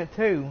co-op in it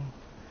too.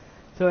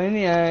 So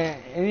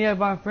any of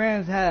my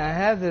friends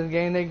have this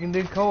game, they can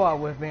do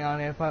co-op with me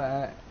on it if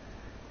I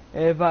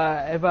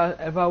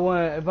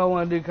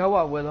want to do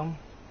co-op with them.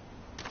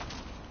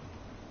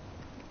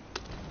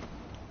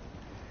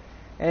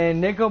 And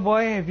Nickel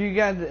Boy, if you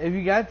got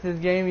this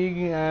game, you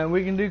can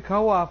we can do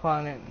co-op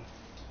on it.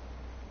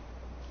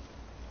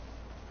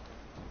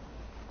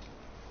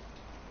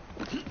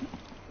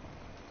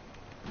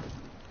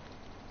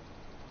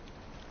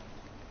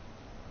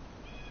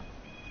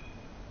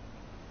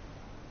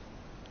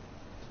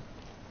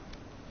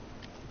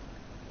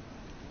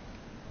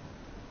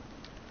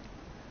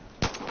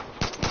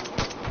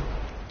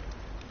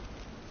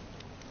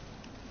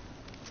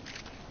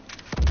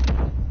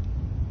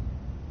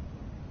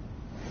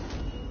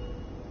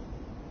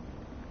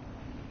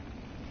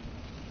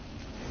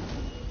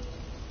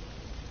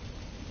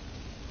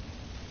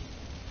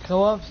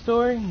 Co-op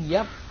story?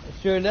 Yep, it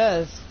sure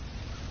does.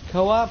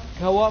 Co-op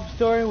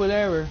story,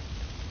 whatever.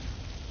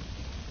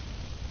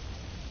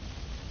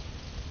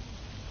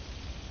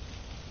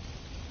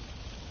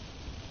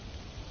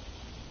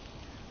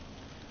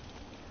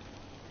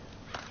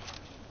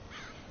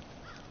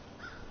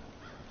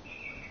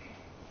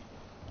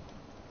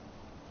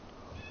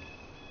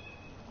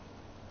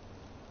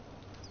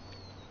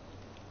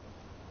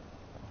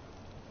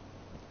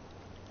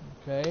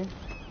 Okay.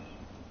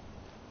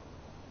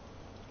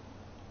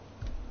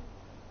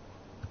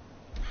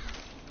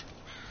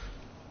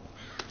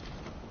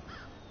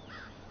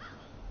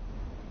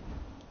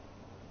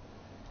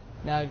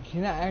 Now,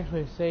 can I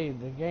actually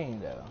save the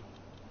game, though?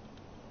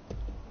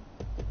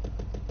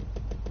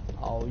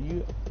 Oh,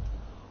 you...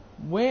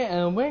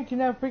 When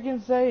can I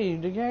freaking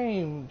save the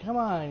game? Come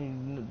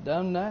on, you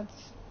dumb nuts.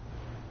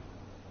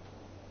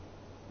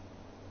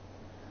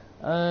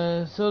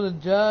 So the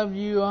job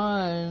you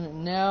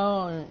on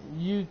now,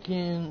 you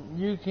can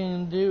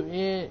do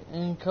it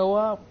in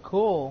co-op?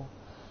 Cool.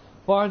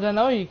 As far as I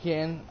know you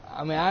can.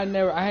 I mean, I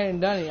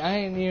hadn't done it. I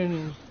hadn't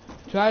even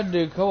tried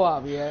to do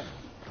co-op yet.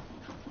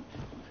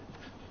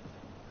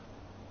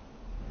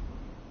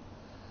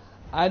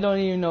 I don't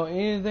even know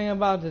anything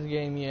about this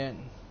game yet.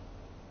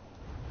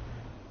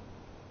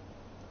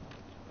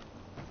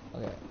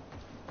 Okay.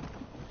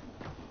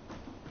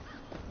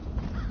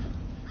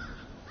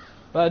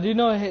 But I do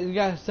know it's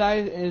got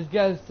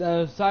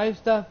side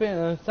stuff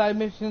in side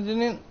missions in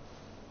it.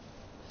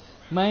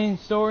 Main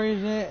stories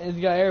in it. It's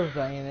got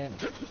everything in it.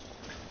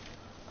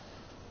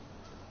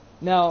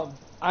 Now,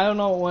 I don't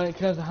know when it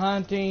comes to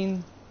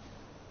hunting,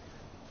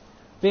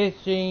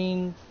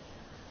 fishing,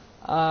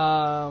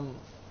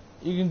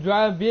 you can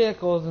drive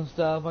vehicles and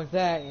stuff like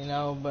that, you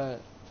know,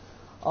 but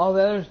all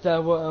the other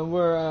stuff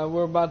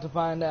we're about to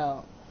find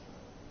out.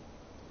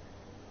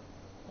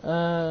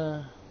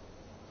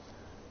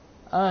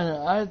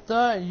 I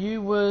thought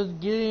you was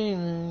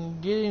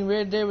getting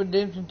Red Dead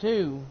Redemption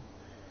 2.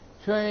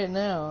 Try it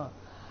now.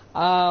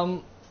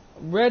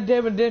 Red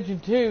Dead Redemption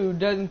 2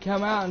 doesn't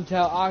come out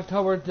until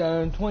October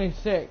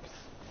 26th,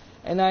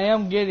 and I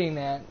am getting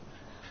that.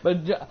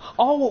 But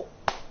oh,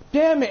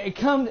 damn it!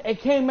 It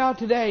came out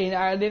today, and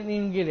I didn't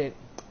even get it.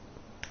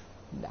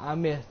 I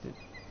missed it.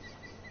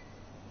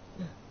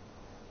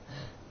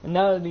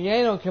 No, the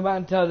game don't come out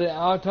until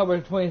October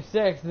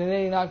 26th, and it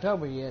ain't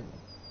October yet.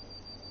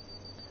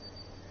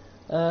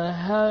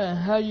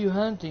 How you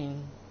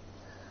hunting?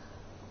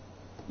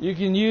 You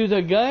can use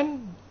a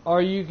gun,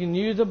 or you can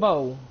use a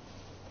bow.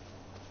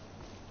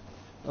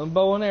 A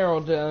bow and arrow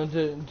to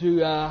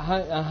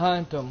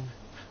hunt them.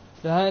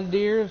 To hunt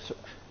deers,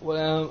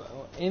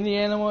 any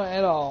animal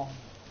at all.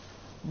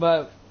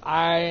 But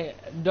I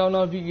don't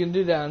know if you can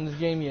do that in this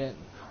game yet.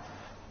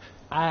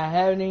 I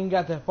haven't even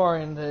got that far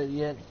into it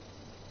yet.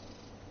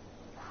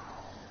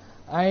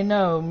 I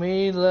know,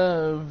 me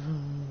love.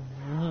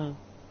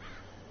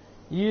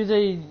 Use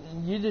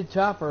a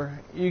chopper.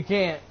 You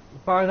can't.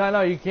 As far as I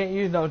know, you can't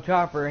use no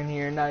chopper in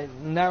here. Not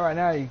right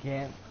now. You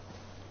can't.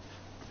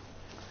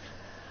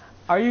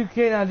 Are you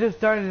kidding? I just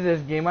started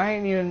this game. I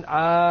ain't even.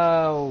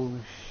 Oh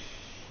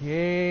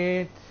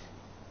shit!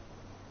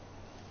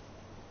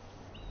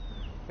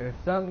 There's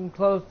something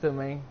close to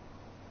me.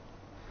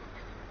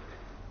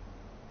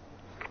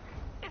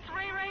 It's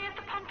Ray at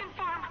the pumpkin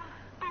farm.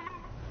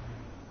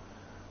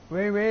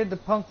 Ray at the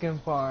pumpkin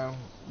farm.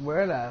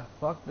 Where the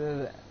fuck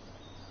is it?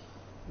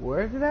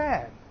 Where's it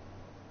at?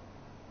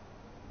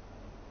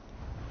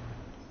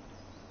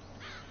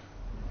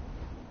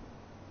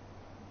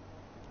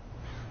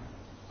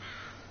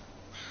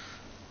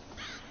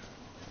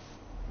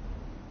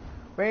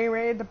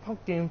 Ray at the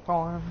pumpkin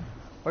farm.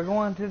 We're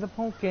going to the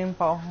pumpkin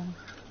farm.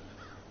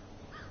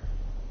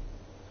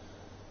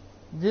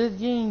 This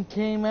game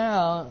came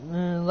out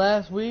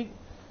last week.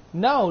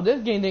 No,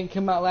 this game didn't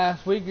come out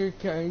last week.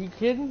 Are you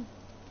kidding?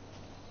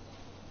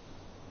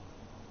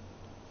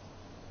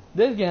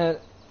 This game.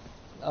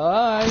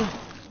 Alright.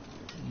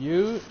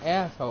 You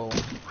asshole.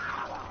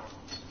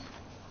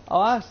 Oh,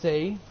 I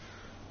see.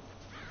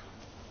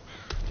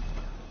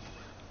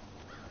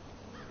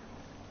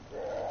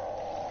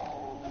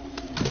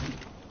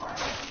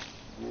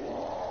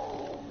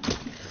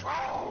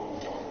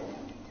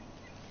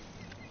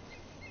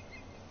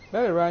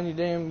 Better run, you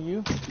damn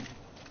you.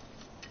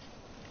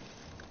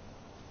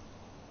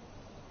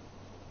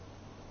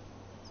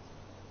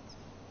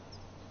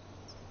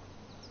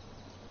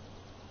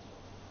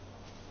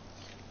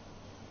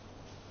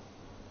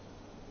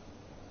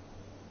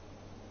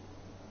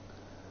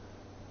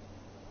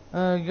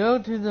 Go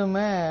to the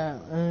map.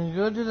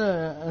 Go to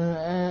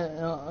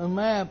the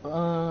map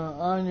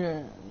on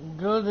your.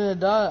 Go to the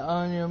dot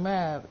on your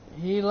map.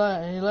 He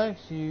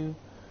likes you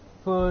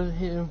for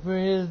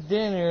his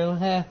dinner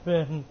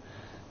laughing.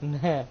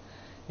 Nah,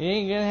 he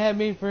ain't gonna have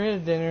me for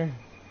his dinner.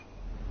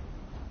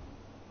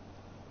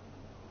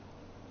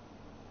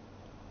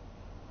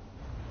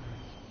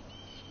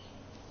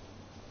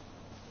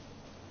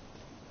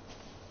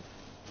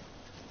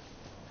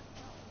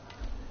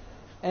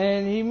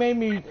 And he made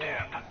me.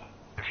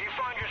 If you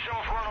find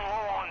yourself running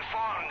low on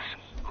funds,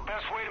 the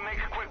best way to make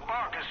a quick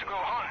buck is to go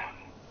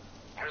hunting.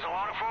 There's a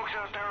lot of folks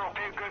out there who'll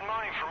pay good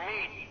money for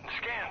meat and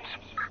skins.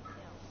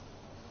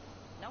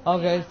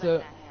 Okay,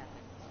 so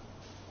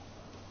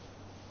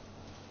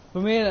for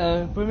me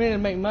to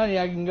make money,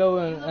 I can go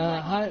and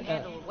hunt,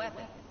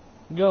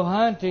 go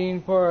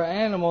hunting for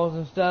animals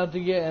and stuff to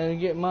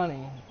get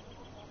money.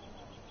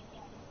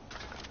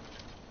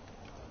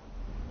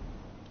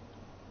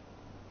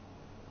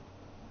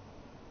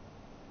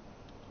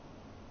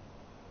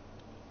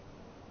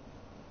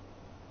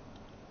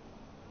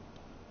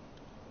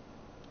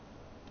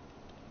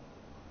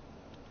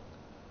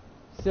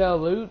 Sell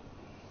loot.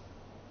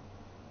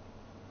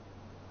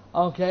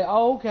 Okay,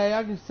 oh, okay,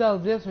 I can sell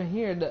this one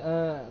here,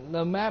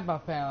 the map I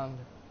found.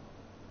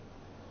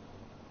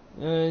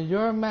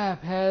 Your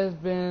map has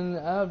been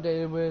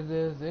updated with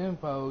this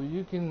info.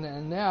 You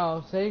can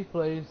now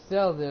safely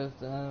sell this.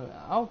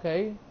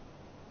 Okay.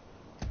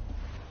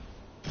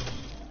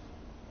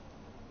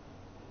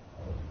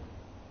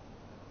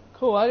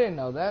 Cool, I didn't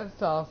know that.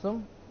 That's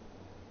awesome.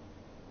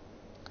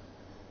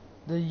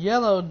 The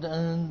yellow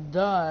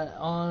dot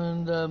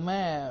on the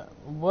map.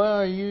 What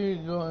are you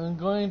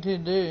going to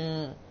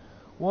do?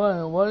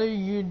 What are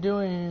you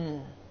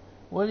doing?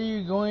 What are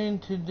you going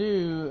to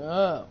do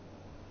up?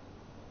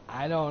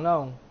 I don't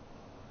know.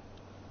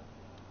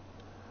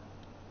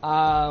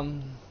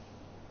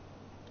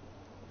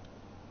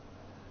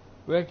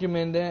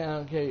 Recommend that.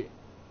 Okay.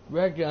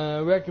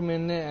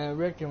 Recommend.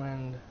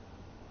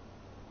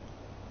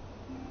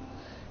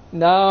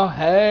 No,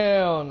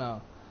 hell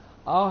no.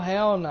 Oh,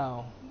 hell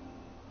no.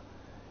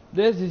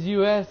 This is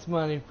U.S.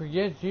 money.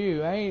 Forget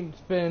you. I ain't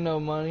spending no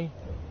money.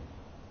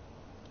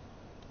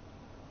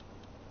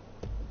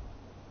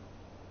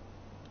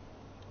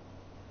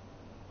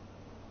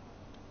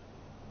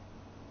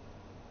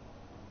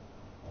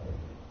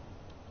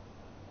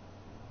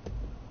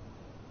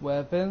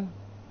 weapon.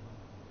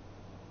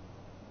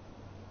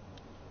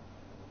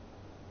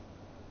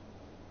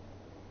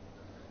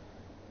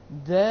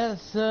 That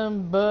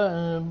son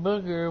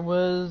booger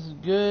was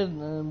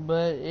good,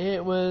 but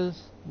it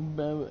was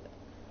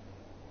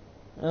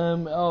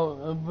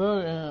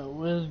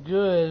was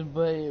good,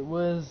 but it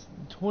was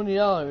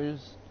 $20,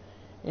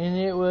 and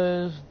it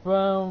was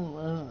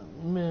from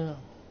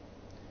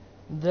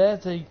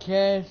that's a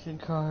cash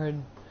card.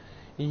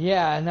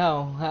 Yeah, I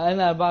know. I'm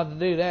not about to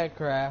do that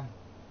crap.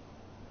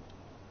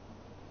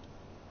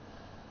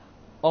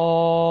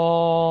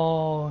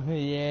 Oh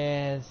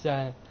yes.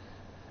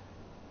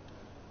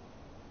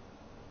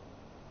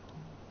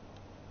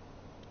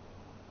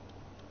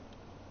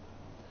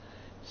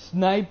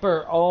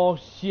 Sniper, oh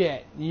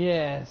shit,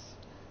 yes.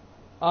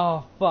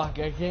 Oh fuck,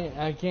 I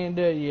can't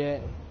do it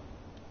yet.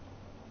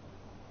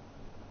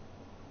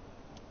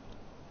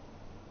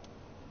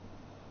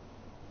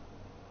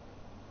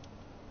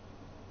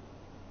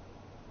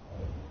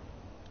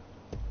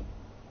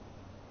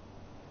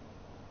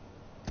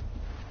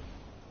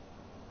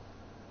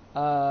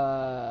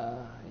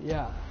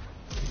 Yeah.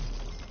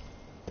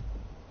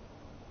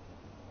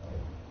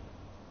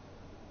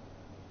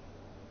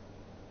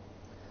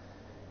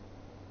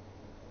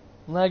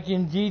 Like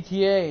in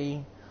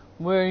GTA,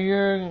 where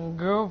your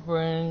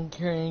girlfriend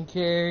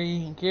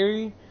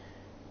Carrie,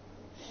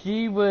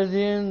 she was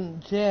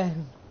in chat.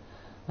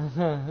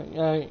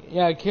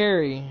 Yeah,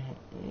 Carrie.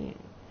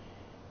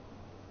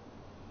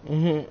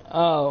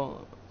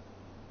 Oh,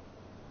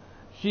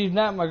 she's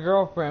not my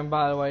girlfriend,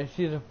 by the way.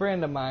 She's a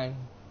friend of mine.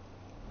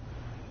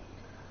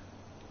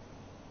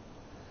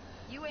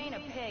 You ain't a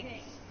pig.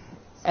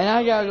 And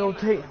I gotta go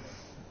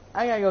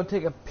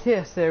take a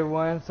piss,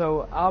 everyone.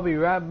 So I'll be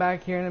right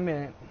back here in a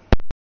minute.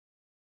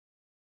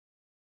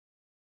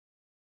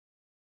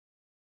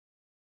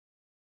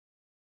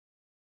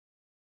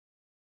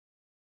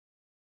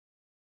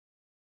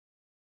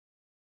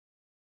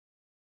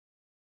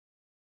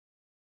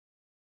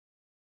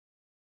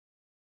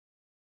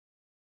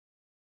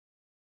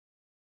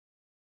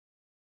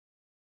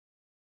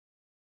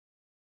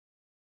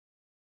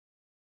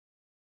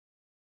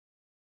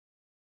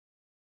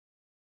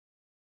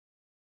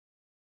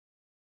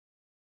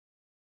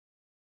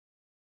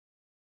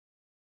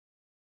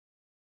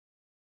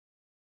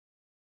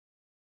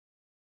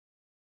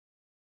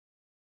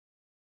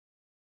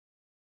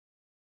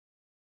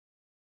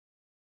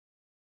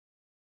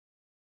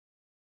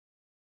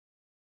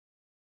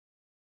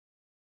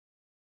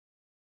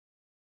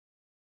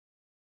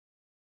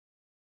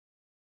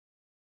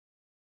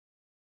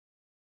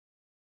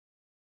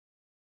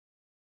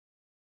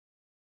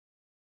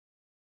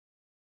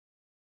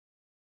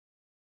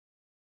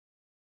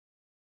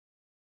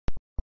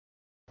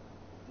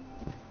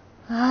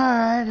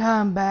 Alright,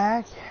 I'm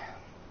back.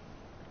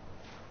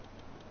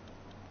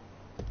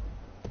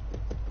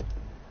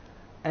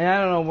 And I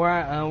don't know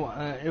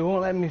where it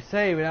won't let me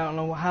save it. I don't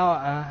know how.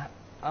 I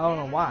don't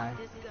know why.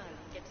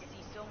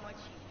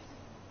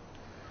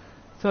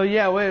 So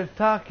yeah, we're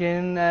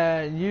talking.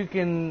 You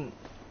can.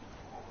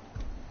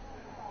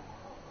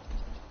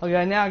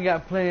 Okay, now I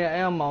got plenty of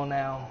ammo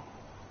now.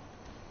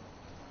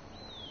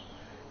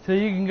 So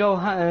you can go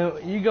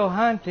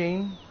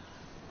hunting,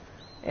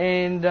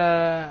 and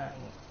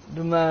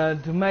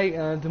to make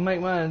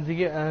money, to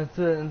get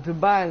to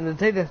buy, to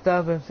take the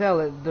stuff and sell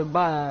it, to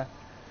buy,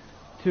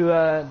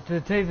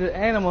 to take the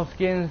animal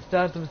skin and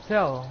stuff to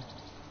sell.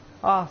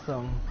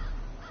 Awesome.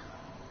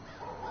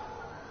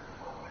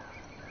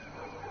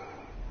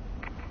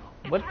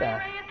 What the? Ray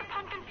at the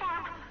pumpkin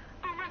farm.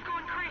 Boomer's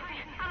going crazy.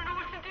 I don't know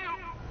what to do.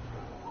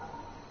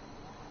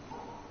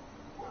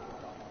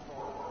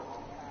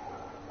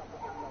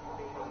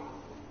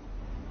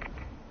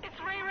 It's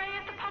Ray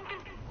at the pumpkin.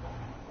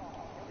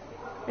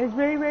 It's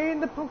Ray in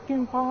the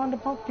pumpkin farm, the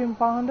pumpkin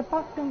farm, the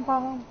pumpkin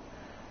farm.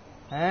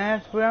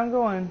 That's where I'm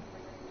going.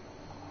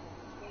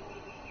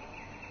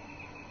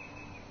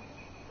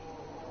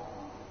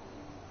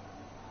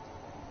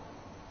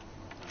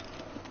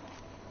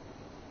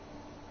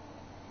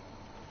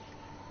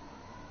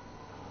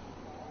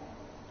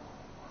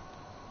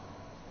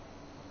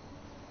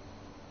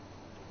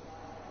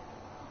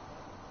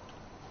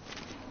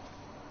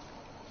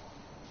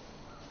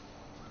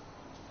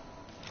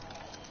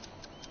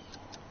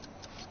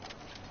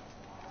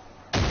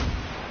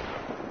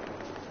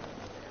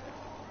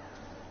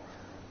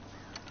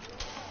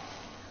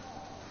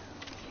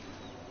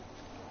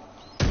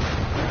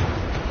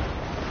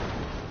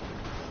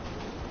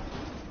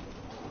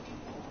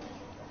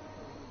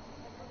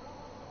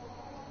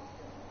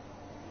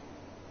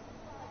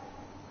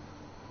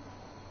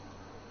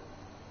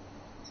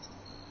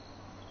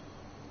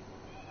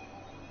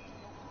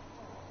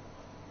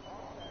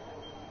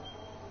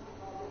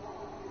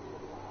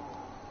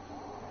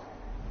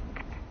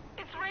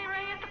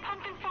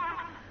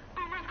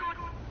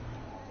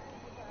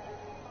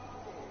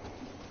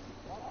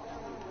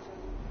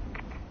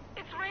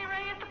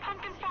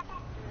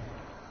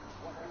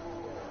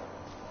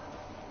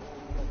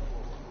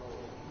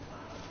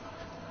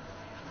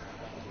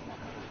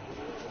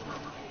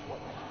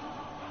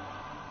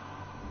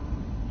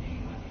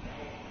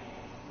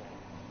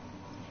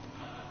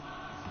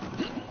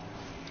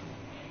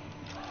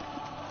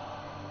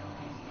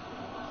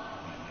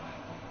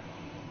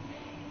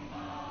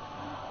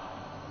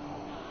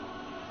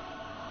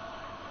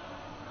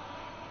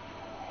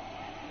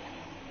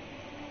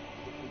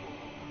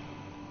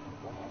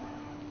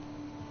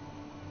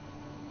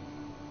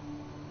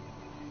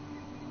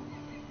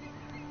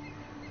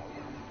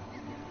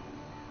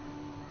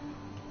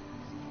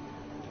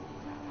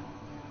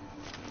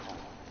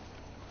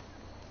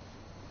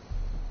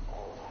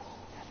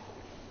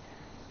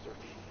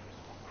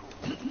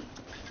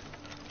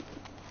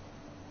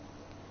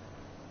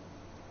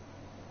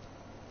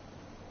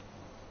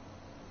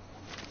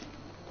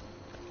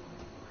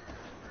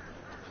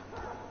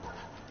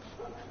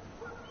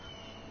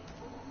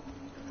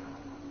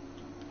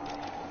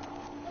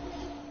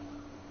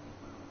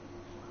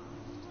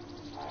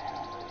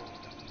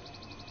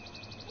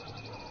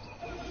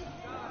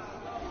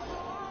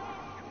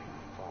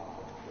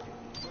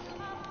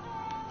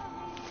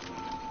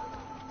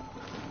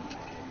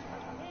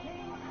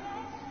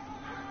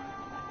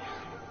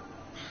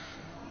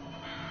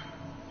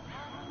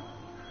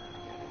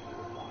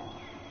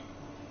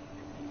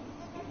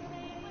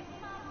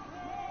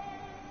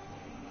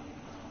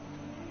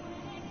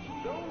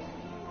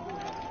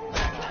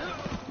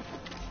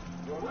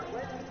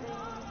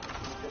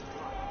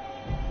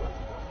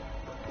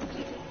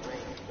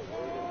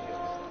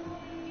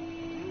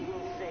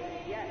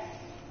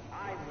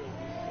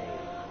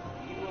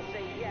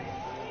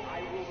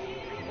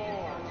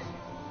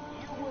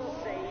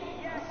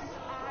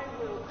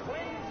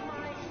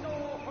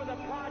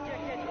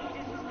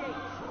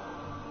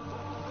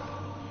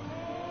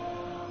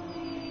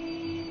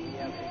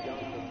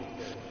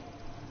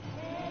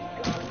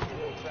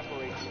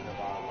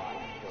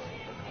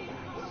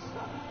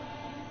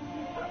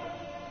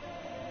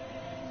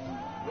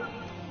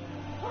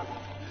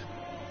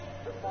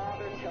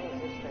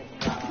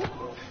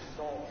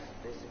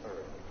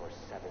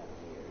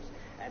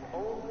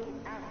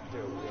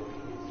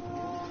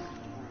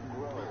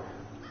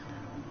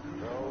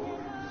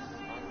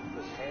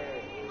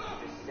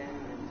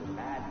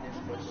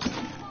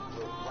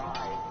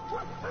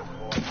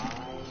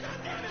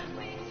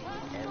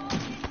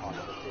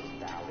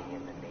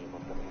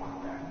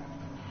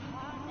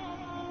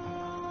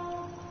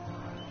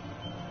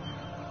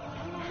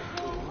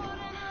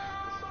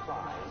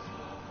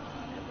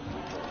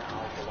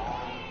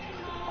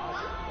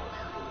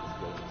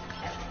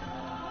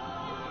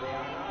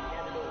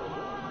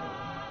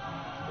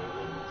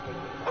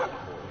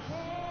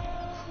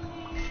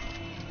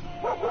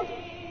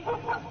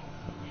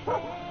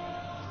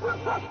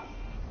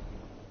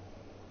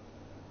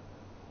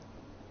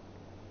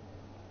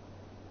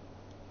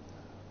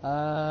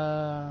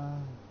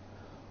 On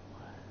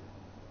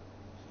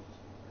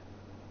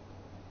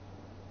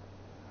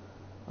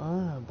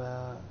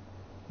about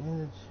in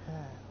the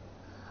chat.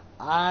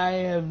 I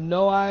have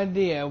no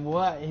idea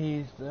what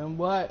he's done.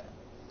 What?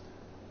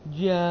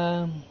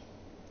 Yeah.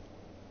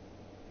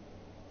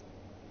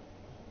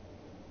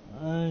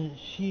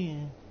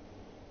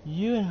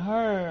 You and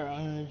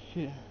her.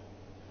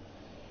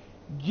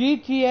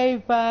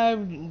 GTA 5.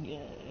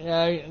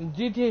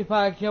 GTA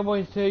 5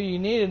 Cowboys 2. You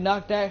need to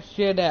knock that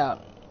shit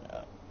out.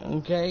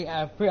 Okay.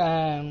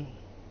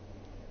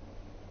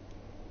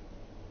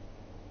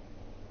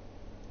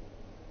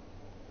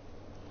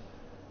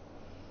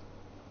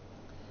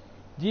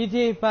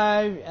 GTA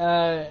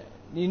 5,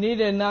 you need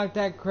to knock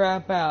that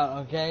crap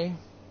out, okay?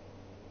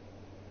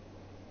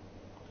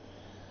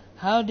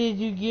 How did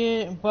you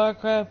get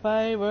Farcry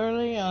 5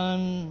 early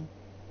on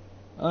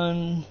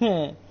on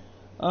the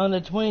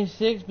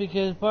 26th?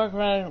 Because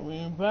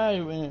Farcry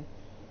 5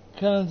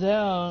 comes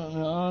out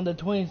on the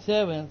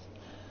 27th.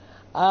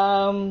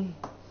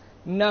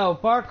 No,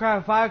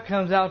 Farcry 5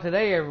 comes out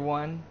today,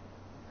 everyone.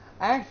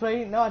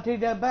 Actually, no, I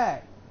take that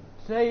back.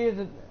 Today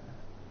is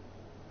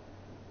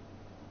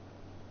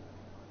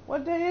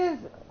what day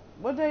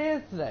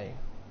is today?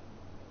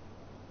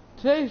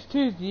 Today's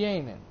Tuesday,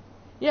 ain't it?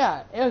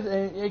 Yeah,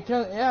 it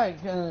comes.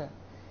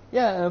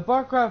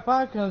 Far Cry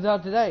 5 comes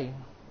out today.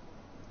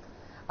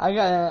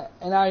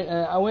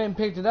 I went and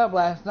picked it up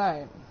last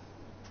night.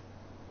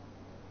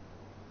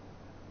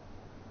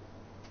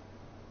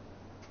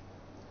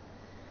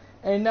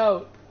 And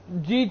no,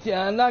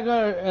 I'm not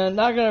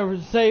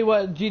gonna say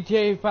what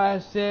GTA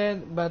 5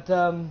 said, but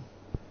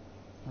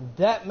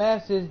that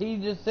message he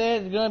just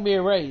said is gonna be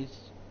erased.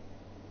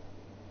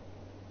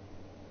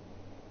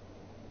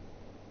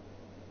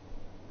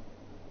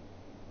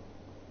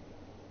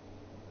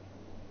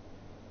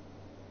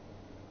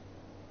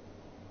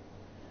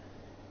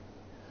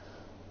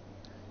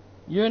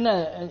 You're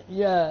not,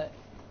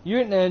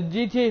 you're in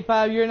GTA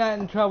 5. You're not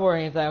in trouble or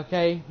anything,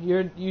 okay?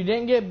 You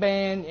didn't get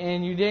banned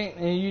and you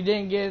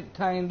didn't get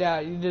timed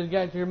out. You just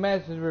got your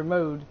message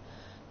removed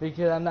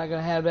because I'm not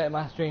gonna have that in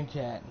my stream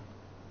chat.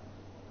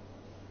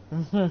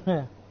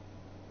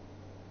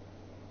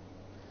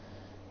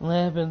 What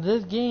happened?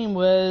 This game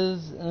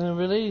was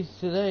released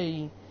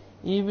today,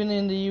 even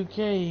in the UK,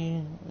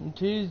 on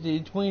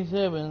Tuesday,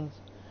 27th.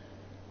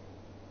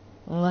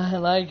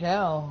 Like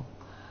how?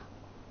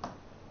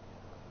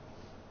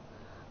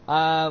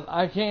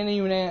 I can't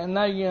even. I'm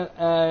not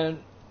gonna.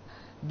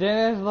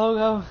 Dennis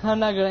Logo. I'm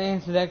not gonna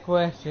answer that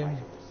question.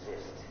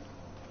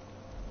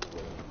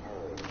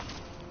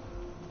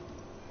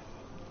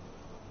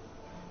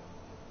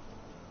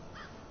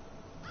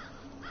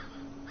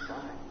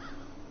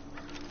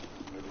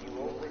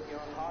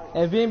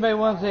 If anybody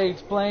wants to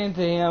explain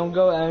to him,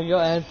 go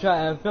and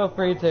try. Feel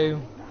free to.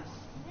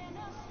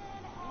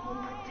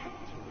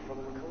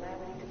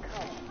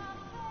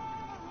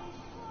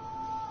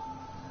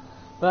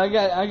 But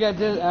I got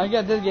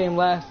this game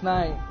last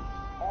night.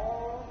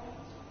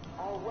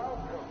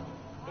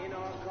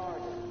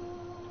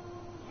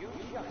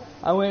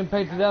 I went and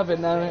picked it up at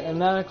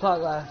 9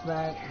 o'clock last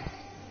night.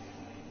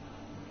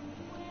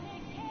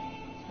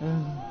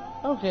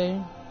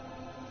 Okay.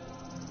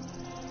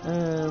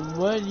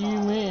 What do you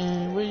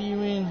mean? What do you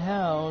mean?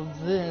 How?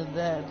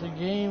 That's a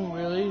game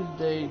release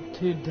date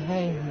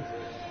today.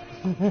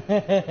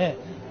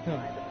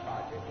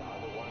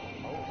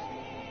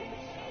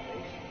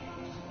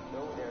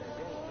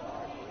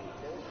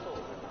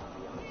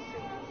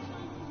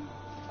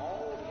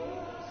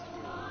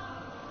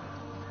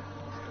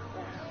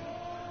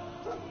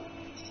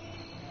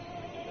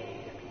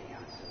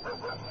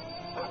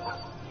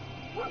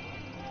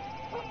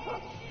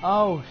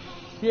 Oh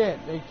shit,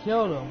 they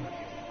killed him.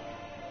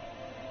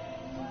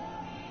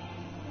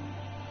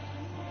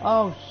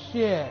 Oh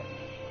shit.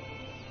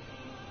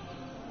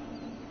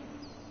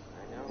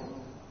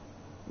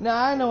 No,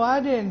 I know I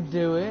didn't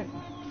do it.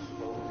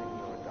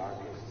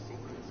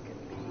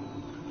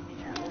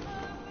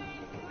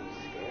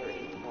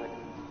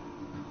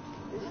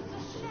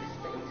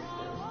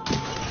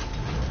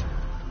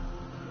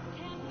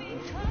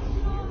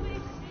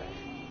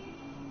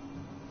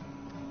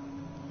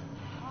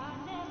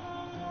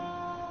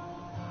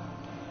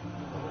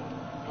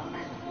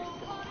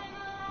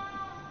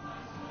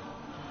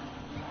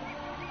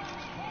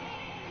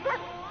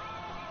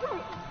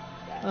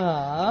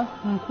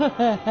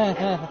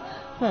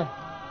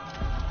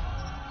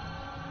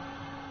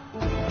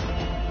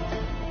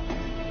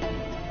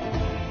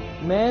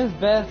 Man's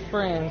best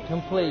friend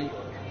complete.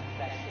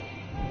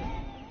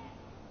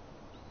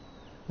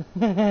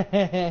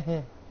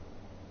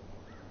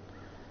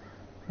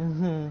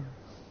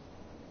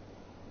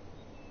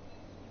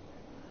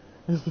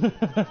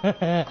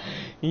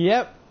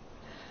 Yep.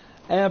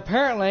 And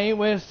apparently, we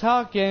was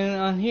talking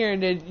on here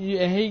that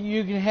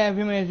you can have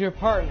him as your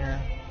partner,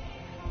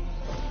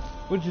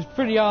 which is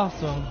pretty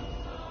awesome.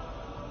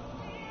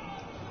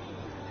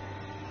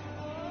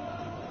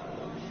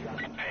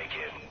 Hey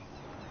kid,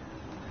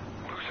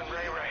 losing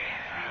Ray.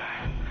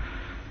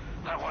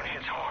 That one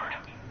hits hard.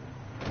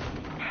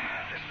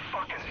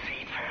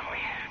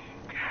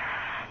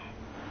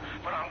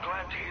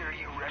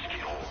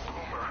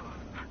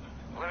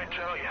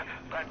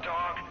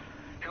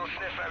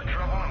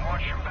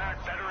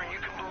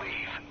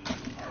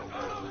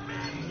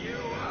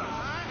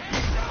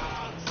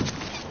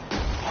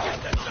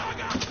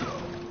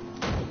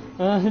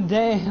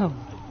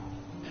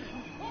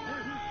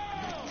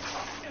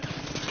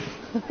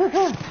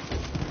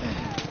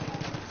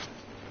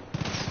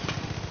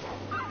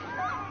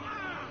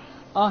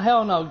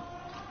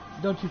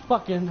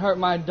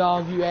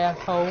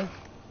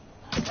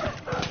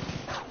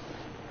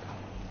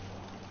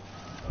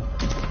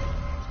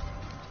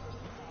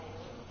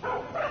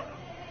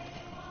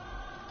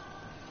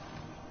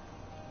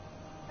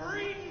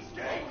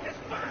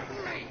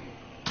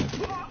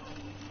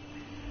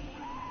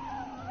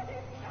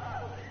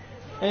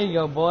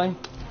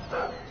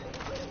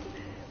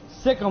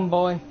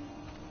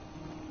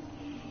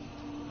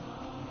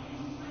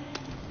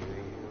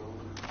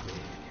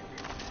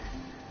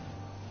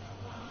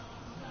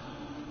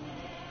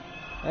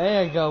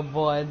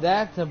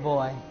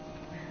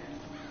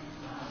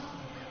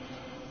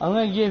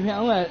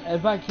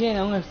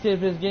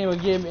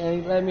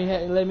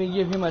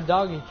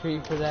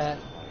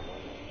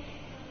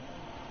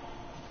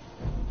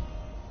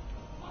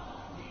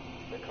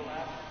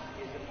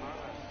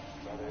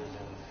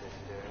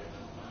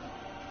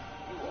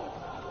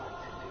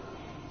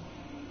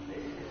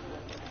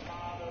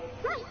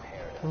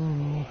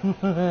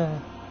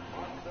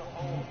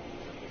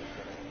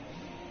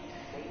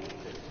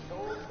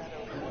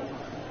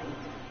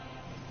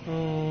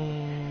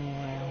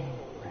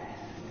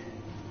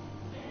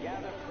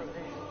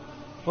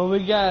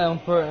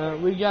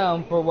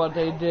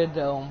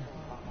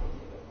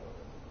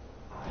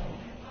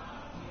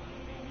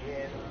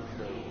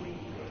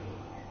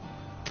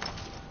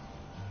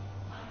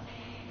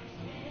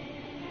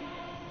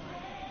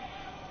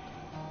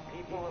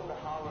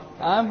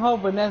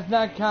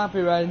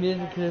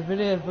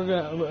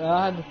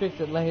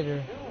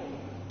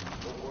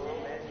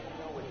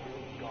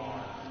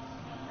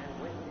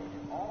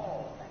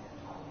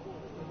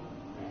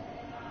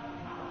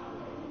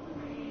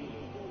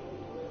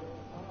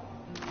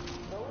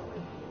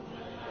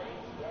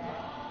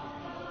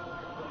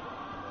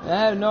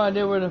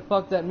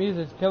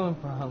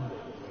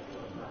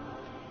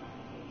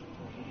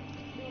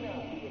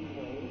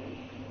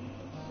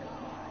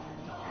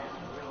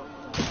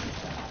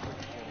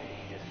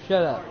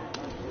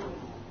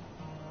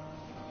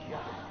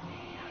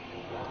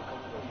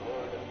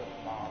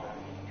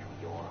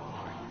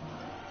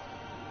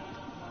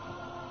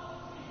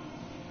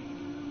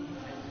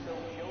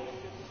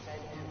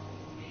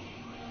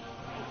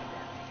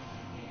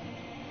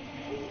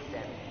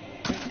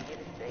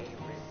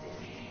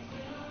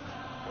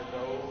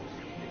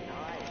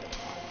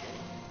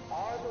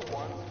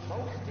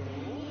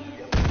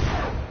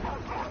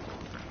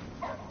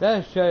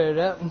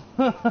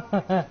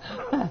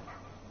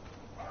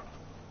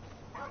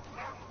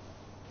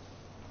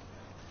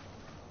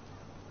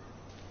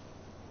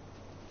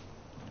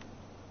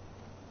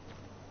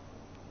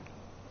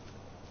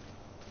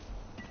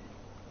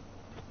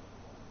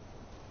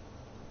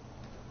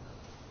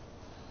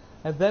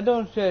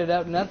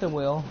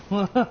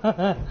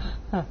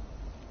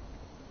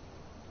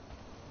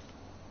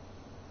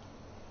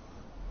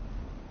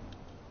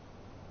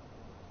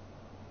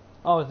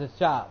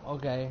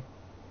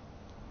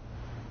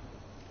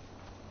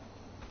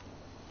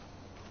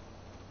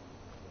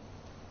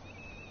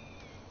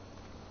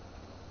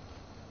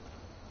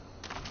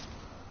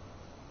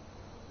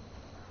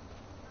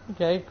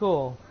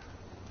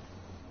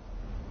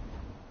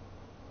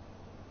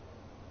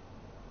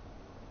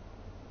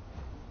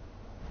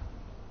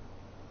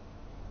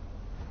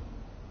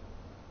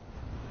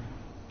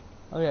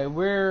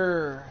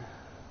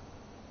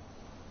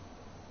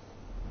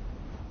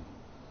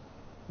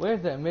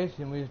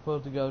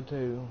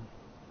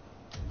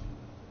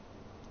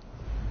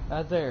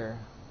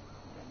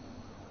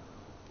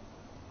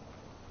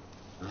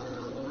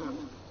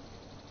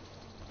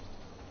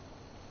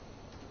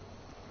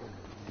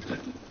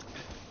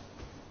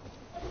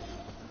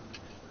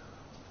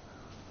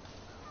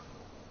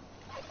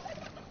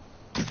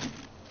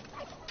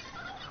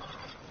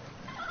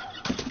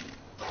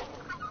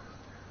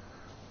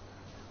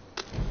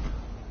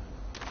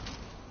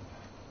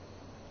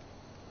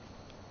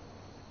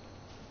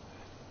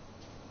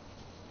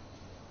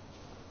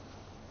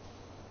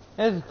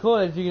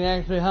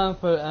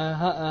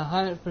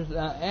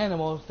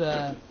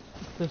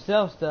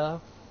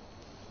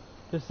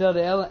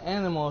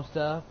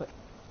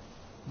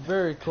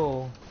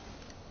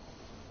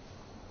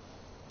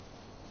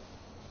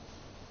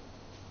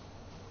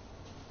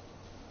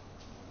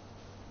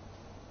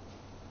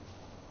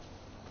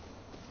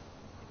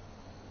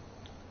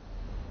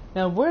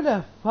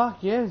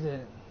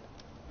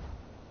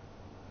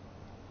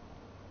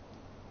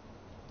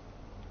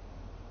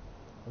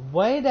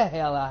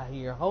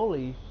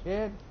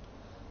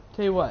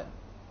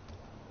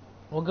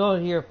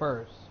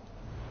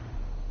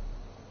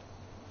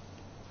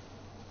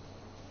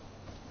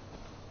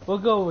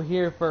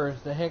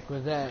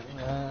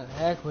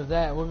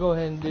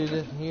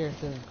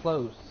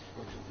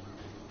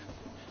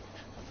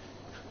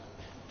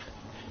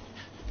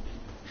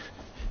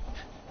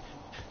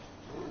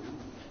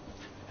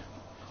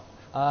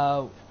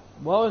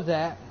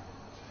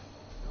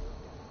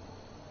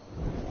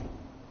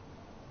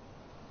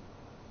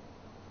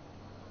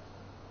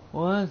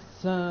 Once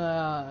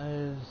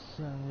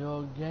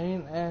you'll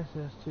gain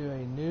access to a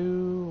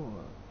new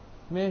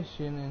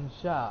mission in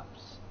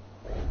shops.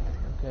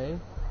 Okay.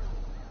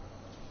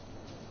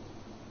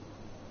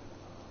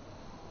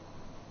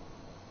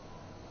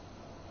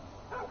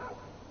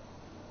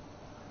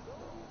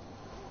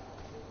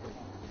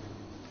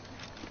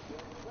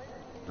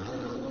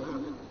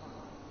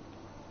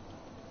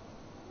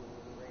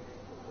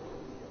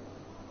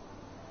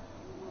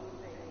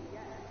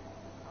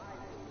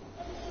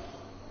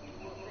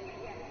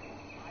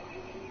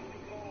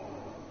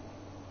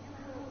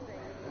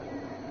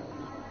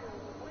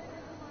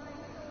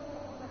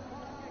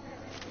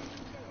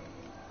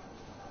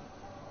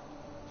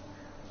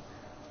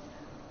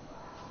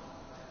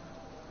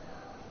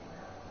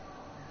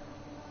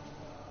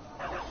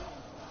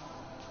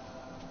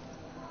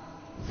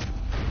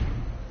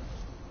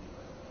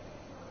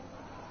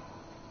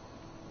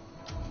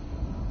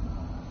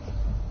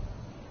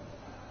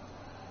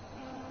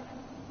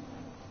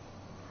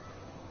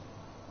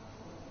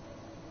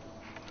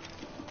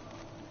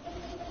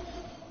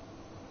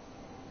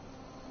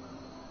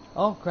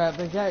 Oh crap!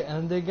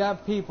 They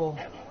got people.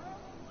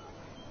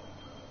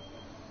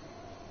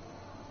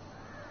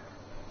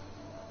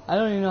 I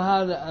don't even know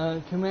how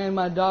to command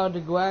my dog to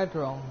go after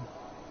them.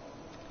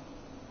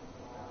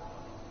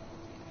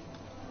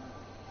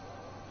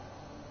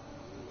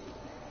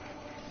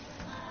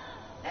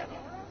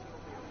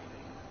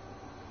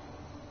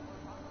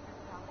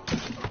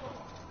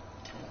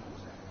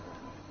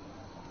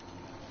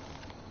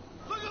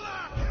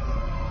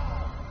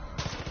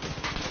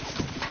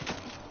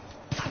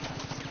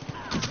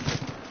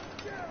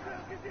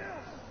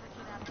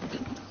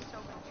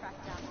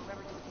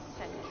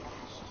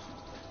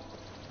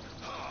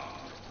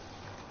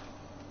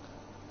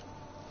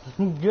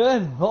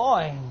 Good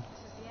boy.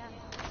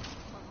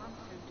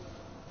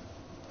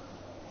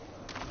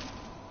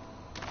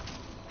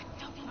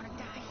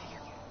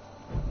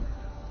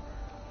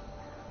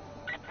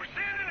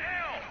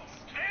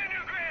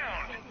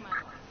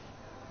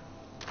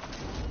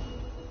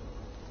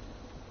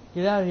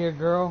 Get out of here,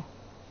 girl.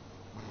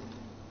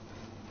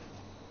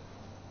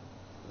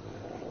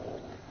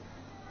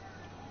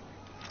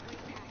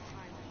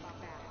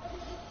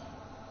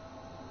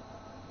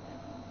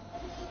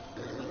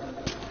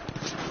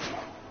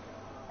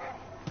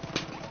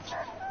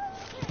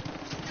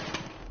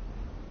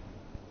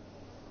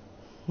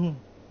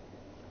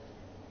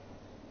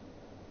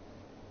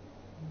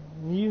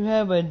 You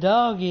have a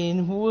doggy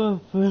and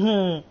woof.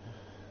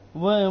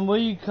 What are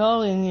you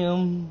calling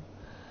him?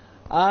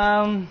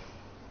 I'm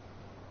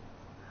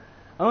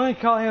gonna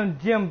call him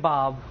Jim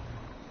Bob.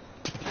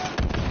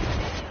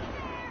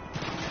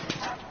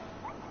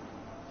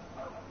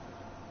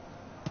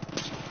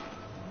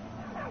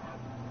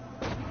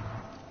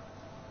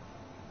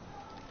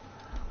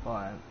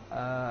 Fine.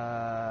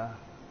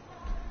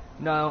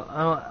 No,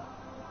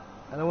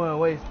 I don't want to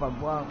waste my.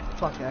 Well,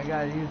 fuck it. I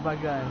gotta use my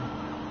gun.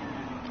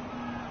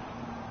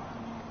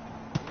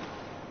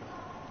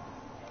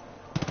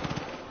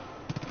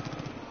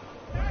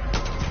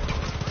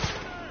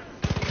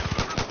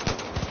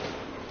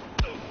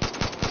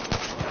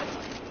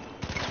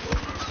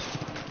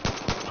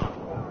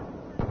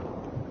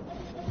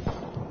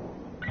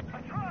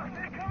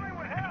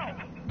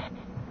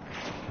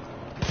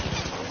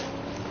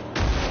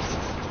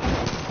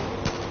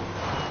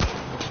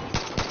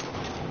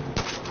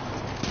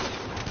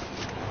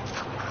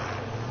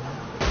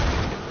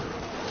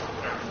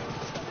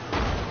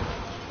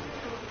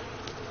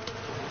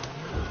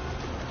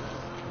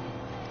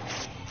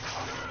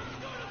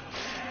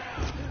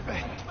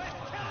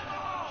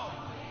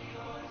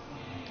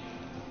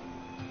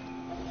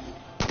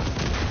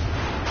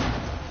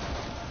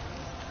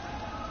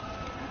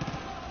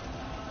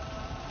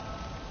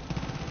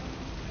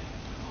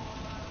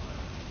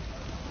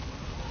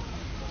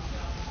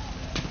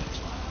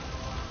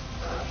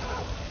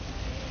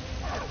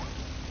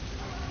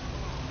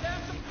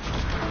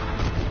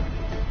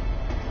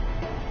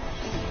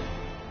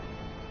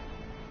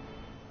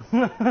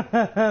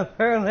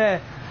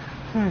 Apparently,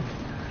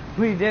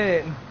 we did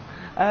it.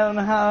 I don't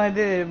know how I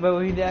did it, but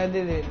I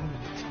did it.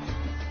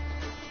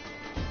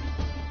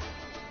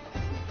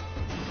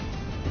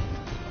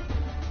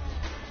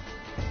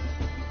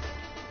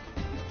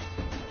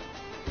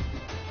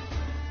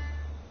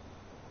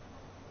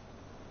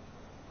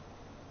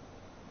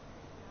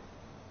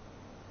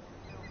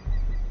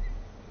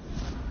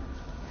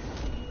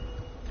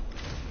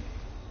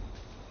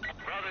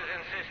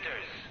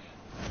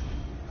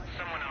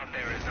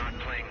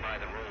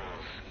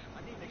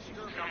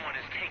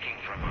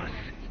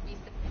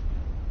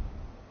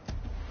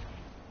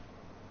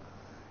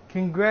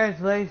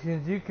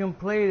 Congratulations, you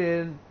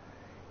completed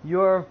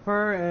your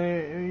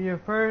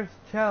first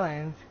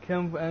challenge.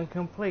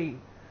 Complete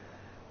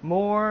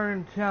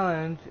more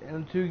challenge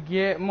to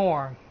get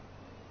more.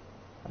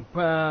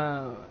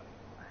 Hell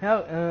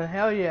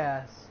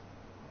yes.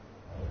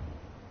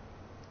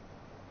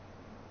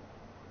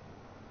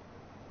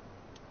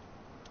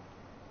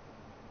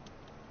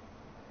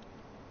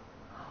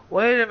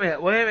 Wait a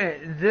minute, wait a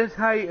minute. Is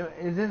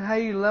this how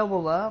you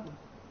level up?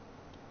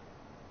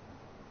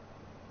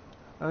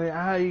 I mean,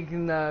 how you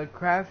can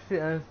craft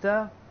shit and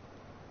stuff?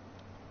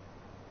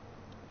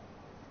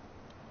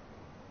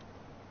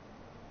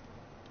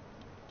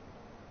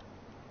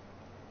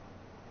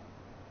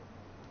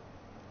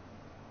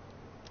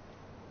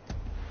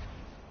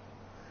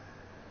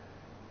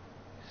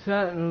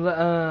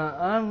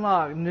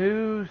 Unlock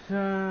new,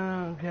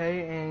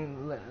 okay,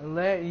 and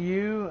let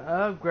you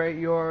upgrade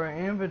your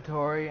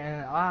inventory,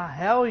 and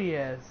hell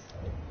yes.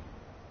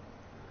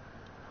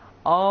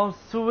 All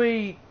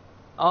sweet,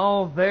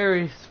 all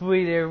very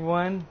sweet,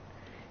 everyone.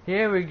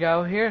 Here we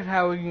go. Here's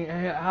how we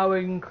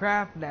can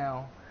craft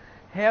now.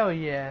 Hell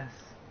yes.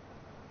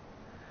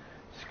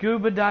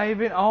 Scuba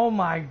diving. Oh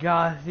my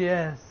gosh,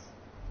 yes.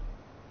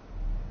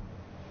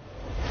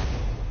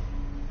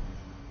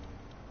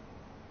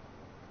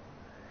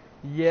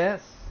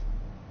 Yes.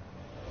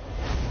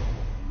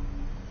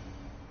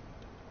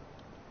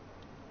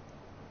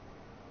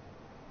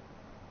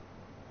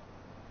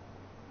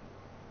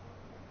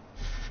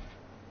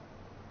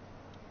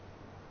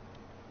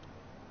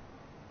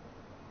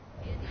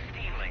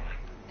 Stealing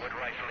what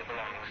rightfully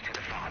belongs to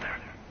the Father.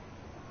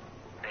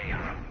 They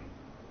are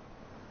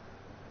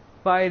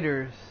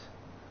Fighters.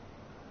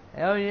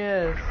 Hell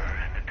yes.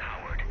 and a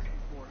coward.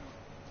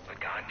 But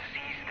God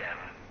sees them.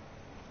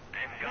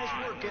 And God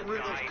Nice work getting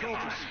rid of those guide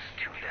cultists. us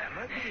to them.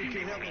 Might be you They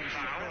can help will me be with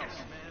something found, else.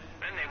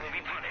 and they will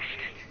be punished.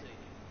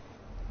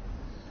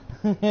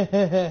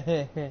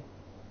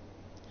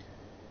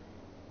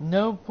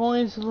 No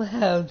points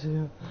left.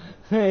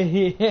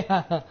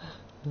 Yeah.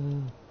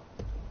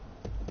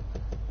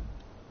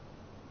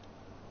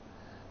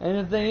 And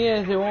the thing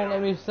is, it won't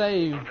let me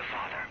save.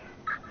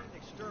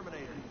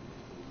 Exterminator.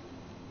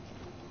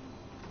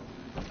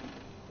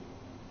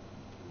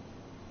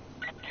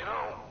 You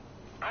know,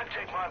 I'd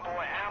take my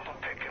boy apple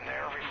picking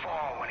there every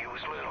fall when he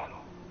was little.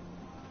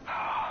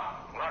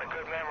 A lot of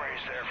good memories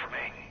there for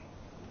me.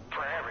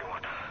 For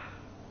everyone.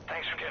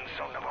 Thanks for getting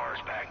some of ours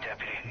back,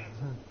 Deputy.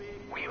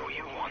 We owe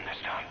you one this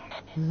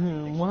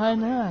time. Why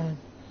not?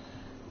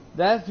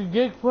 That's a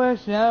good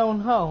question. I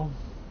don't know.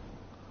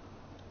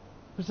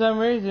 For some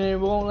reason, it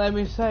won't let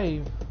me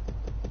save.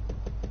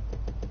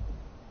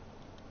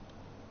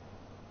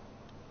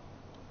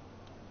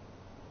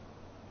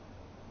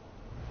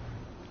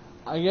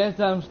 I guess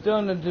I'm still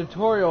in the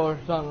tutorial or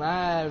something.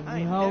 I have I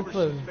ain't no never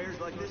clue. seen bears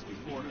like this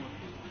before.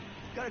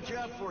 Got a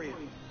job for you.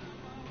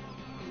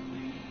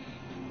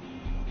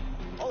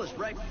 All this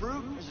ripe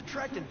fruit is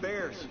attracting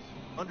bears.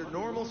 Under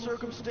normal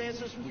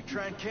circumstances, we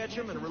try and catch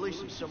them and release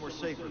them somewhere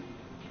safer.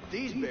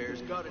 These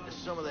bears got into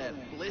some of that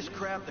bliss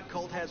crap the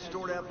cult had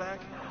stored out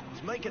back.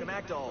 It's making them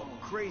act all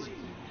crazy.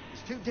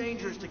 It's too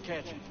dangerous to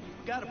catch them.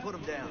 Gotta put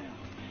them down.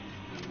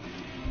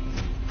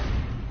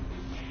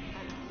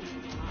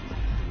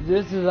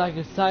 This is like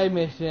a side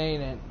mission,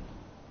 ain't it?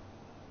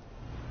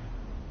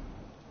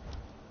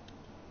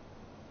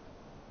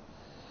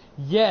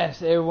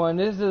 Yes, everyone,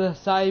 this is a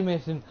side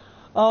mission.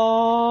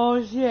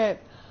 Oh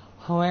shit.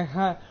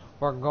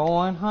 We're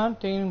going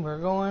hunting, we're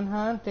going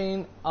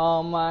hunting.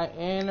 All my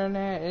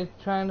internet is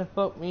trying to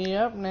fuck me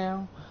up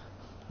now.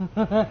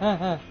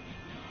 The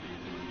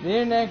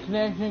internet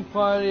connection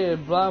quality is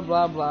blah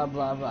blah blah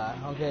blah blah.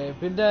 Okay,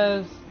 if it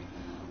does,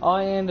 I'll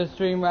end the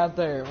stream right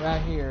there,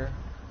 right here.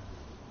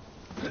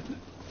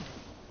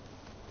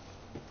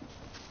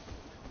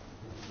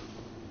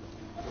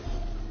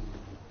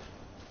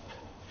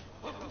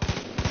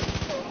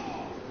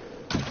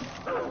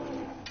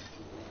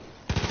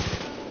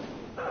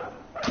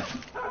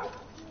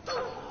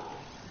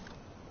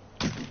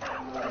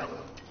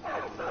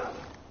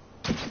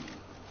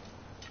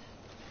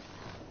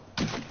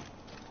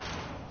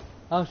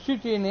 I'll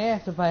shoot you in the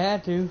ass if I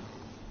had to.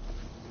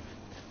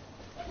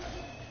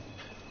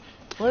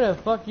 Where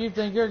the fuck you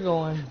think you're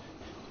going?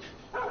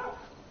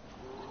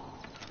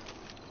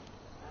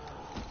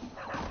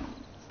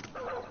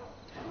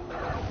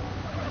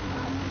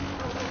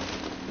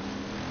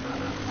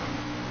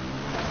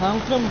 I'm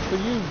coming for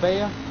you,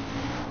 bear.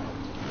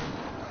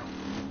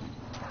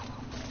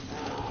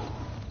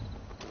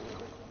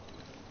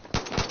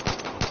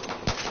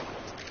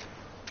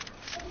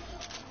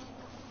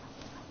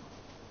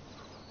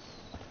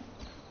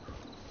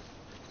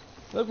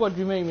 Look what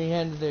you make me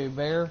have to do,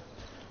 bear.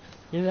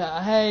 You know,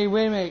 hey,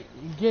 wait a minute.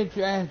 Get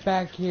your ass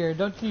back here.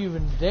 Don't you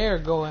even dare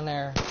go in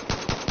there.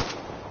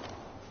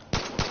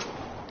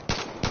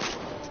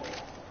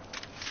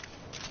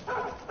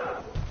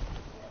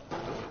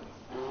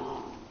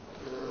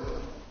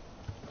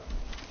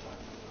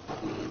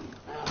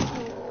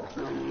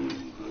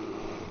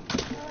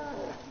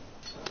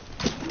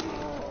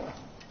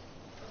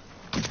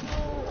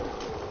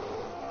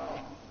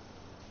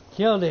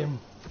 Killed him.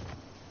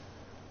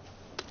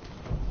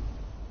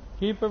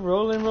 Keep it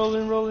rolling,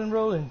 rolling, rolling,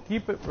 rolling.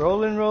 Keep it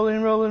rolling,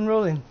 rolling, rolling,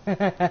 rolling.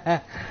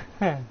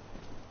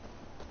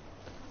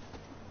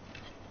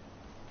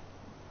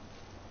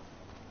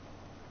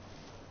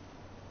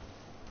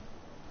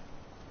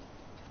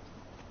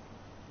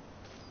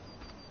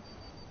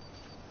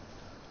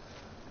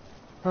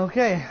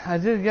 Okay, I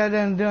just got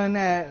done doing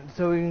that,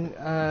 so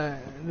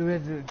do we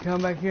have to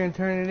come back here and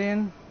turn it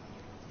in?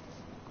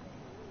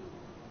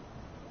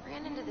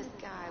 Ran into this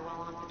guy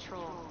while on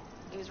patrol.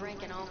 He was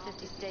ranking all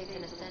 50 states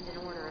in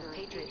ascendant order of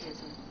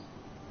patriotism.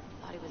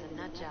 Thought he was a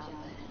nut job,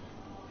 but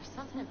there's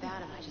something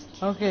about him I just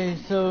can't. Okay,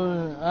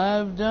 so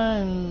I've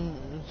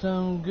done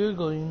some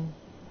Googling.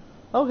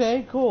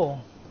 Okay,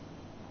 cool.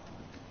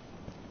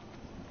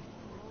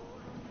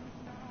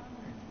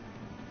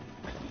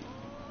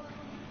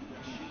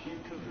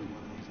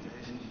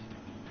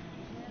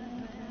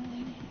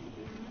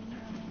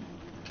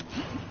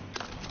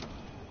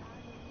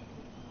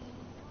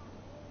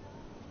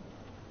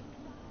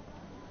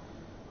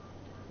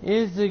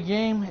 Is the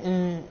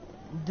game?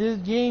 This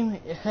game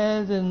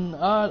has an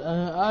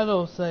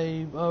auto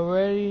save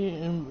already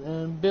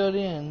and built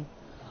in.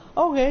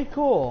 Okay,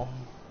 cool.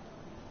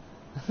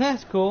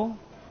 That's cool.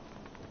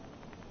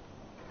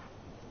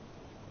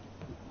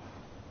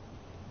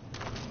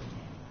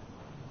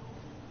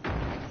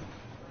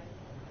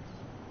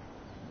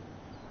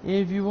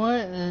 If you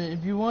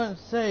want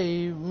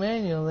save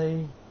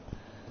manually,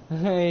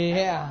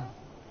 yeah.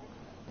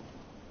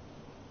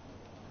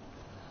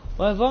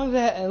 Well, as long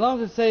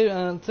as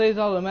it saves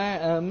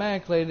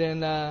automatically,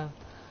 then I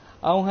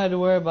won't have to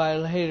worry about it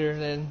later.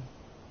 Then.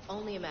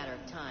 Only a matter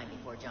of time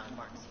before John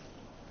marks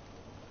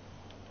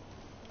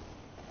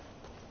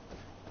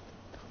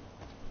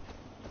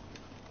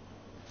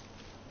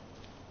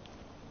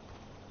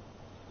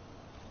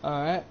you.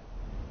 All right.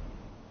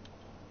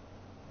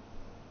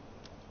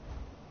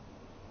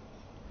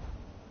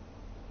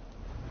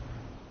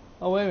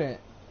 Oh, wait a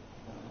minute.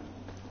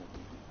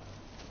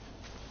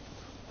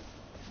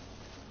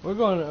 We're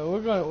going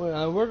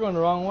the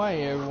wrong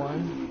way,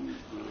 everyone.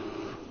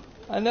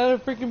 Another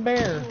freaking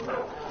bear.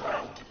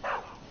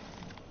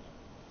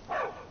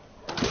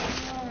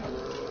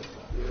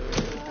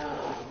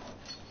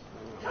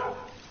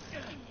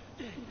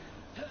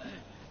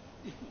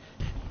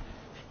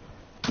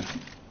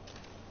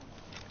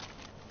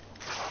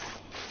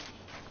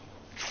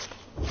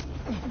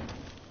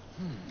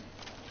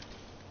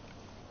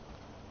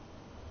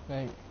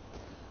 Okay.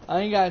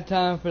 I ain't got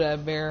time for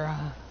that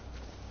bear.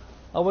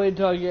 I'll wait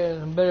until I get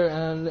some better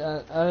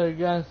other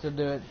guns to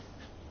do it.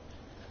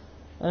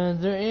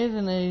 There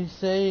isn't a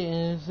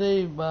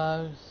save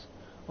box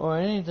or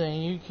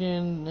anything. You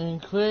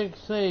can click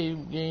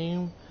save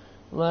game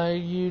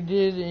like you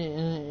did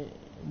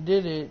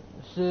it.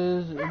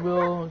 Says it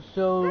will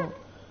show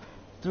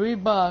 3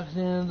 boxes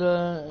in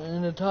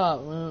the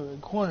top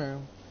corner.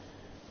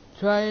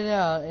 Try it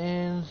out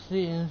and try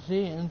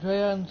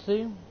it out and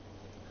see.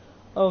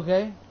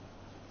 Okay.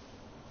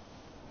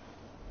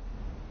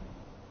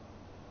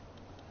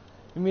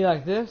 You mean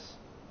like this?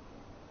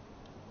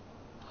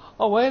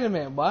 Oh, wait a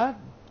minute, what?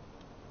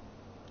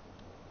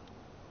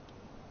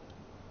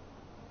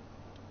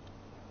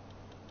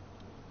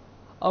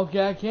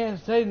 Okay, I can't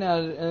save now,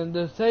 and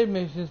the save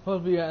mission is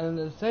supposed to be, and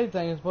the save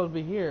thing is supposed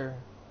to be here.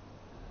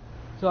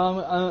 So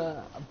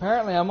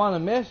apparently I'm on a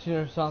mission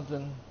or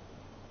something.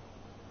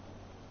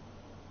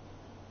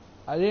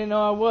 I didn't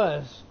know I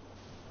was.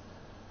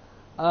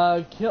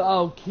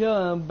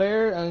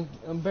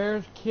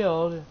 Bears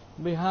killed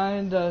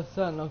behind the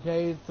sun.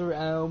 Okay,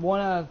 1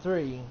 out of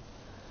 3.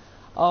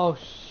 Oh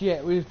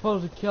shit, we were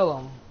supposed to kill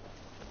them.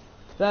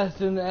 That's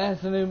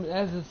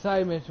the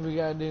side mission we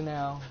gotta do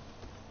now.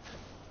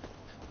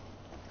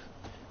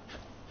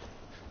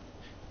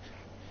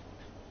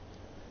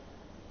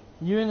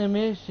 You're in a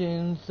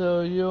mission,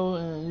 so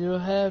you'll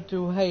have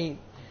to wait.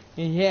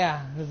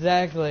 Yeah,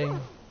 exactly.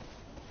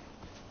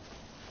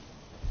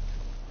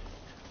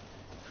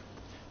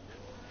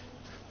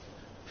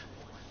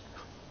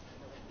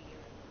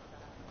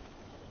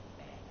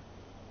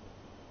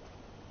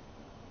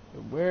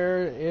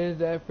 Where is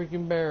that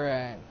freaking bear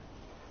at?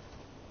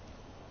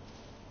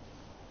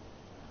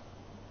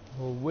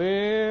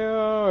 Where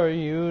are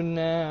you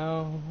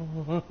now?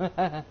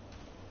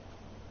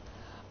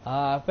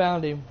 I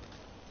found him.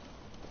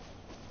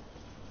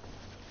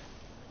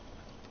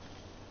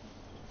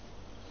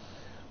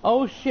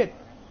 Oh shit!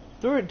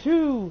 There are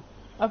 2!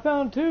 I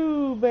found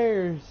 2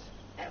 bears!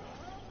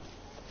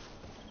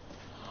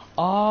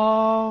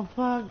 Oh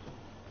fuck!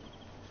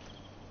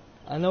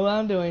 I know what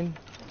I'm doing.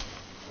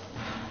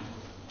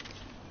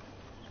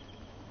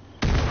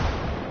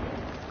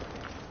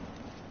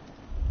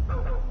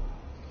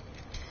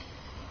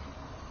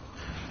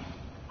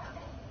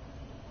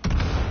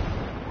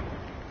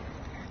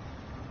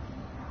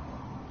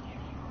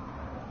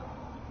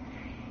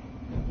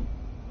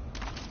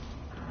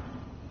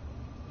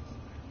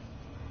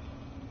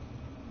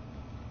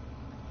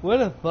 What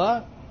the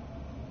fuck?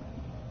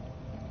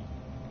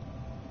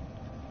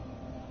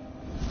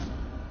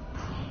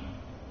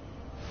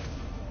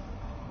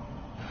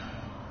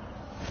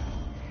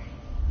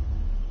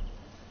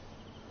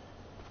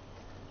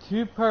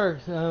 Two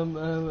perks,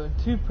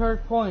 2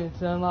 perk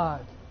points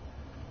unlocked.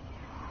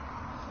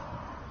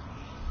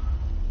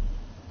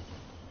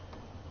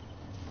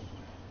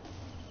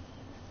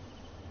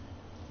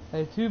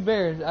 Hey, 2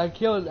 bears. I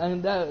killed,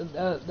 and that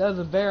was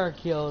a bear I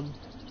killed.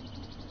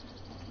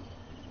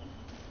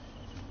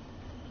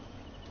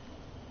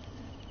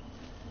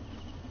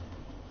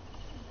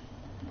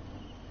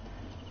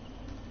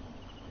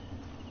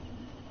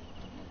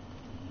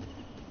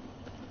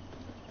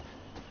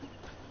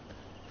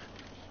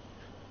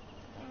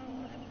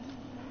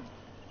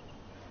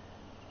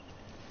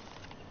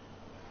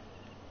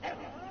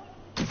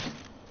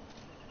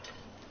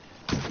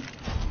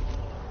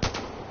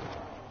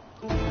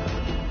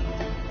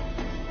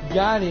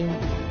 Got him.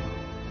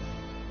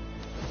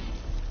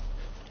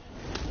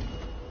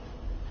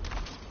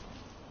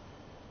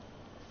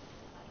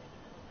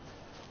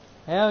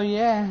 Hell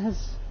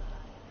yes.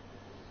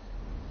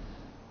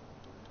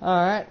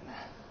 Alright.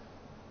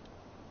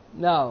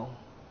 No.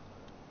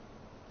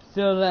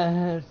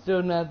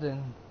 Still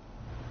nothing.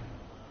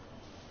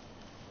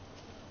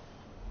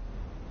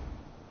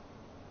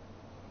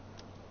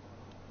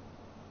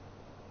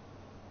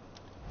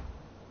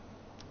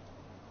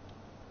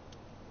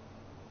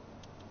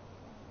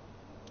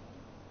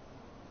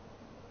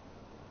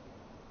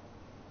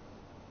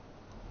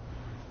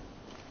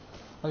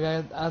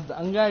 Okay,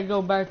 I'm gonna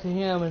go back to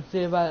him and see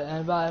if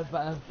I'm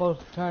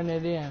supposed to turn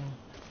it in.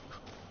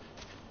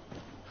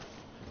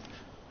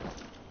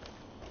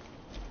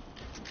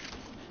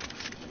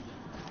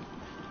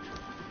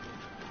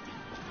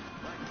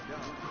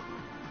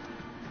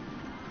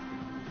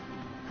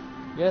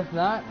 Guess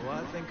not. Well,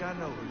 I think I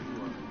know who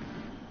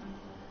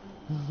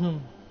you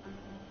are.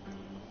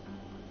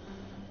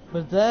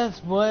 But that's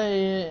what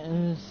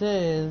it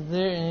says.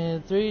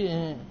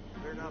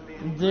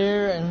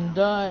 There, and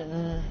dot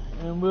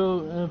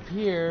will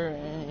appear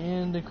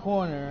in the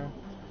corner.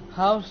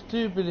 How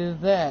stupid is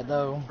that,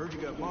 though? Heard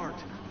you got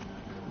marked.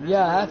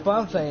 Yeah, that's what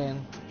I'm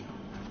saying.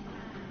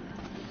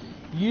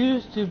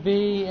 Used to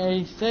be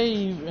a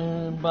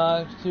save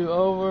box to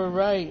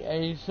overwrite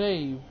a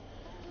save.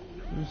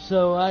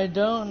 So I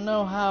don't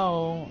know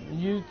how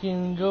you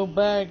can go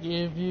back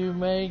if you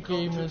make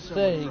a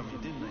mistake.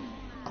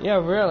 Yeah,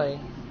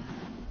 really.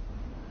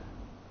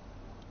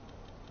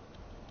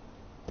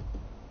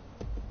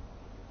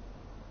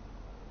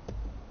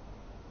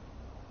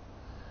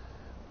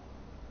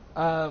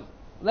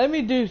 Let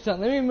me do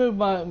something. Let me move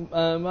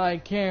my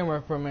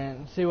camera for a minute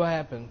and see what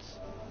happens.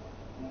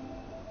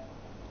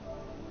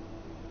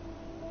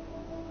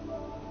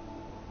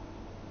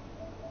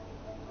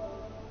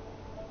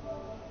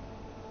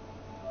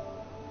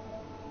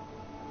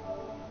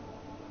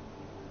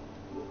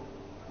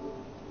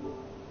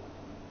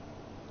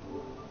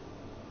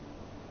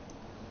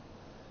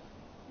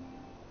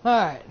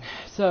 Alright,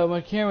 so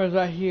my camera's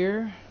right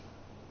here.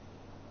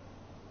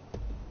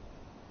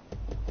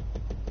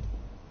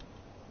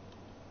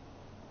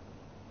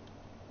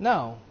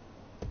 No.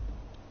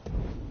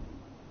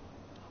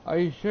 Are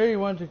you sure you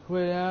want to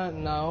quit out?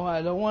 No,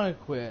 I don't want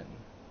to quit.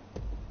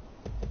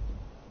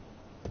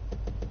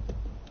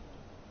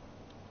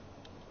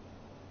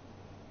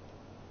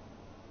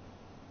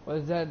 What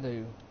does that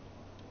do?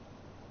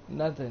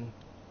 Nothing.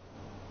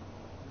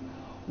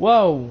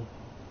 Whoa!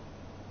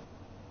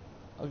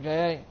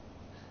 Okay,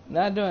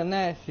 not doing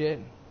that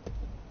shit.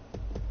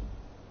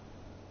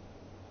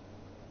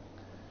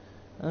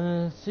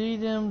 See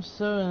them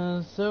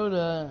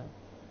soda.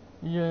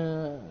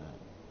 Yeah.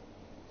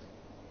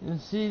 You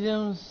see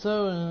them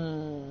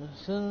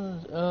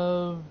sons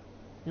of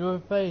your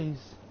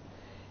face.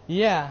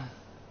 Yeah.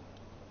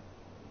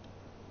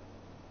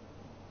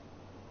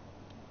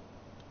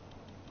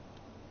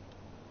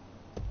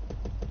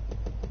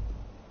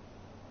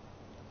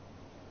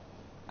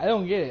 I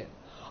don't get it.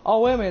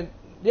 Oh, wait a minute.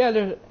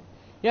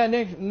 Yeah,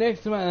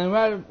 next to mine,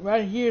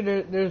 right here,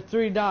 there's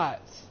 3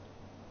 dots.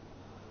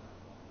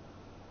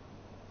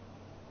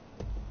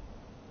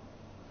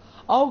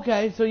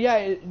 Okay, so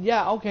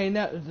okay.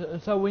 Now,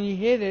 so when you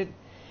hit it,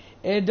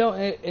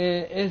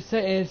 it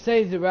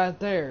says it right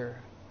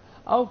there.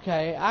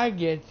 Okay, I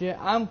get you.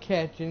 I'm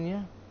catching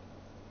you.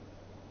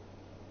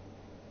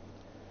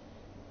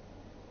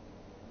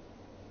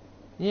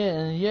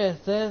 Yeah, yes,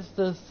 that's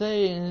the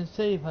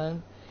save,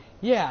 hun.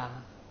 Yeah.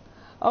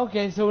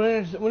 Okay, so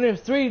when there's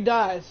 3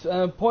 dots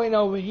pointing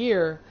over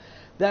here,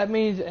 that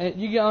means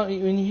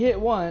when you hit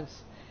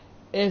once,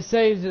 it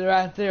saves it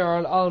right there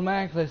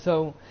automatically.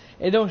 So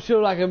it don't show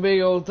like a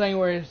big old thing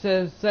where it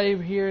says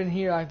save here and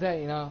here like that.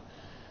 You know,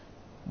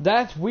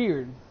 that's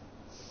weird.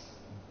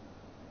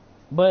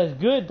 But it's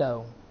good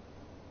though.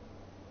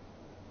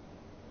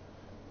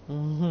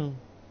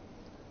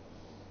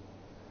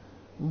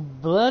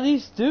 Bloody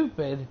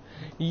stupid.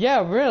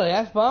 Yeah, really.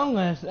 That's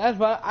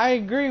what I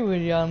agree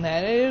with you on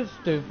that. It is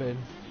stupid.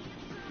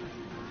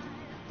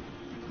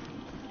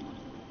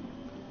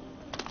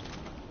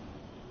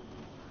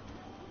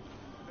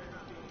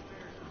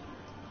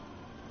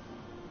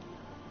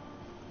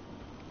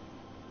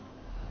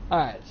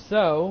 Alright,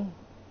 so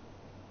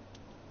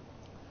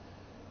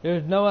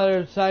there's no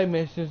other side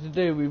missions to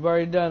do. We've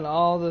already done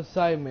all the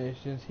side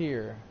missions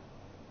here.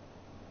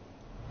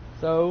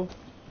 So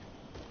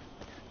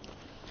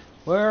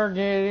we're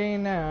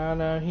getting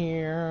out of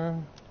here.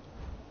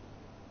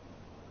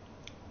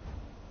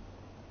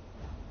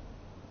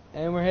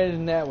 And we're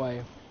heading that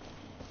way.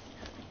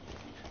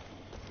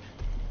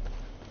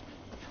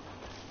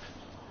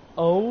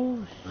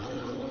 Oh,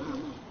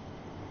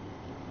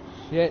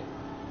 shit.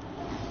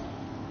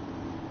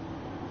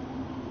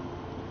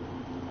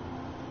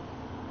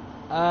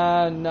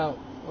 No.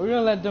 We're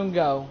gonna let them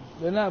go.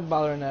 They're not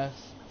bothering us.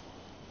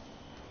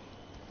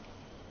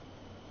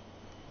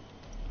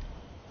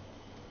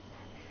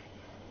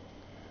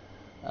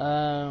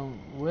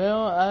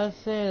 Well, I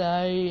said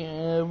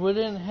I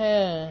wouldn't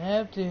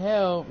have to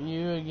help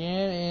you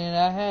again, and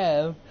I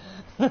have.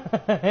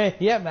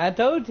 Yep, I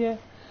told you.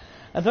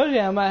 I told you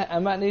I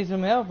might need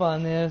some help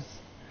on this.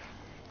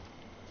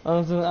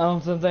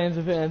 On some things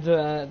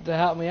to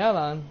help me out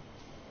on.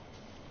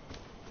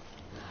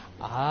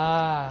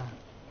 Ah.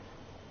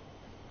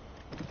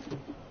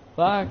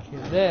 Fuck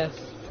this.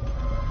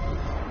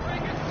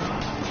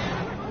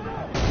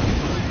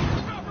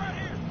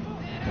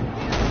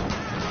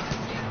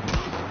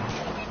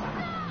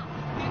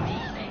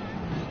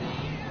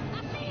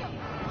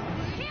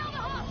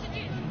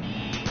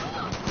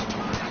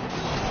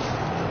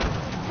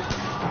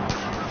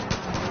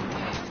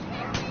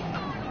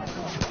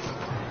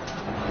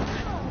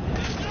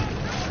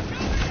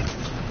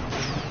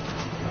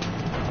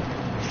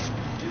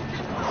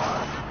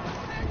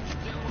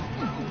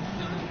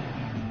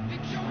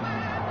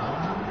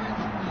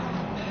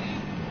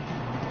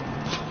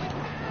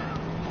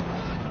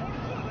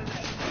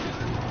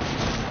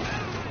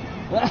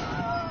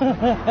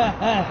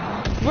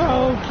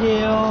 Bro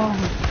kill.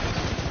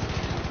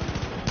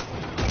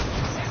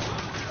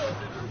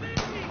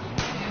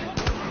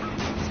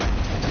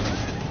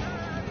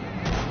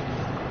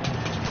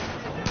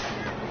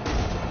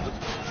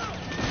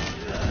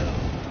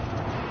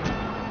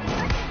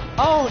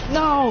 Oh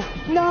no,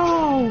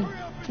 no,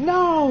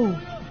 no.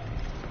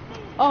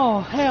 Oh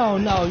hell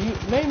no, you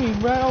made me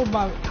run over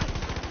my.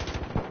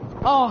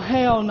 Oh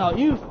hell no,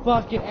 you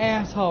fucking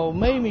asshole,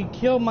 made me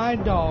kill my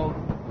dog.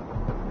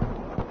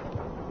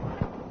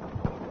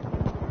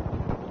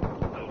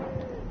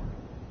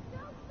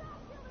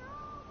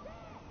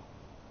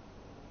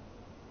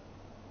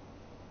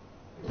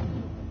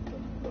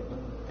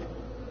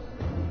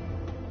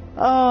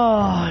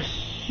 Oh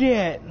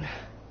shit.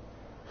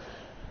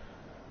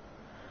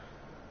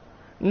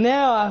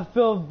 Now I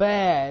feel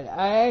bad.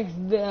 I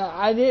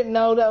didn't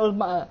know that was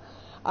my.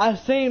 I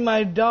seen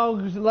my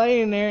dogs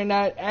laying there, and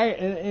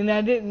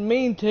I didn't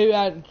mean to.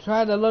 I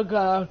tried to look.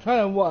 I was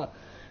trying to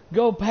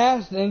go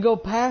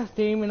past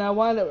him, and I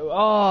wound up.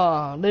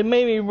 Oh, they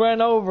made me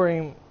run over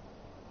him.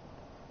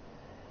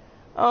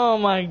 Oh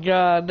my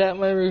god, that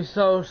made me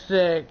so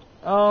sick.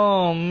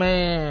 Oh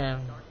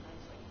man.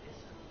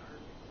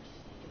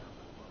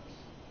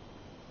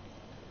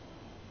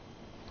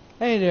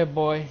 Hey there,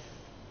 boy.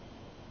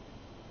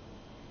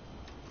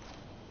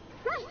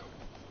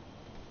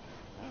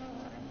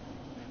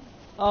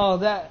 Oh,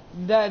 that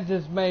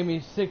just made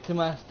me sick to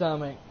my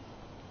stomach.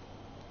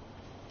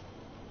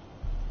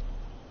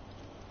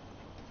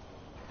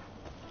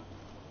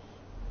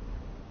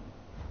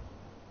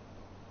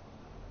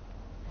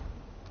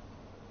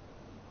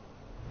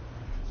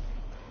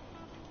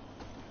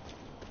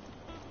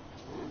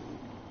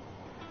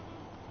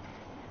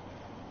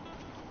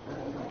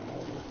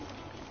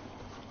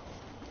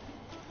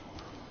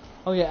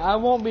 Okay, I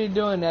won't be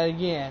doing that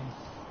again.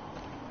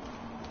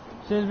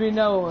 Since we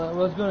know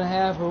what's going to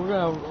happen,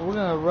 we're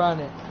gonna run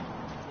it.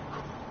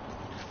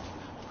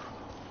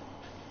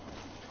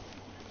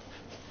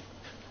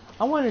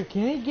 I wonder,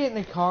 can he get in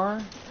the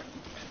car?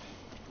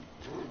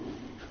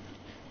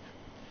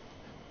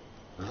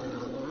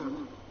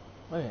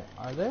 Wait,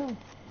 are they?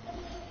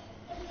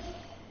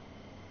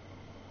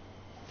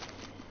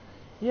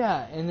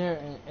 Yeah, and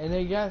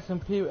they got some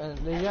people, and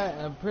they got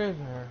a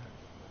prisoner.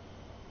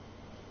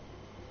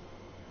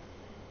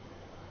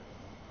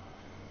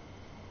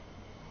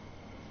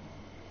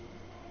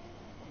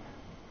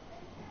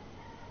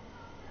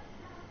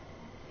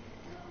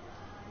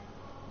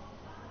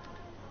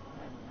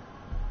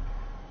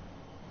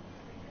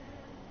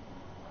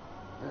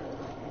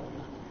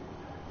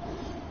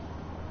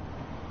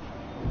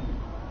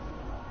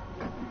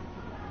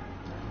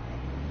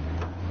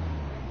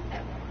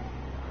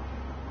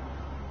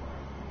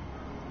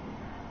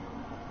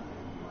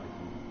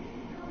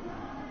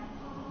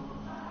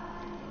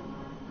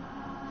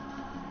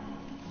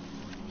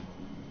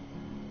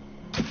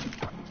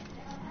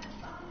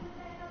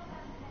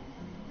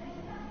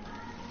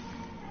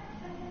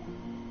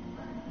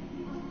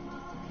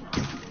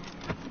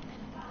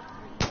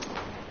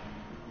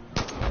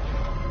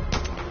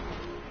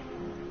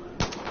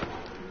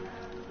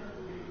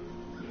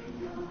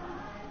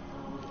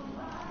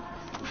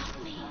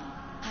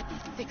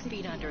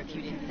 If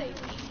you didn't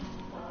save me.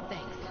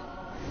 Thanks.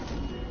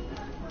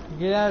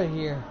 Get out of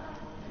here.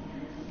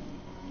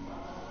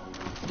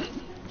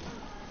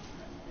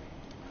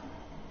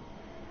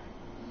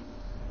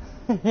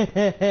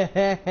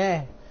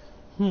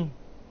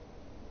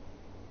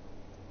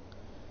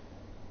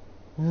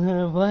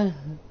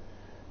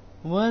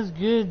 What's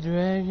good,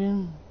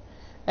 Dragon?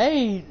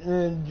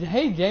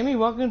 Hey Jamie,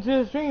 welcome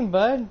to the stream,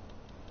 bud.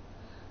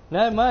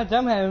 Not much,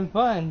 I'm having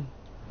fun.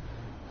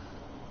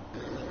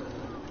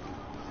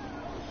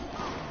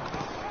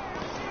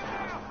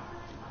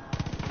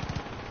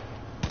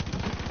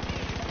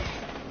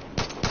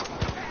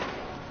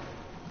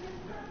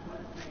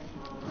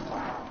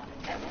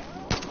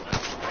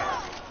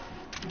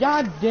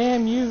 God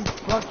damn you,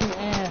 fucking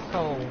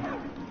asshole.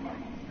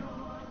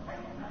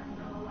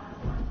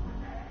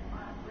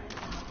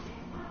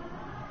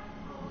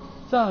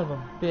 Son of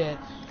a bitch.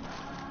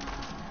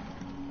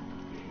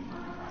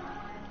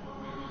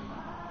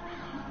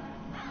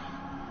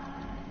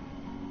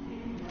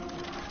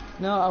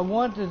 No, I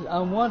want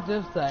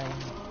this thing.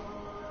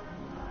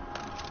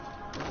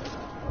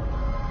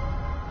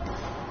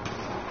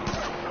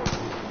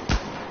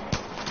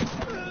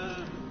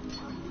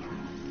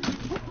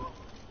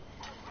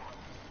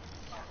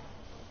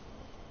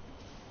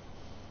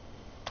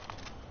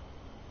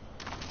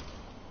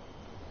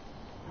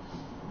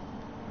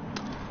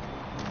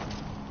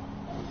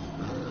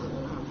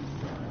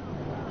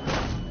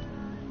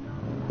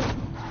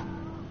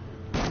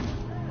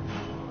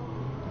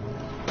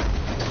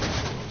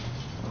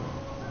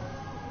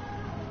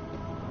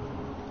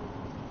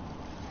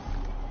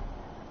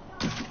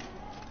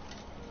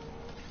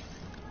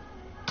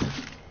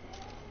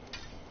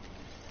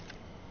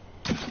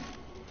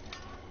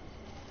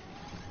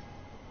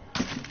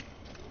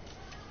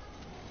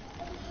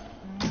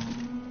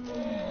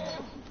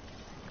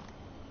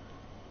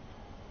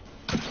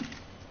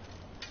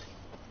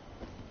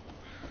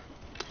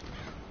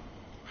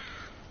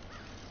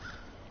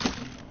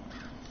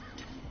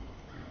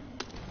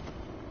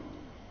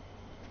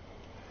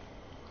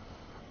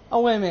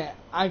 Oh, wait a minute.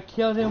 I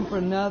killed him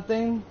for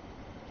nothing?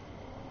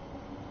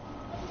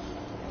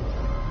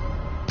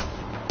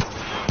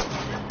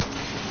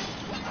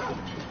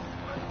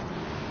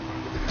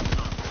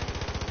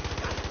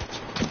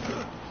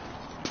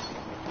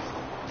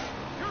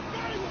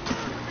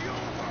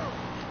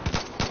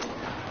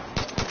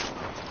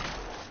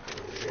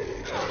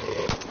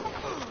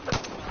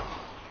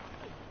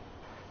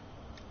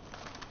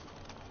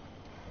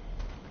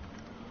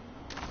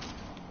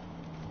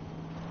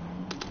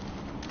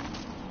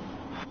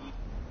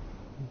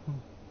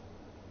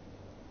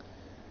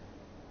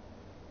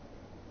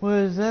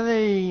 Was that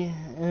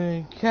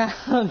a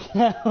cow?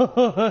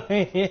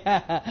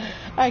 Yeah,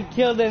 I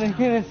killed an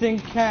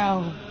innocent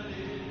cow.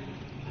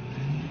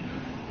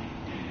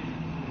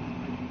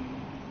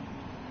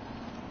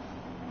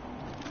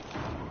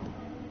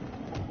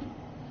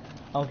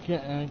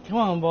 Okay, come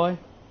on, boy.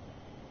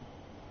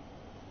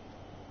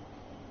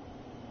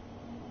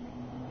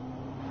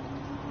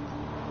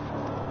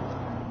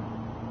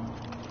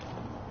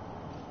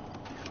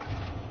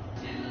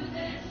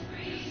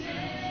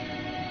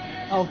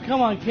 Oh,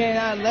 come on, can't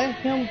I let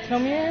him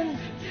come in?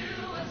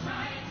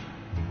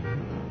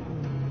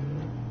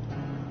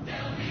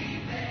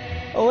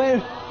 Oh,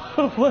 wait,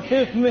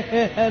 wait a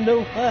minute,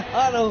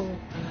 I don't.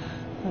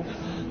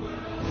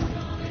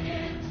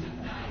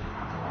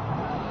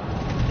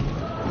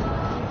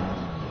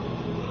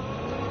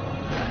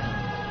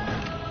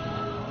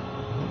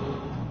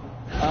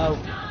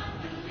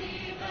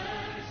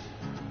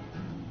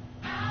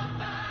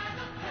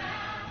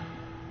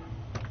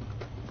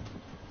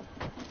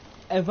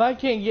 If I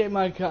can't get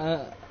my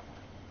car,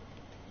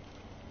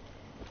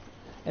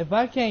 if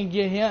I can't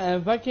get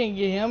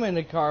him in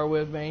the car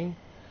with me,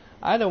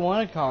 I don't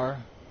want a car.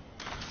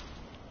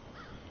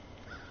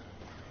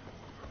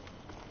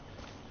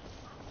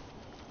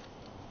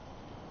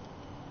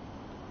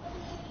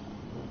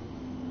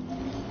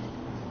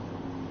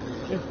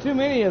 There's too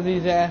many of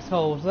these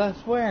assholes, I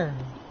swear.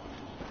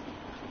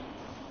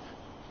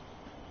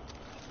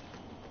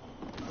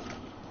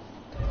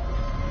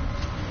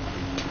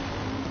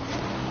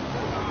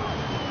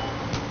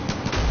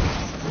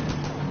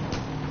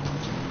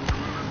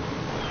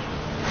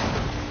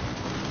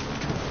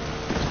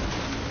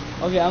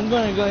 Okay, I'm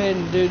gonna go ahead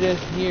and do this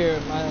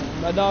here.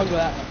 My dog will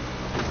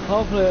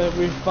hopefully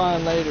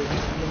respond later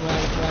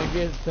when I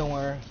get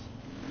somewhere.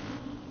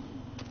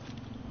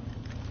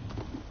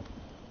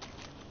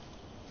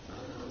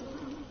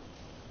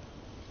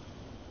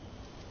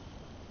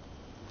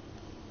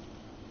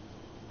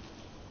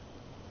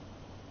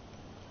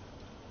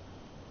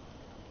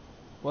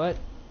 What?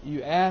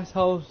 You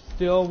assholes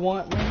still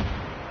want me?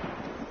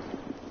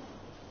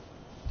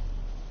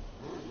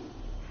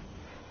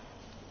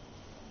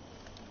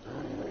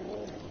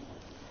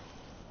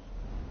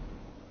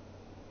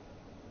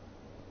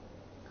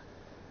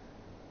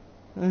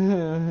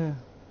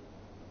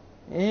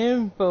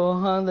 Info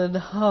on the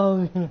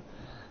dog.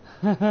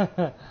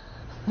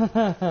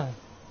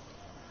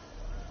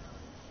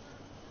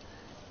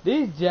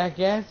 These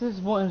jackasses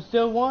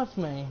still wants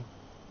me.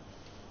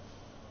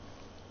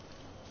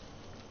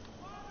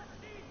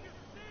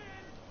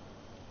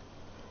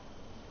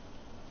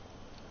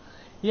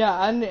 Yeah,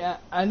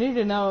 I need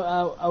to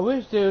know. I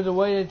wish there was a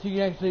way that you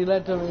can actually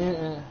let them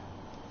in.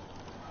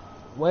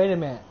 Wait a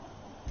minute.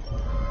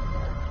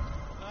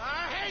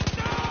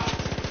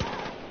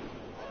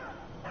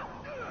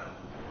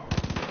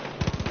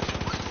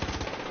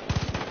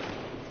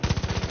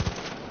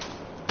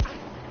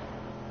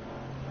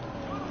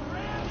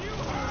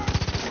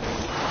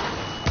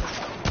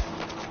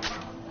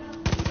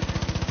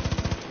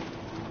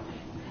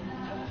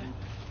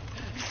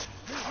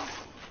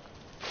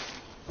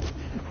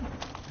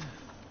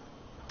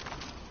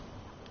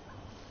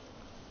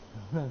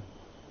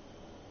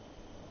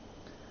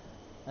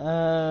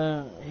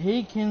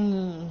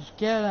 can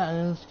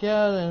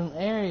scout an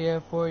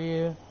area for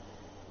you.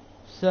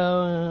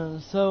 So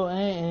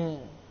aim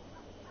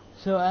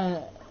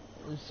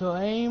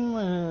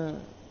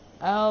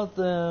out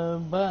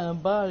the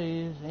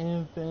bodies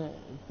and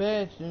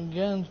fetch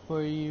guns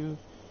for you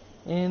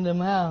in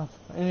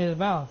his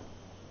mouth.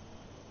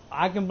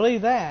 I can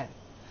believe that.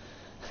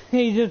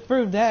 He just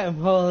proved that a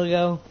while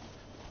ago.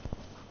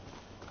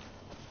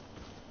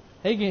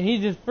 He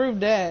just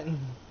proved that.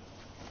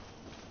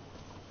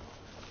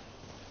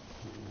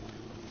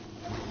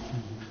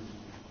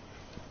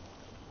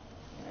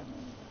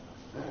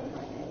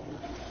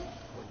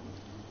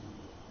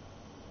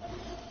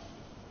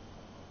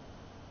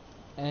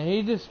 And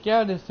he just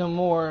scouted some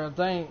more, I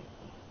think.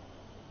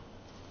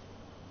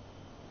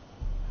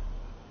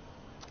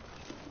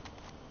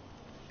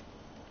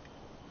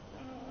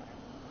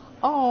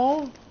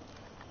 Oh,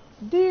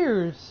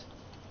 deers.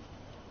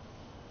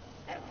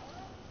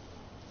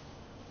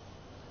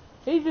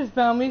 He just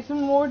found me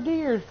some more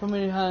deers for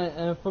me to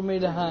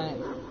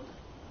hunt.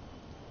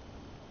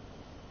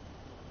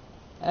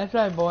 That's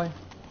right, boy.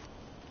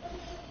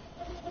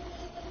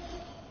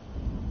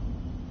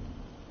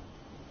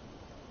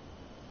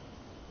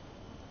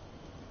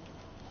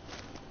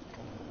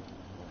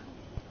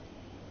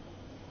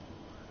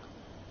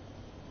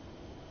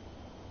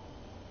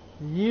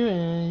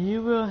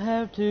 You will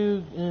have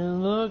to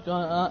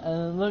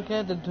look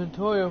at the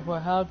tutorial for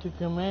how to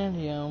command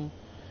him.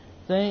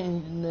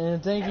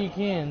 Think you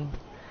can.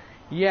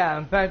 Yeah,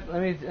 in fact,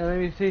 let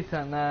me see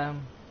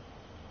something.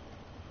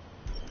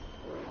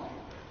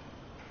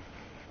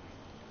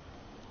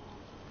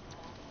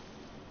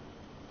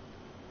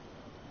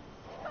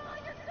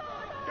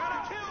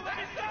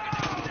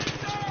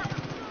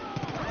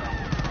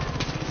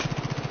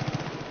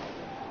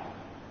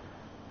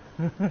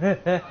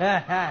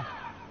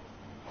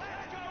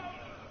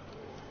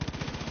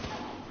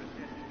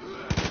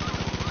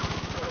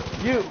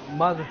 You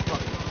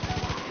motherfucker.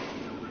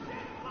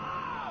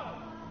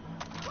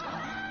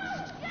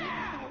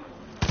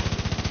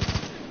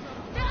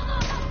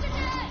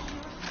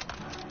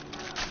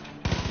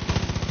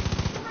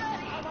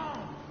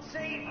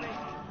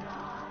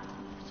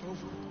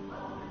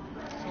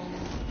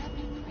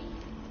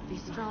 Be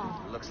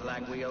strong. Looks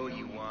like we owe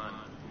you one.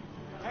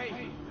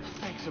 Hey,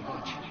 thanks a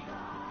bunch.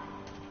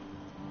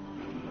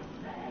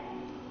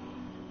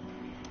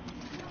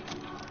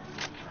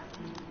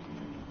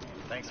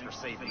 Thanks for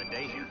saving the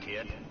day here,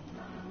 kid.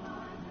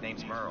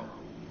 Name's Merle.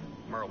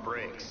 Merle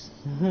Briggs.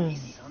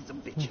 These sons of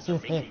bitches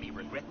are making me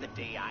regret the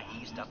day I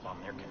eased up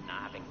on their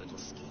conniving little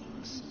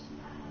schemes.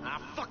 I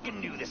fucking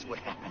knew this would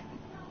happen.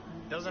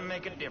 Doesn't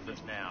make a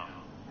difference now.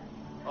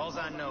 All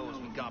I know is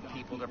we got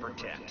people to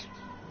protect.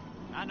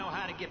 I know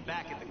how to get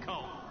back at the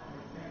cone.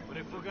 But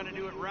if we're gonna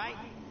do it right,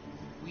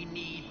 we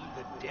need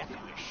the death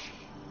wish.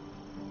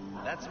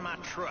 That's my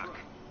truck.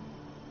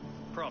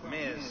 Problem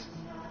is,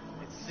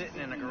 it's sitting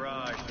in a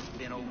garage that's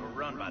been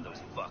overrun by those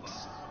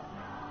fucks.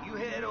 You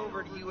head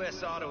over to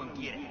US Auto and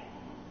get it.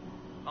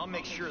 I'll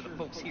make sure the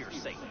folks here are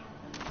safe.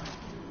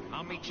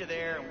 I'll meet you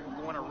there and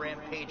we'll go on a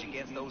rampage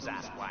against those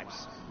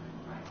asswipes.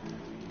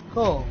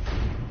 Cool.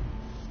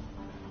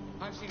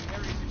 I've seen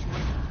hairy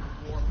situations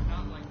before, but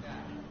not like that.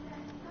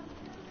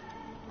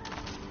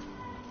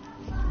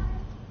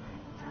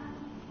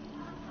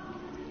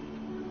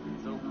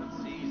 It's open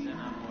season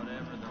on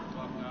whatever the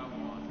fuck I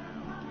want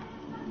now.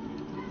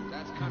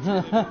 That's country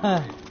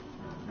living.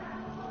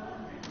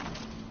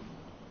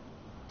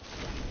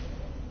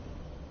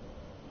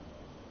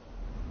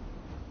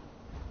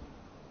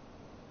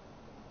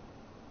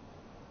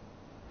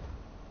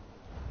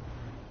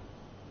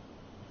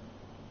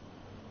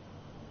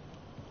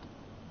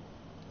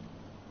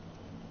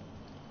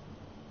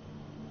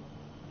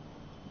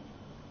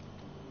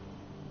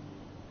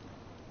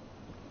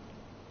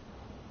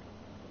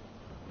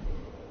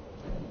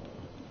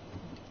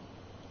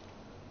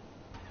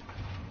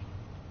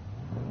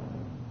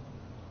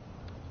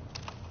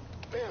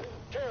 Man,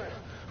 Karen,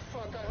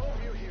 fuck, I hope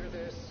you hear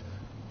this.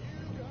 You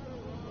gotta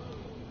run.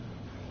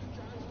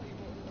 John's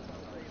people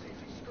are crazy.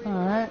 Screaming.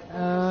 Alright,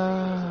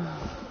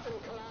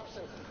 Something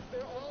collapsing.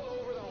 They're all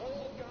over the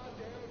whole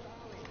goddamn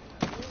valley.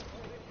 We're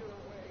headed your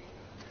way.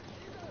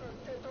 You gotta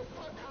get the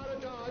fuck out of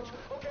Dodge,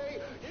 okay?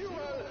 You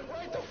run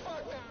right the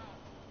fuck now.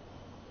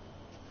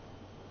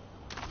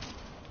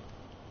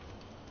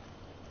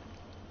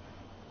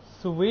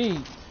 sweet.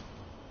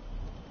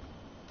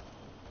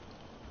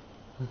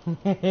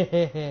 Your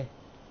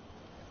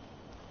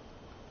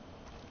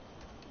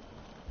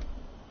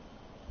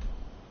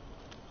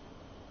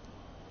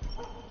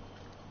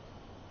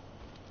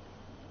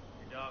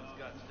dog's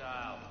got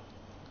style.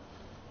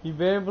 You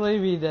better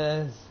believe he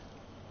does.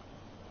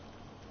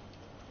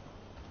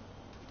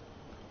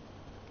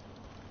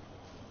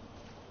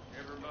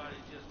 Everybody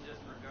just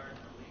disregards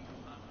the legal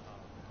hunting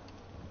law.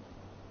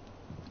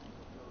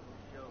 Goes to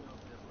show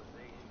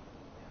civilization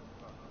and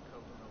fucking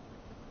coconut.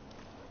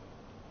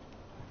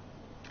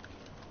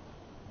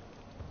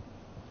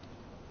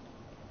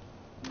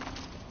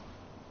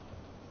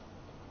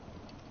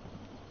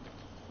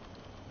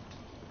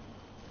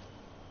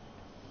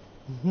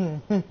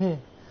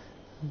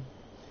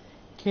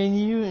 Can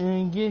you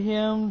get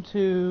him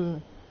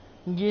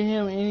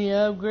any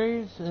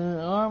upgrades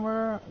and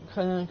armor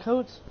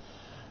coats?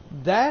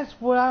 That's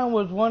what I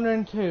was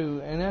wondering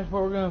too, and that's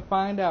what we're gonna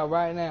find out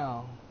right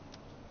now.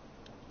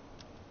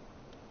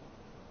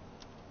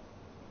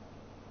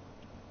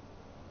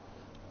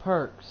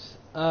 Perks.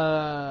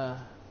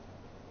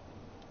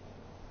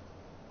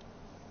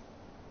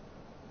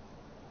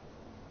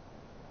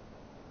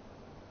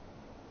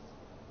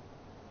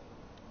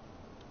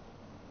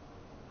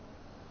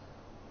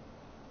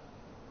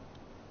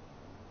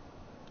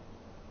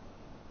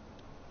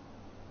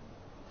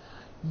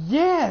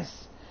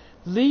 Yes!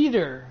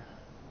 Leader.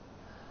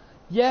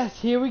 Yes,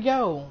 here we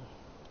go.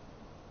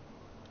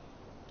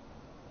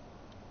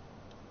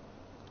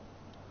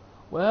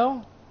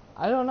 Well,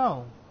 I don't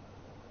know.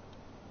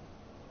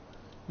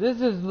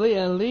 This is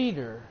a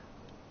leader.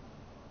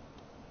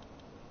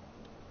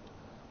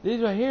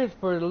 These right here is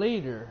for the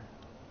leader.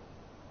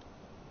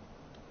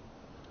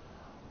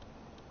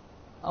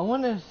 I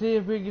want to see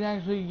if we can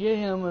actually get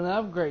him an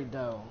upgrade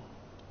though.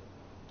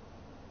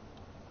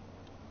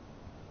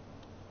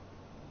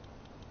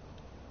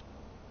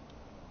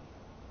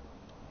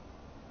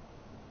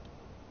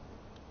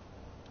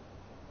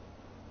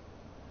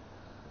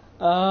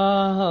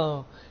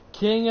 Oh,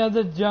 King of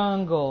the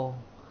Jungle.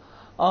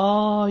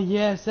 Oh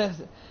yes, so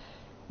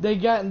they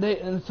got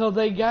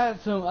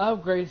some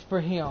upgrades for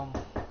him.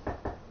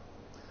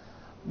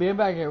 Be right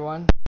back,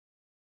 everyone.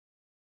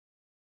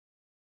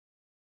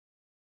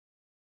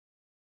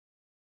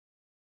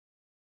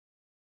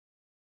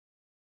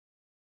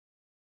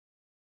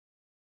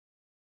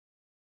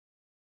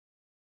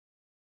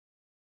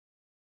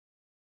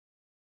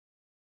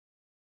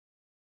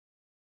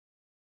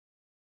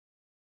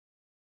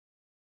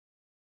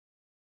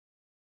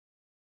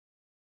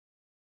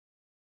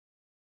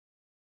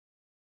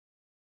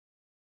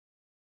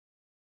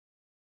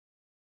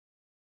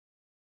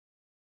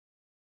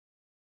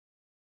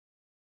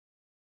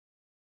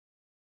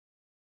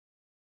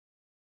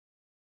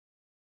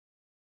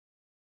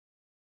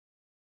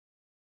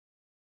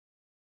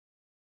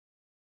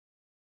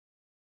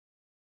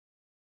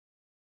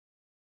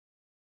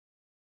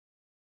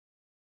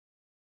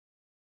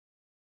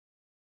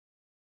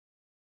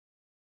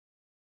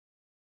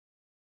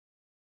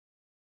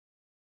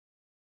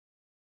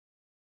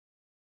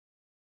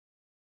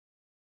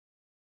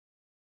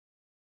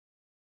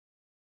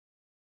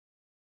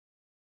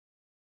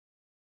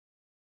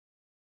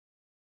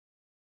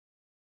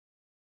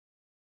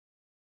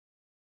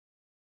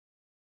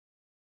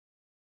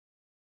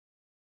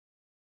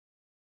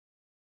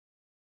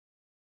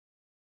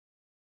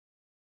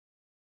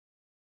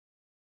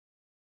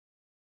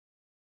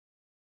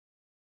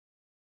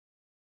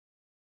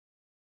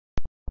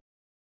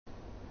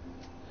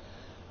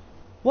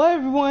 Well,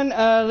 everyone,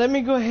 let me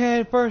go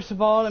ahead. First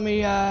of all, let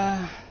me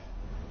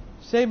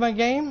save my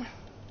game.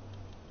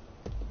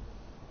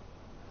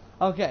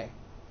 Okay.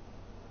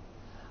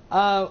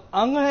 I'm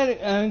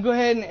gonna go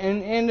ahead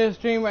and end the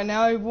stream right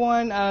now,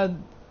 everyone.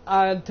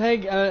 I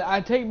take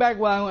back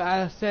what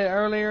I said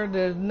earlier.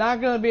 There's not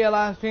gonna be a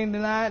live stream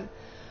tonight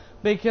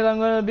because I'm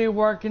gonna be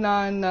working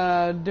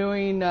on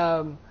doing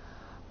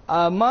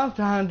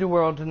Monster Hunter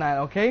World tonight.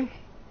 Okay.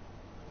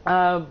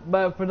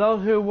 But for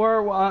those who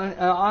were on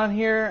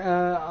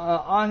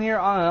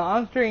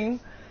stream,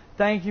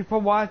 thank you for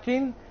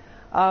watching.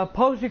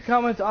 Post your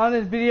comments on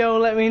this video.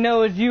 Let me know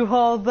what you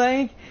all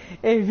think.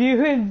 If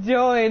you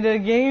enjoyed the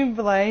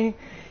gameplay,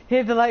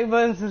 hit the like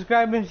button,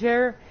 subscribe, and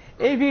share.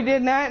 If you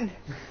did not,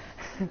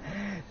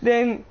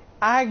 then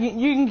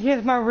you can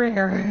kiss my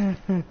rear.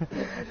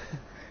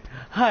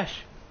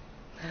 Hush.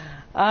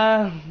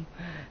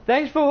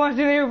 Thanks for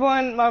watching,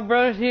 everyone. My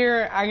brother's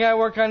here. I gotta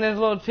work on this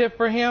little tip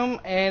for him,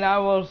 and I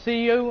will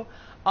see you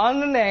on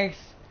the next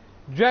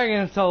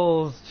Dragon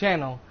Souls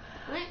channel.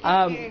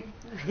 And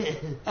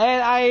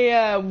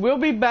I will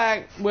be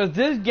back with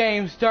this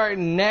game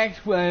starting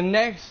next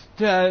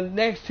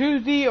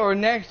Tuesday or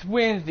next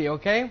Wednesday.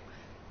 Okay.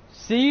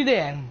 See you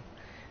then.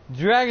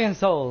 Dragon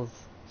Souls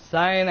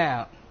signing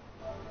out.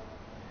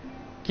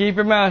 Keep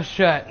your mouth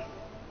shut.